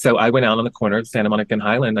 So I went out on the corner of Santa Monica and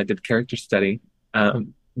Highland. I did character study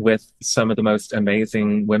with some of the most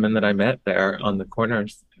amazing women that I met there on the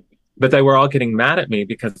corners. But they were all getting mad at me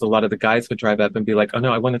because a lot of the guys would drive up and be like, oh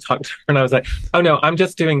no, I want to talk to her. And I was like, oh no, I'm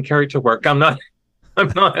just doing character work. I'm not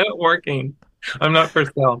working. I'm not for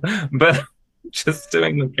sale, but just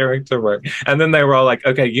doing the character work. And then they were all like,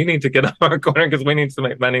 okay, you need to get off our corner because we need to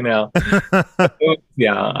make money now. So,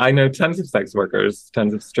 yeah, I know tons of sex workers,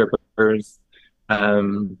 tons of strippers.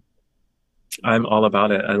 I'm all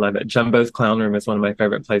about it. I love it. Jumbo's Clown Room is one of my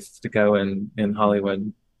favorite places to go in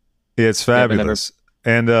Hollywood. It's fabulous.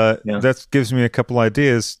 And that gives me a couple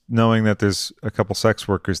ideas, knowing that there's a couple sex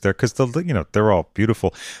workers there, because they're all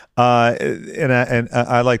beautiful. And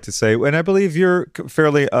I like to say, and I believe you're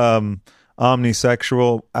fairly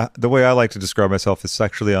omnisexual. The way I like to describe myself is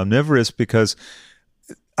sexually omnivorous because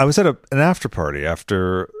I was at an after party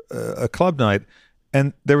after a club night,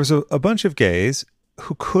 and there was a bunch of gays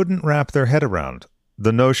who couldn't wrap their head around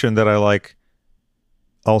the notion that I like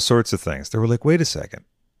all sorts of things. They were like, wait a second.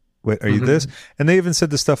 Wait, are you this? And they even said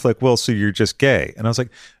the stuff like, well, so you're just gay. And I was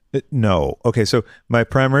like, no. Okay, so my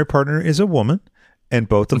primary partner is a woman, and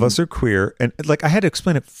both of us are queer. And like I had to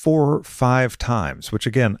explain it 4 or 5 times, which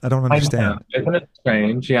again, I don't understand. Isn't it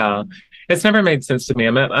strange? Yeah. It's never made sense to me.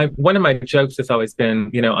 One of my jokes has always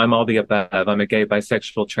been, I'm all the above. I'm a gay,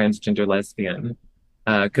 bisexual, transgender, lesbian.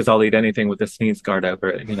 Because I'll eat anything with a sneeze guard over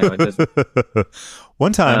it. It doesn't.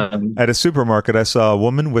 One time at a supermarket, I saw a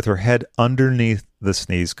woman with her head underneath the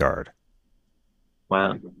sneeze guard.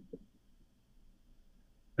 Wow.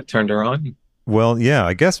 It turned her on. Well, yeah,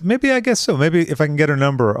 I guess so. Maybe if I can get her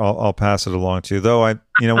number, I'll pass it along to you. Though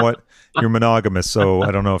you know what, you're monogamous, so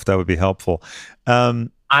I don't know if that would be helpful. I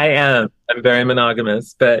am. I'm very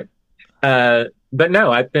monogamous, but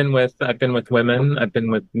no, I've been with women. I've been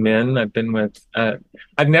with men.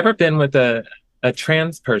 I've never been with a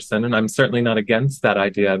trans person, and I'm certainly not against that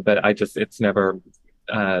idea. But it's never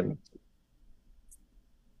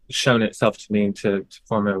shown itself to me to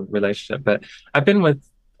form a relationship. But I've been with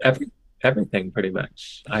everything pretty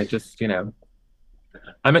much. I'm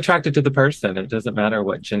attracted to the person. It doesn't matter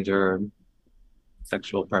what gender or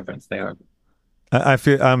sexual preference they are. I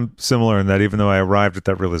feel I'm similar in that, even though I arrived at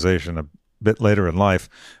that realization a bit later in life,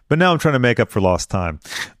 but now I'm trying to make up for lost time.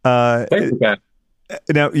 Now,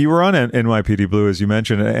 you were on NYPD Blue, as you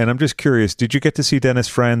mentioned, and I'm just curious, did you get to see Dennis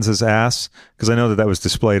Franz's ass? Because I know that was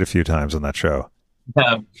displayed a few times on that show.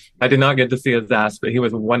 No, I did not get to see his ass, but he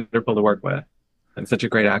was wonderful to work with and such a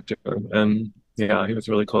great actor. And yeah, he was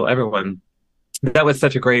really cool. That was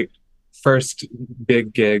such a great first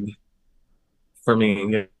big gig for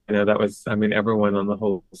me. Everyone on the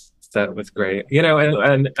whole set was great.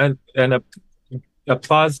 And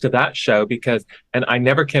applause to that show and I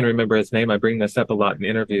never can remember his name. I bring this up a lot in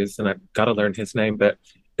interviews, and I've got to learn his name. But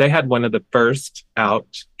they had one of the first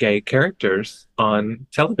out gay characters on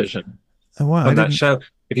television. Oh, wow. On that show.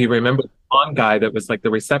 If you remember, one guy that was like the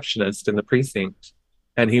receptionist in the precinct,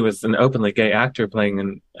 and he was an openly gay actor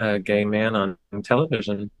playing a gay man on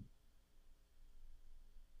television.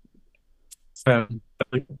 So.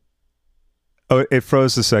 Oh, it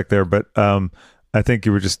froze a sec there, but I think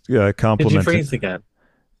you were just complimenting. Did you freeze again?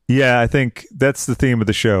 Yeah, I think that's the theme of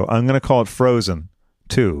the show. I'm going to call it Frozen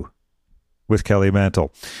 2 with Kelly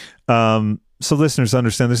Mantle. So listeners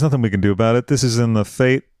understand there's nothing we can do about it. This is in the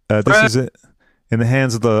fate. This is in the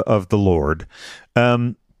hands of the Lord.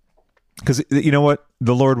 Because you know what?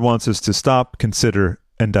 The Lord wants us to stop, consider,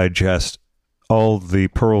 and digest all the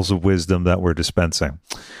pearls of wisdom that we're dispensing.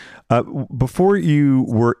 Before you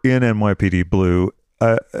were in NYPD Blue,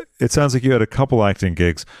 it sounds like you had a couple acting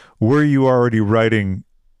gigs. Were you already writing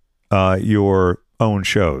your own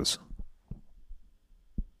shows?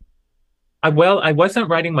 I wasn't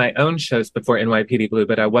writing my own shows before NYPD Blue,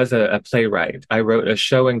 but I was a playwright. I wrote a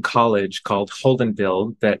show in college called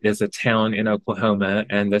Holdenville, that is a town in Oklahoma,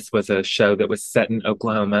 and this was a show that was set in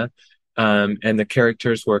Oklahoma. And the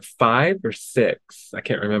characters were 5 or 6, I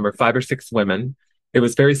can't remember, 5 or 6 women. It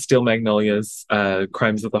was very Steel Magnolias,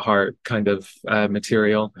 Crimes of the Heart kind of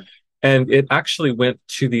material. And it actually went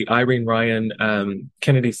to the Irene Ryan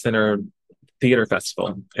Kennedy Center Theater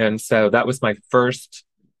Festival. And so that was my first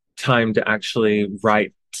time to actually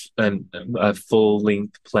write a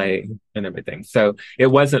full-length play and everything. So it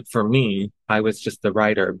wasn't for me. I was just the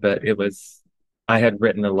writer, but I had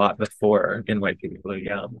written a lot before NYPD Blue,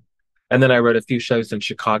 yeah. And then I wrote a few shows in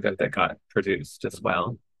Chicago that got produced as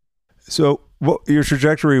well. So what your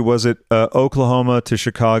trajectory was it Oklahoma to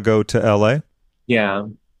Chicago to LA? Yeah.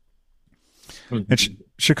 And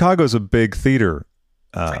Chicago's a big theater.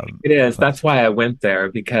 It is. That's why I went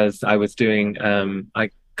there, because I was doing, I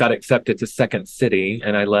got accepted to Second City,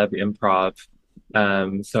 and I love improv.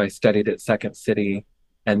 So I studied at Second City,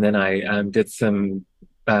 and then I did some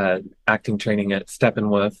acting training at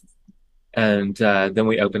Steppenwolf. And then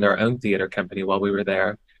we opened our own theater company while we were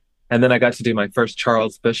there. And then I got to do my first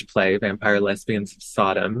Charles Busch play, Vampire Lesbians of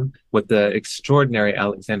Sodom, with the extraordinary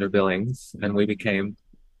Alexander Billings. And we became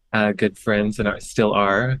good friends, and still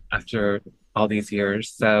are after all these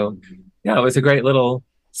years. So, yeah, it was a great little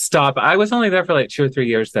stop. I was only there for like 2 or 3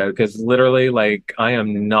 years, though, because literally, like, I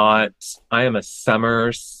am a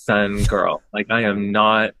summer sun girl. Like, I am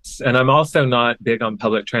not, and I'm also not big on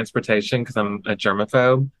public transportation because I'm a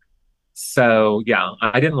germaphobe. So, yeah,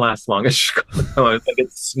 I didn't last long in Chicago. I was like,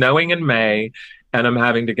 it's snowing in May, and I'm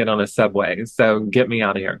having to get on a subway. So get me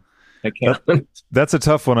out of here. I That can't. that's a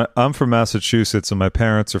tough one. I'm from Massachusetts and my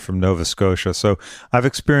parents are from Nova Scotia. So I've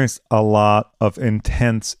experienced a lot of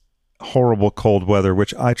intense, horrible cold weather,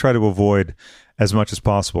 which I try to avoid as much as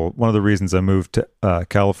possible. One of the reasons I moved to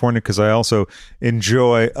California, because I also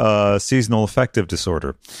enjoy seasonal affective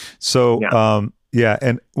disorder. So, Yeah. yeah.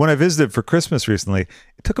 And when I visited for Christmas recently,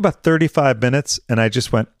 it took about 35 minutes and I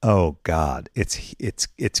just went, oh God,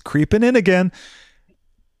 it's creeping in again.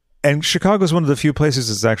 And Chicago is one of the few places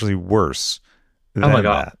that's actually worse Oh my than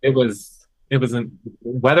God. that. It wasn't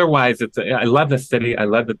weather-wise, I love the city, I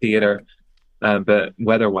love the theater. But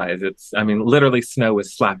weather-wise, I mean, literally snow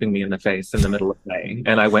was slapping me in the face in the middle of May.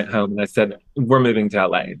 And I went home and I said, we're moving to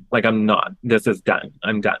LA. Like, I'm not. This is done.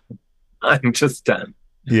 I'm done. I'm just done.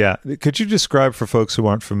 Yeah. Could you describe for folks who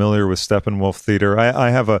aren't familiar with Steppenwolf Theater?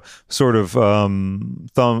 I have a sort of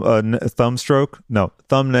thumb stroke, no,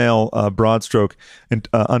 thumbnail, broad stroke and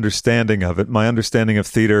understanding of it. My understanding of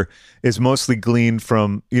theater is mostly gleaned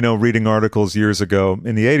from, reading articles years ago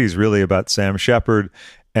in the 80s, really, about Sam Shepard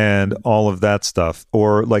and all of that stuff,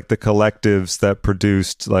 or like the collectives that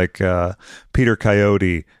produced like Peter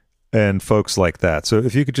Coyote and folks like that. So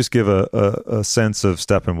if you could just give a sense of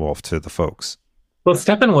Steppenwolf to the folks. Well,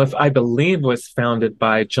 Steppenwolf, I believe, was founded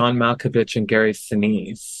by John Malkovich and Gary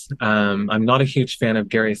Sinise. I'm not a huge fan of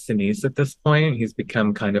Gary Sinise at this point. He's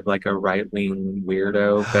become kind of like a right-wing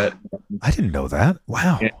weirdo, but I didn't know that.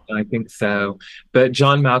 Wow. yeah, I think so. But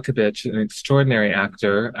John Malkovich, an extraordinary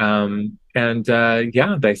actor, and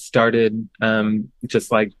yeah, they started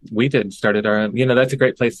just like we did, started our own. That's a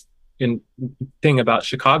great place. In thing about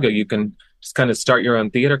Chicago, you can just kind of start your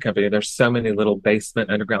own theater company. There's so many little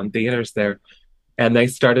basement underground theaters there. And they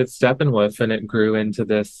started Steppenwolf, and it grew into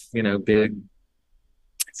this, big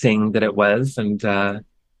thing that it was. And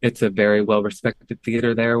it's a very well respected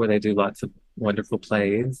theater there where they do lots of wonderful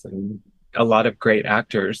plays, and a lot of great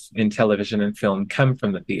actors in television and film come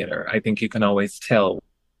from the theater. I think you can always tell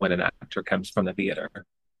when an actor comes from the theater,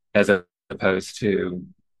 as opposed to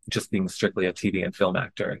just being strictly a TV and film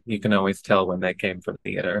actor. You can always tell when they came from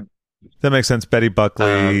theater. That makes sense. Betty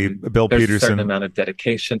Buckley, Bill There's a certain Peterson. amount of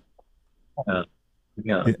dedication. Uh,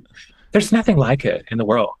 yeah. Yeah. There's nothing like it in the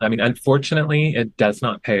world. I mean, unfortunately, it does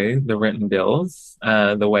not pay the rent and bills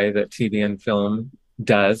the way that TV and film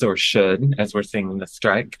does or should, as we're seeing in the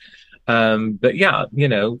strike. But yeah,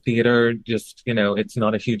 theater just, it's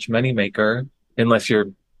not a huge moneymaker unless you're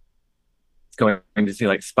going to see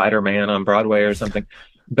like Spider-Man on Broadway or something.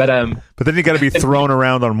 But then you got to be thrown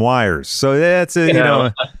around on wires. So that's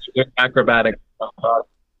a, acrobatic.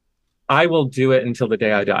 I will do it until the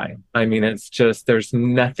day I die. I mean, it's just, there's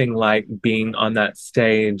nothing like being on that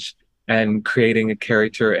stage and creating a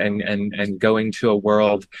character and going to a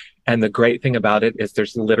world. And the great thing about it is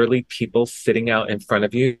there's literally people sitting out in front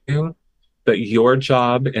of you, but your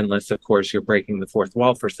job, unless of course you're breaking the fourth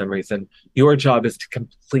wall for some reason, your job is to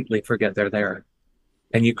completely forget they're there.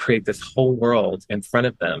 And you create this whole world in front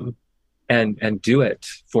of them and do it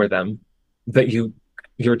for them. But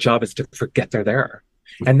your job is to forget they're there.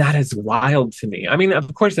 And that is wild to me. I mean,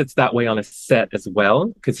 of course, it's that way on a set as well,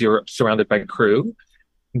 because you're surrounded by crew,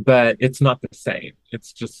 but it's not the same.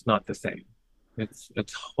 It's just not the same. It's a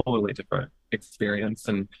totally different experience.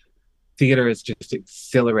 And theater is just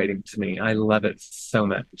exhilarating to me. I love it so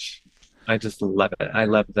much. I just love it. I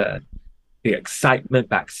love the excitement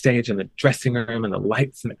backstage and the dressing room and the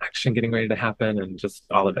lights and action getting ready to happen and just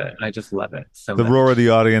all of it. I just love it so the much. roar of the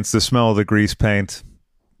audience, the smell of the grease paint.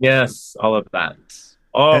 Yes, all of that.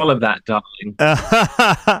 All of that, darling.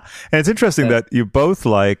 And it's interesting that you both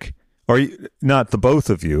like, not the both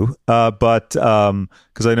of you, but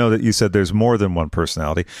because I know that you said there's more than one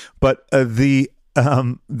personality, but the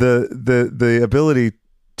ability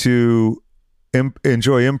to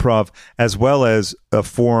enjoy improv as well as a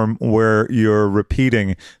form where you're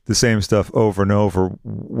repeating the same stuff over and over,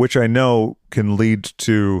 which I know can lead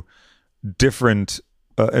to different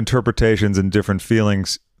interpretations and different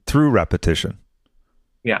feelings through repetition.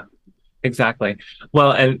 Yeah, exactly.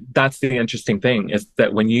 Well, and that's the interesting thing is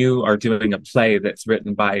that when you are doing a play that's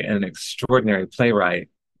written by an extraordinary playwright,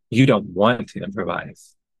 you don't want to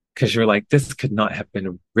improvise because you're like, this could not have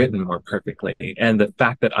been written more perfectly. And the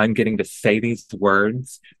fact that I'm getting to say these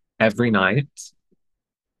words every night,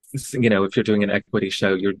 if you're doing an equity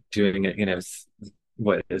show, you're doing it,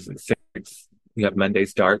 what is it, six? You have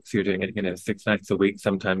Mondays dark, so you're doing it, 6 nights a week,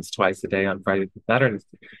 sometimes twice a day on Fridays and Saturdays.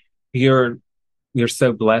 You're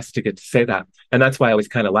so blessed to get to say that. And that's why I always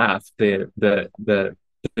kind of laugh. The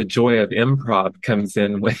joy of improv comes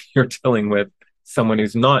in when you're dealing with someone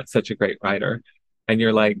who's not such a great writer. And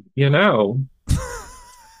you're like,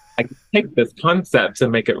 I I can take this concept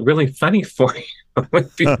and make it really funny for you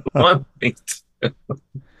if you want me to.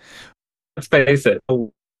 Let's face it, a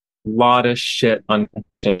lot of shit on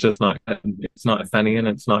it's just not it's not funny and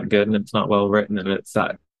it's not good and it's not well written and it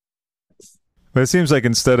sucks. But it seems like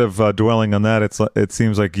instead of dwelling on that, it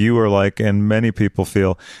seems like you are like, and many people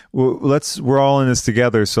feel, we're all in this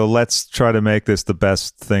together, so let's try to make this the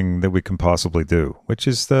best thing that we can possibly do, which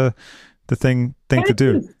is the thing to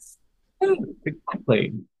do.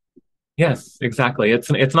 Exactly. Yes, exactly.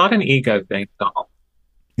 It's not an ego thing at all.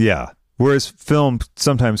 Yeah. Whereas film,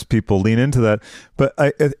 sometimes people lean into that. But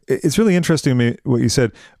it's really interesting to me what you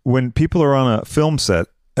said. When people are on a film set,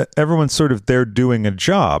 everyone's sort of there doing a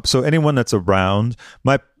job. So anyone that's around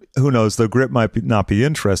might, who knows, the grip might not be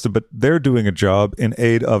interested, but they're doing a job in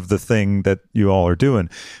aid of the thing that you all are doing.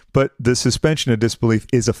 But the suspension of disbelief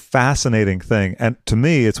is a fascinating thing. And to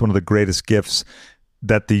me, it's one of the greatest gifts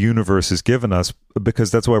that the universe has given us,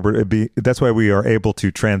 because that's why we are able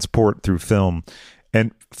to transport through film.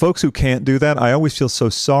 And folks who can't do that, I always feel so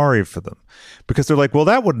sorry for them, because they're like, well,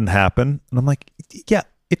 that wouldn't happen. And I'm like, yeah,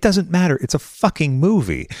 it doesn't matter. It's a fucking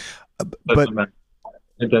movie. But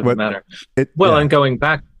it doesn't matter. And going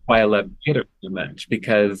back, why I love theater so much,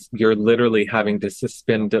 because you're literally having to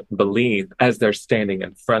suspend belief as they're standing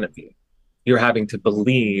in front of you. You're having to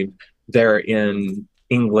believe they're in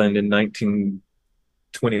England in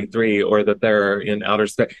 1923 or that they're in outer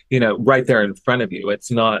space, right there in front of you. It's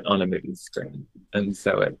not on a movie screen. And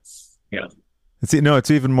so it's,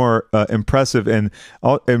 it's even more impressive in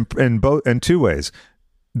two ways,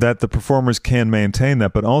 that the performers can maintain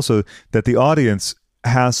that, but also that the audience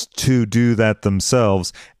has to do that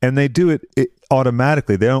themselves, and they do it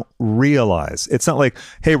automatically. They don't realize. It's not like,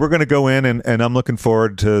 hey, we're going to go in and I'm looking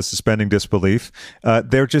forward to suspending disbelief.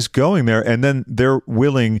 They're just going there, and then they're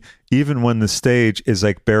willing, even when the stage is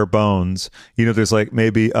like bare bones, there's like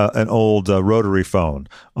maybe an old rotary phone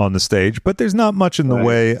on the stage, but there's not much in the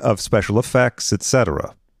way of special effects,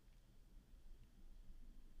 etc.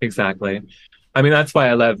 Exactly. I mean, that's why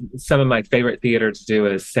I love, some of my favorite theater to do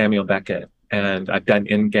is Samuel Beckett, and I've done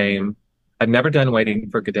In-Game. I've never done Waiting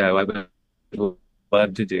for Godot. I would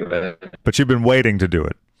love to do it. But you've been waiting to do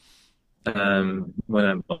it. When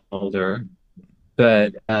I'm older.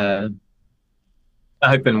 But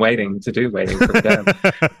I've been waiting to do Waiting for Godot.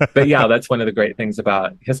 But yeah, that's one of the great things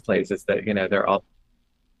about his plays, is that, they're all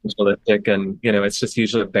realistic, and, it's just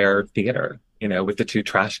usually a bare theater, with the two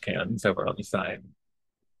trash cans over on the side.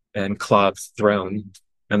 And Claude's throne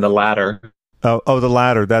and the ladder. Oh, the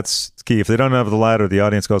ladder. That's key. If they don't have the ladder, the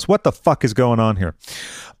audience goes, what the fuck is going on here?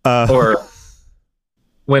 Or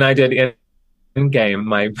when I did In-Game,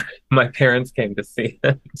 my parents came to see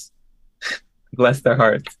it. Bless their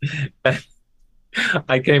hearts.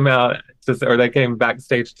 I came out, they came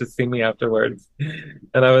backstage to see me afterwards.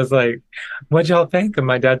 And I was like, what'd y'all think? And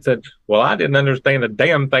my dad said, well, I didn't understand a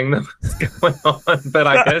damn thing that was going on, but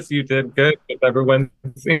I guess you did good because everyone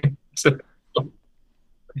seemed to.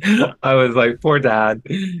 I was like, poor dad.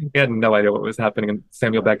 He had no idea what was happening in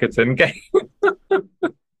Samuel Beckett's In-Game.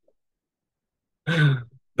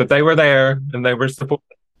 But they were there and they were supportive.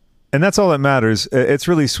 And that's all that matters. It's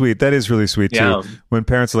really sweet. That is really sweet too. When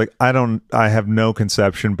parents are like, I have no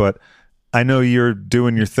conception, but I know you're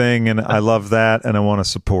doing your thing and I love that and I want to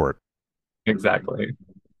support. Exactly.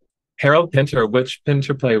 Harold Pinter, which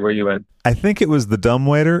Pinter play were you in? I think it was The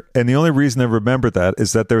Dumbwaiter. And the only reason I remember that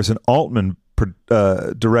is that there's an Altman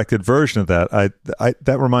directed version of that.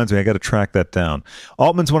 That reminds me, I got to track that down.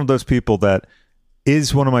 Altman's one of those people that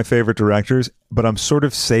is one of my favorite directors, but I'm sort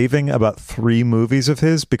of saving about 3 movies of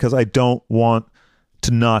his because I don't want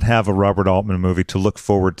to not have a Robert Altman movie to look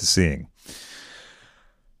forward to seeing.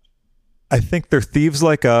 I think they're Thieves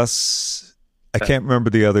Like Us. I can't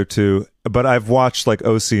remember the other 2, but I've watched like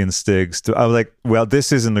O.C. and Stiggs. I was like, well,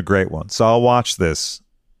 this isn't a great one, so I'll watch this.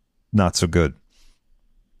 Not so good.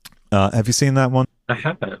 Have you seen that one? I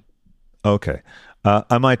haven't. Okay.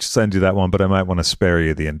 I might send you that one, but I might want to spare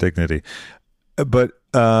you the indignity. But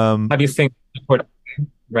have you seen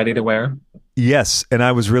Ready to Wear? Yes, and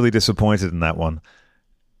I was really disappointed in that one.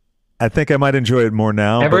 I think I might enjoy it more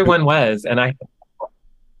now. Everyone was, and I.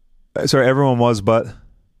 Sorry, everyone was, but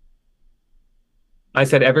I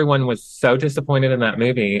said everyone was so disappointed in that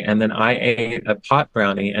movie, and then I ate a pot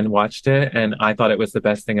brownie and watched it, and I thought it was the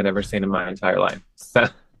best thing I'd ever seen in my entire life. So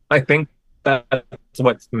I think that's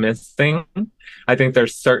what's missing. I think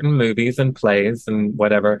there's certain movies and plays and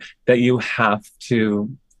whatever that you have to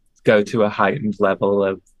go to a heightened level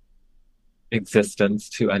of existence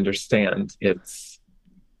to understand its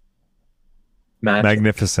magic.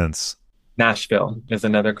 Magnificence. Nashville is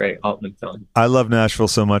another great Altman film. I love Nashville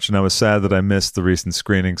so much, and I was sad that I missed the recent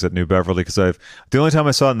screenings at New Beverly because I've the only time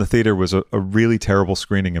I saw it in the theater was a really terrible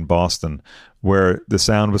screening in Boston where the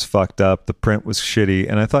sound was fucked up, the print was shitty,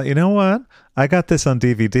 and I thought, you know what? I got this on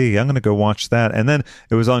DVD. I'm going to go watch that. And then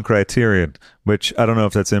it was on Criterion, which I don't know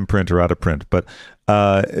if that's in print or out of print, but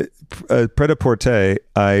Pret-a-Porter,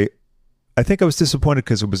 I think I was disappointed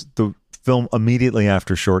because it was the film immediately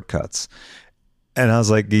after Shortcuts. And I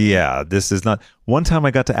was like, yeah, this is not. One time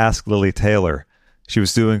I got to ask Lily Taylor. She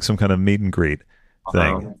was doing some kind of meet and greet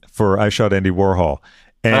thing for I Shot Andy Warhol.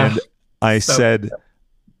 And I said,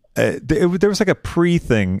 there was like a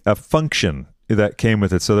pre-thing, a function that came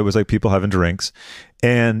with it. So there was like people having drinks.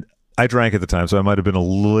 And I drank at the time, so I might have been a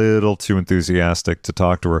little too enthusiastic to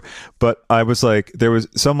talk to her. But I was like, there was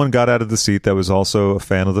someone got out of the seat that was also a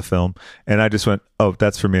fan of the film, and I just went, "Oh,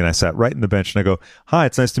 that's for me." And I sat right in the bench, and I go, "Hi,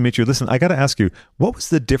 it's nice to meet you. Listen, I got to ask you, what was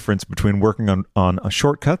the difference between working on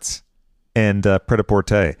Shortcuts and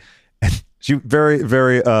Pret-a-Porter?" And she very,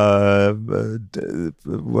 very,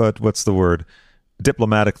 what's the word?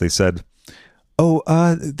 Diplomatically said, "Oh,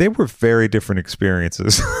 they were very different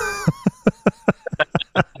experiences."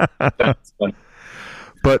 That's funny.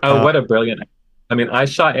 But what a brilliant! I mean, I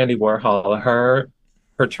Shot Andy Warhol. Her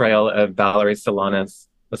portrayal of Valerie Solanas,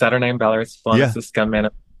 was that her name? Valerie Solanas, yeah, the scum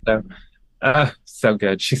manifesto. So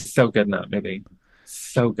good. She's so good in that movie.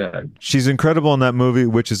 So good. she's incredible in that movie,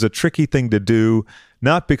 which is a tricky thing to do,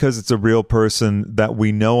 not because it's a real person that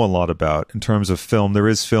we know a lot about in terms of film. There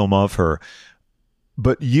is film of her,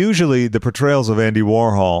 but usually the portrayals of Andy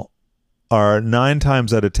Warhol are 9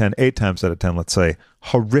 times out of 10, 8 times out of 10, let's say,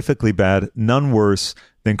 horrifically bad, none worse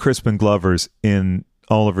than Crispin Glover's in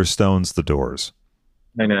Oliver Stone's The Doors.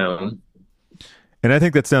 I know. And I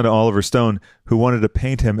think that's down to Oliver Stone, who wanted to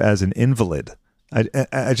paint him as an invalid.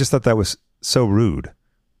 I just thought that was so rude.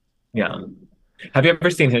 Yeah. Have you ever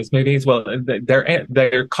seen his movies? Well,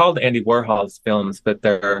 they're called Andy Warhol's films, but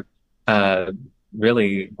they're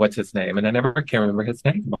really, what's his name? And I never can remember his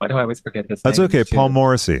name. Why do I always forget his name? That's okay. Paul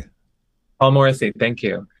Morrissey. Paul Morrissey, thank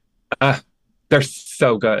you. They're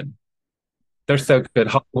so good. They're so good.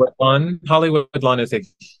 Hollywood Lawn is a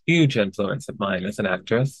huge influence of mine as an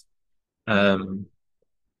actress. Yeah,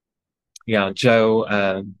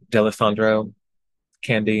 Joe D'Alessandro,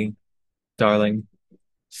 Candy, Darling,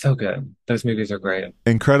 so good. Those movies are great.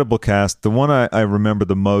 Incredible cast. The one I remember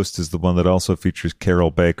the most is the one that also features Carol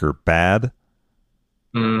Baker, Bad.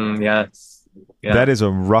 Yes. Yeah. That is a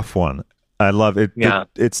rough one. I love it. Yeah.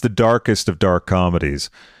 It's the darkest of dark comedies.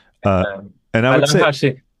 And I would love say how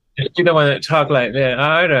she's the one that talk like that.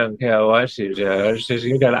 I don't care what she does.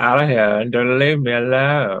 You get out of here and don't leave me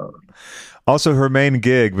alone. also her main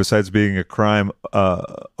gig, besides being a crime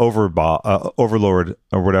overlord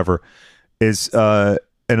or whatever, is an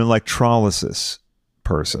electrolysis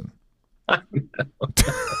person. Well,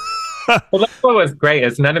 that's what was great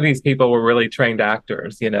is none of these people were really trained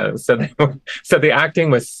actors, So so the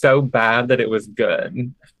acting was so bad that it was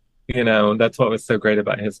good. That's what was so great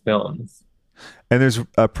about his films. And there's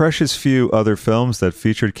a precious few other films that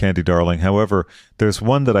featured Candy Darling. However, there's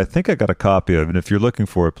one that I think I got a copy of, and if you're looking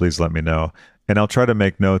for it, please let me know. And I'll try to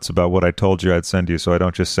make notes about what I told you I'd send you, so I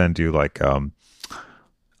don't just send you like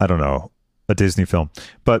I don't know, a Disney film.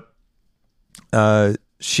 But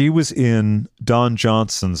she was in Don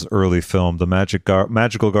Johnson's early film, The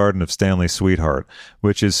Magical Garden of Stanley's Sweetheart,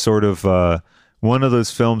 which is sort of one of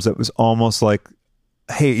those films that was almost like,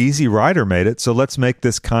 hey, Easy Rider made it, so let's make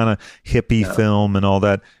this kind of hippie film and all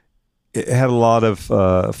that. It had a lot of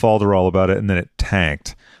falderall about it, and then it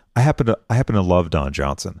tanked. I happen to love Don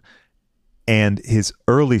Johnson, and his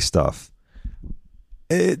early stuff.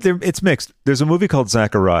 It's mixed. There's a movie called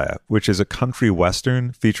Zachariah, which is a country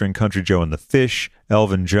western featuring Country Joe and the Fish,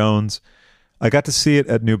 Elvin Jones. I got to see it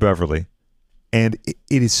at New Beverly, and it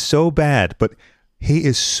is so bad, but he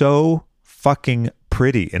is so fucking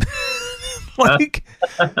pretty and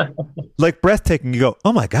like breathtaking. You go,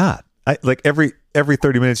 oh my god! Like every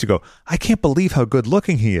 30 minutes, you go, I can't believe how good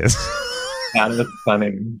looking he is. Yeah, that's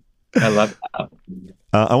funny. I love that.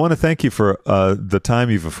 I want to thank you for the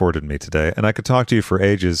time you've afforded me today, and I could talk to you for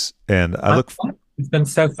ages. And it's been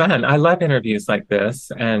so fun. I love interviews like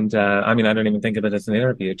this, and I mean, I don't even think of it as an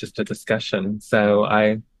interview, just a discussion. So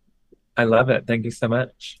I love it. Thank you so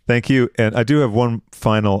much. Thank you. And I do have one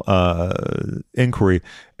final inquiry.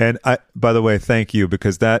 And by the way, thank you,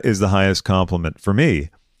 because that is the highest compliment for me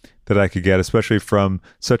that I could get, especially from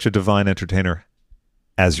such a divine entertainer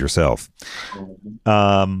as yourself.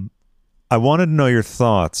 I wanted to know your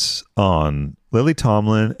thoughts on Lily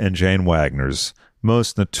Tomlin and Jane Wagner's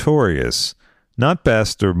most notorious, not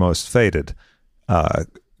best or most fated,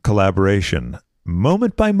 collaboration,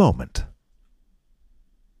 Moment by Moment.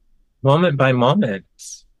 Moment by moment.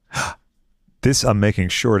 This I'm making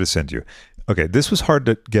sure to send you. Okay, this was hard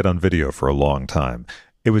to get on video for a long time.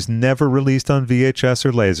 It was never released on VHS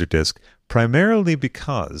or Laserdisc, primarily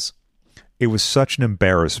because it was such an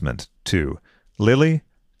embarrassment to Lily,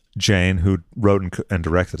 Jane, who wrote and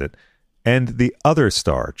directed it, and the other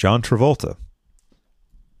star, John Travolta.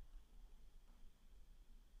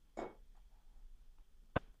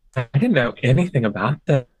 I didn't know anything about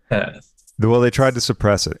this. Well, they tried to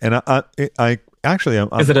suppress it, and I actually,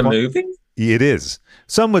 Is it a movie? It is.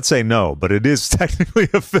 Some would say no, but it is technically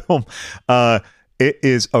a film. It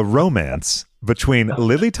is a romance between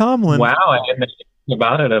Lily Tomlin. Wow, I didn't know anything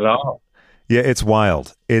about it at all. Yeah, it's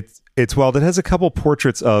wild. It's wild. It has a couple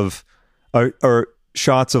portraits of, or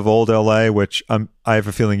shots of old LA, which I have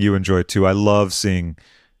a feeling you enjoy too. I love seeing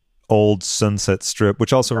old Sunset Strip,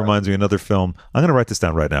 which also reminds me of another film. I'm going to write this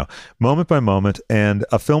down right now. Moment by Moment, and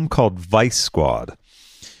a film called Vice Squad,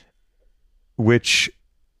 which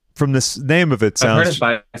from this name of it sounds... I've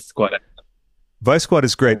heard of Vice Squad. Vice Squad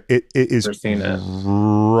is great. It is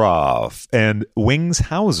rough. And Wings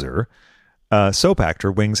Hauser, soap actor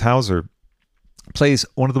Wings Hauser, plays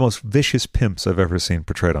one of the most vicious pimps I've ever seen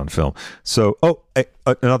portrayed on film. So,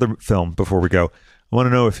 another film before we go. I want to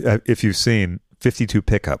know if you've seen 52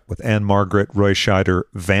 Pickup with Anne Margaret, Roy Scheider,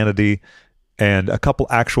 Vanity, and a couple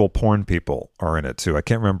actual porn people are in it too. I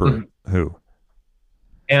can't remember who.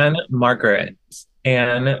 Anne Margaret.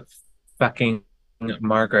 Anne fucking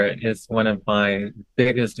Margaret is one of my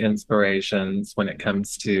biggest inspirations when it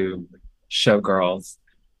comes to showgirls.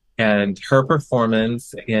 And her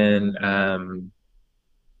performance in the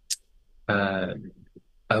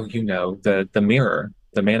Mirror,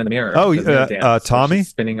 the Man in the Mirror. Oh, Tommy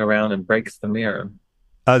spinning around and breaks the mirror.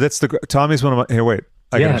 That's Tommy's one of my. Here, wait.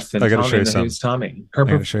 I gotta show you something. Who's Tommy?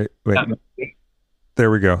 Wait.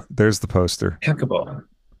 There we go. There's the poster. Impeccable.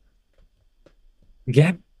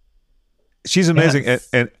 Yeah, she's amazing, yes.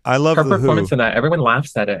 and I love her performance in that. Everyone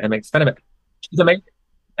laughs at it and makes fun of it. She's amazing.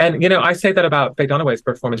 And, I say that about Faye Dunaway's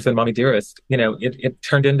performance in Mommy Dearest. It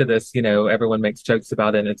turned into this, everyone makes jokes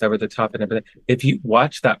about it and it's over the top and everything. If you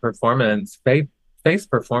watch that performance, Faye's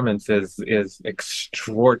performance is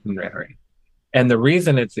extraordinary. And the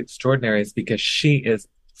reason it's extraordinary is because she is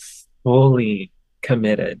fully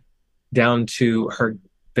committed down to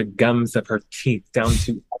the gums of her teeth, down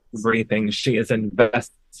to everything. She is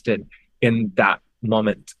invested in that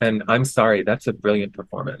moment. And I'm sorry, that's a brilliant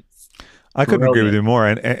performance. I couldn't agree with you more.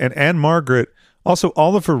 And Anne Margaret, also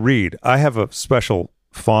Oliver Reed. I have a special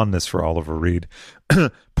fondness for Oliver Reed,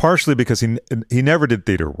 partially because he never did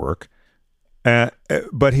theater work,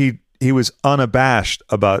 but he was unabashed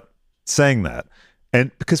about saying that.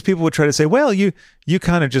 And because people would try to say, well, you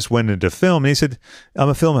kind of just went into film. And he said, I'm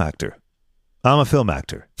a film actor.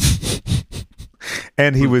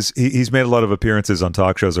 And he's made a lot of appearances on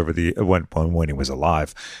talk shows over when he was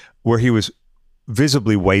alive, where he was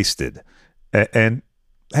visibly wasted and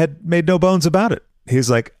had made no bones about it. He's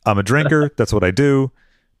like, I'm a drinker. That's what I do.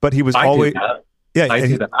 But he was always... Yeah, I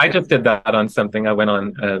do that. I just did that on something. I went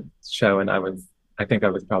on a show and I think I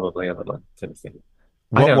was probably a little tipsy.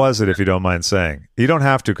 What was it, if you don't mind saying? You don't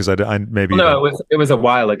have to, because I maybe... No, it was a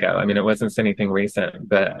while ago. I mean, it wasn't anything recent,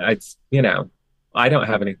 but I don't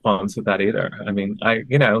have any qualms with that either. I mean,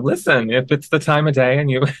 listen, if it's the time of day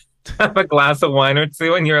and you have a glass of wine or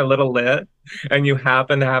two and you're a little lit and you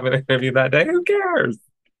happen to have an interview that day, who cares?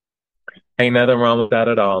 Ain't nothing wrong with that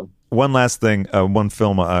at all. One last thing, one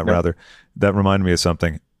film, rather, that reminded me of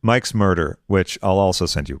something. Mike's Murder, which I'll also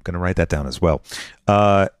send you. I'm going to write that down as well,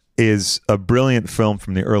 is a brilliant film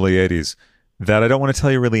from the early 80s that I don't want to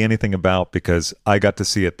tell you really anything about because I got to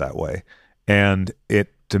see it that way. And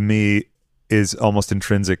it, to me, is almost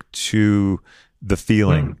intrinsic to the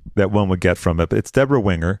feeling that one would get from it. But it's Deborah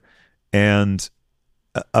Winger and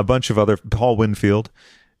a bunch of other, Paul Winfield,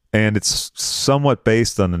 and it's somewhat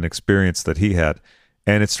based on an experience that he had.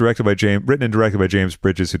 And it's written and directed by James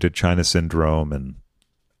Bridges, who did China Syndrome and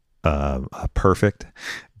Perfect,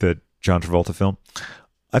 the John Travolta film.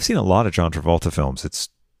 I've seen a lot of John Travolta films. It's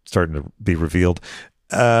starting to be revealed.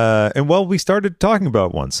 We started talking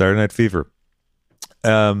about one, Saturday Night Fever.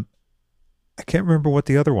 I can't remember what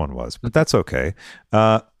the other one was, but that's okay.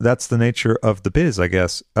 That's the nature of the biz, I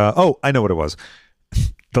guess. I know what it was.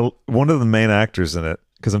 One of the main actors in it,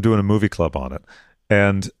 because I'm doing a movie club on it,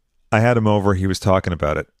 and I had him over. He was talking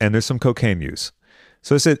about it, and there's some cocaine use.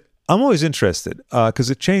 So I said, I'm always interested because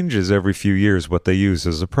it changes every few years what they use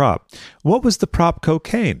as a prop. What was the prop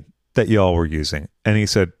cocaine that y'all were using? And he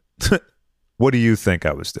said, what do you think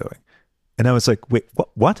I was doing? And I was like, wait,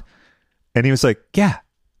 what? And he was like, yeah,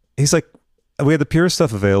 he's like, we had the purest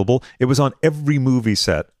stuff available. It was on every movie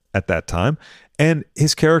set at that time. And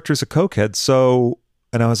his character's a cokehead. So,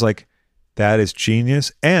 and I was like, that is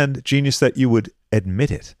genius, and genius that you would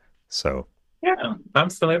admit it. So, Yeah,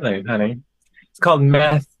 absolutely, honey. It's called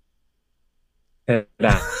meth. that's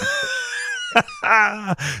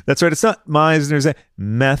right. It's not Meisner's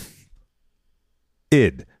meth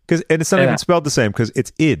id. And it's not even spelled the same because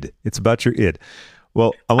it's id. It's about your id.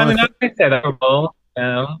 Well, I mean, I say that a role.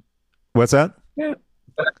 What's that? Yeah,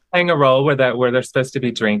 playing a role where they're supposed to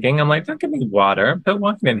be drinking. I'm like, don't give me water. Put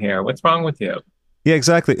wine in here. What's wrong with you? Yeah,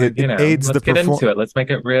 exactly. It aids let's get into it. Let's make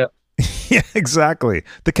it real. Yeah, exactly.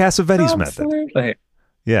 The Cassavetes method. Absolutely.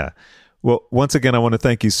 Yeah. Well, once again, I want to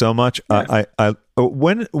thank you so much. Yeah.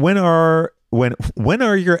 When are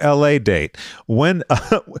your LA date? When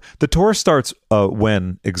the tour starts?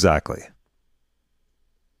 When exactly?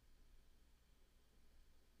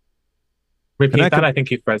 Repeat that. I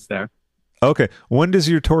think you froze there. Okay. When does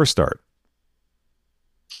your tour start?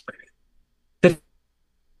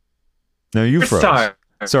 No, you froze.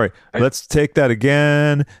 Sorry. Let's take that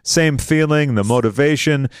again. Same feeling, the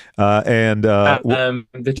motivation, and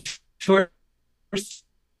the tour.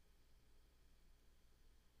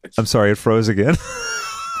 I'm sorry, it froze again.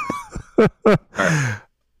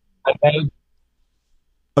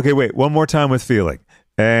 Okay, wait. One more time with feeling,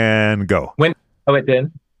 and go. It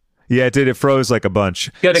did. Yeah, it did. It froze like a bunch.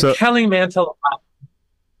 Go to Kelly Mantle.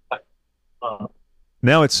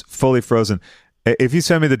 Now it's fully frozen. If you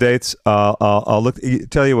send me the dates, I'll look.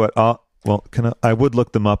 Tell you what. I would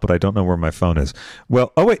look them up, but I don't know where my phone is.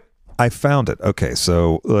 Well, oh wait, I found it. Okay,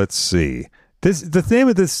 so let's see. The name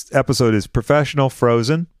of this episode is Professional,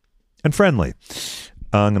 Frozen, and Friendly.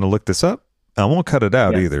 I'm going to look this up. I won't cut it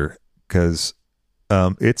out either because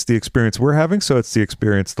it's the experience we're having, so it's the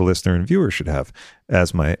experience the listener and viewer should have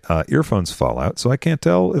as my earphones fall out, so I can't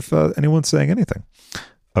tell if anyone's saying anything.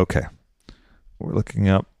 Okay. We're looking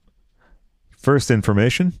up first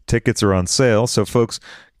information. Tickets are on sale, so folks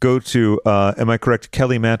go to, am I correct,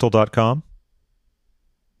 kellymantle.com?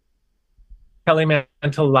 Kelly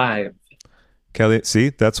Mantle Live. Kelly, see,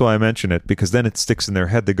 that's why I mention it, because then it sticks in their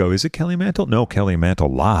head. They go, is it Kelly Mantle? No, Kelly Mantle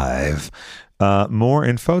Live. More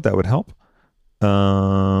info, that would help.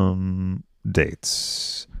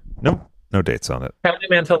 Dates. Nope, no dates on it.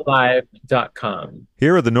 KellyMantleLive.com.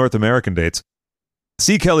 Here are the North American dates.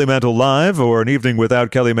 See Kelly Mantle live or An Evening Without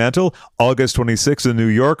Kelly Mantle, August 26th in New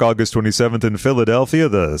York, August 27th in Philadelphia,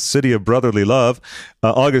 the city of brotherly love,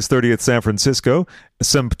 August 30th, San Francisco,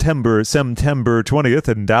 September 20th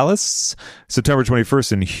in Dallas, September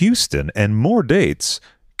 21st in Houston, and more dates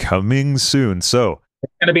coming soon. So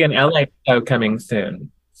it's going to be an LA show coming soon,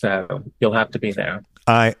 so you'll have to be there.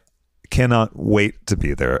 I cannot wait to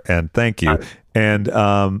be there, and thank you. And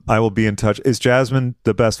I will be in touch. Is Jasmine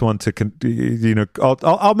the best one to,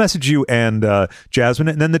 I'll message you and Jasmine,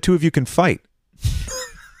 and then the two of you can fight.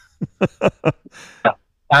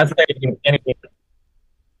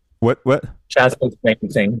 What? Jasmine's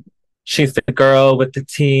amazing. She's the girl with the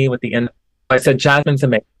T, with the N. I said Jasmine's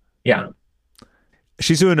amazing. Yeah.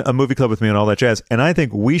 She's doing a movie club with me and all that jazz. And I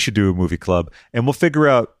think we should do a movie club, and we'll figure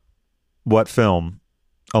out what film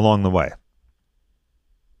along the way.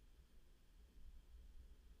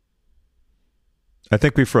 I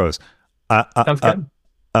think we froze. Sounds good.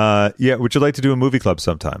 Yeah, would you like to do a movie club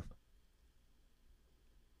sometime?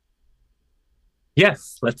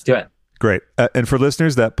 Yes, let's do it. Great. And for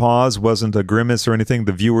listeners, that pause wasn't a grimace or anything.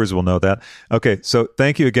 The viewers will know that. Okay, so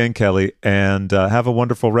thank you again, Kelly, and have a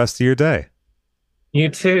wonderful rest of your day. You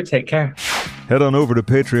too. Take care. Head on over to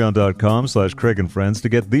patreon.com/Craig and Friends to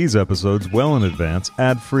get these episodes well in advance,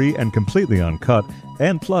 ad-free and completely uncut,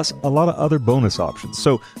 and plus a lot of other bonus options.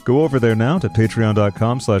 So go over there now to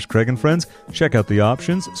patreon.com/Craig and Friends, check out the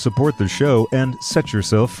options, support the show, and set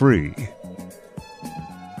yourself free.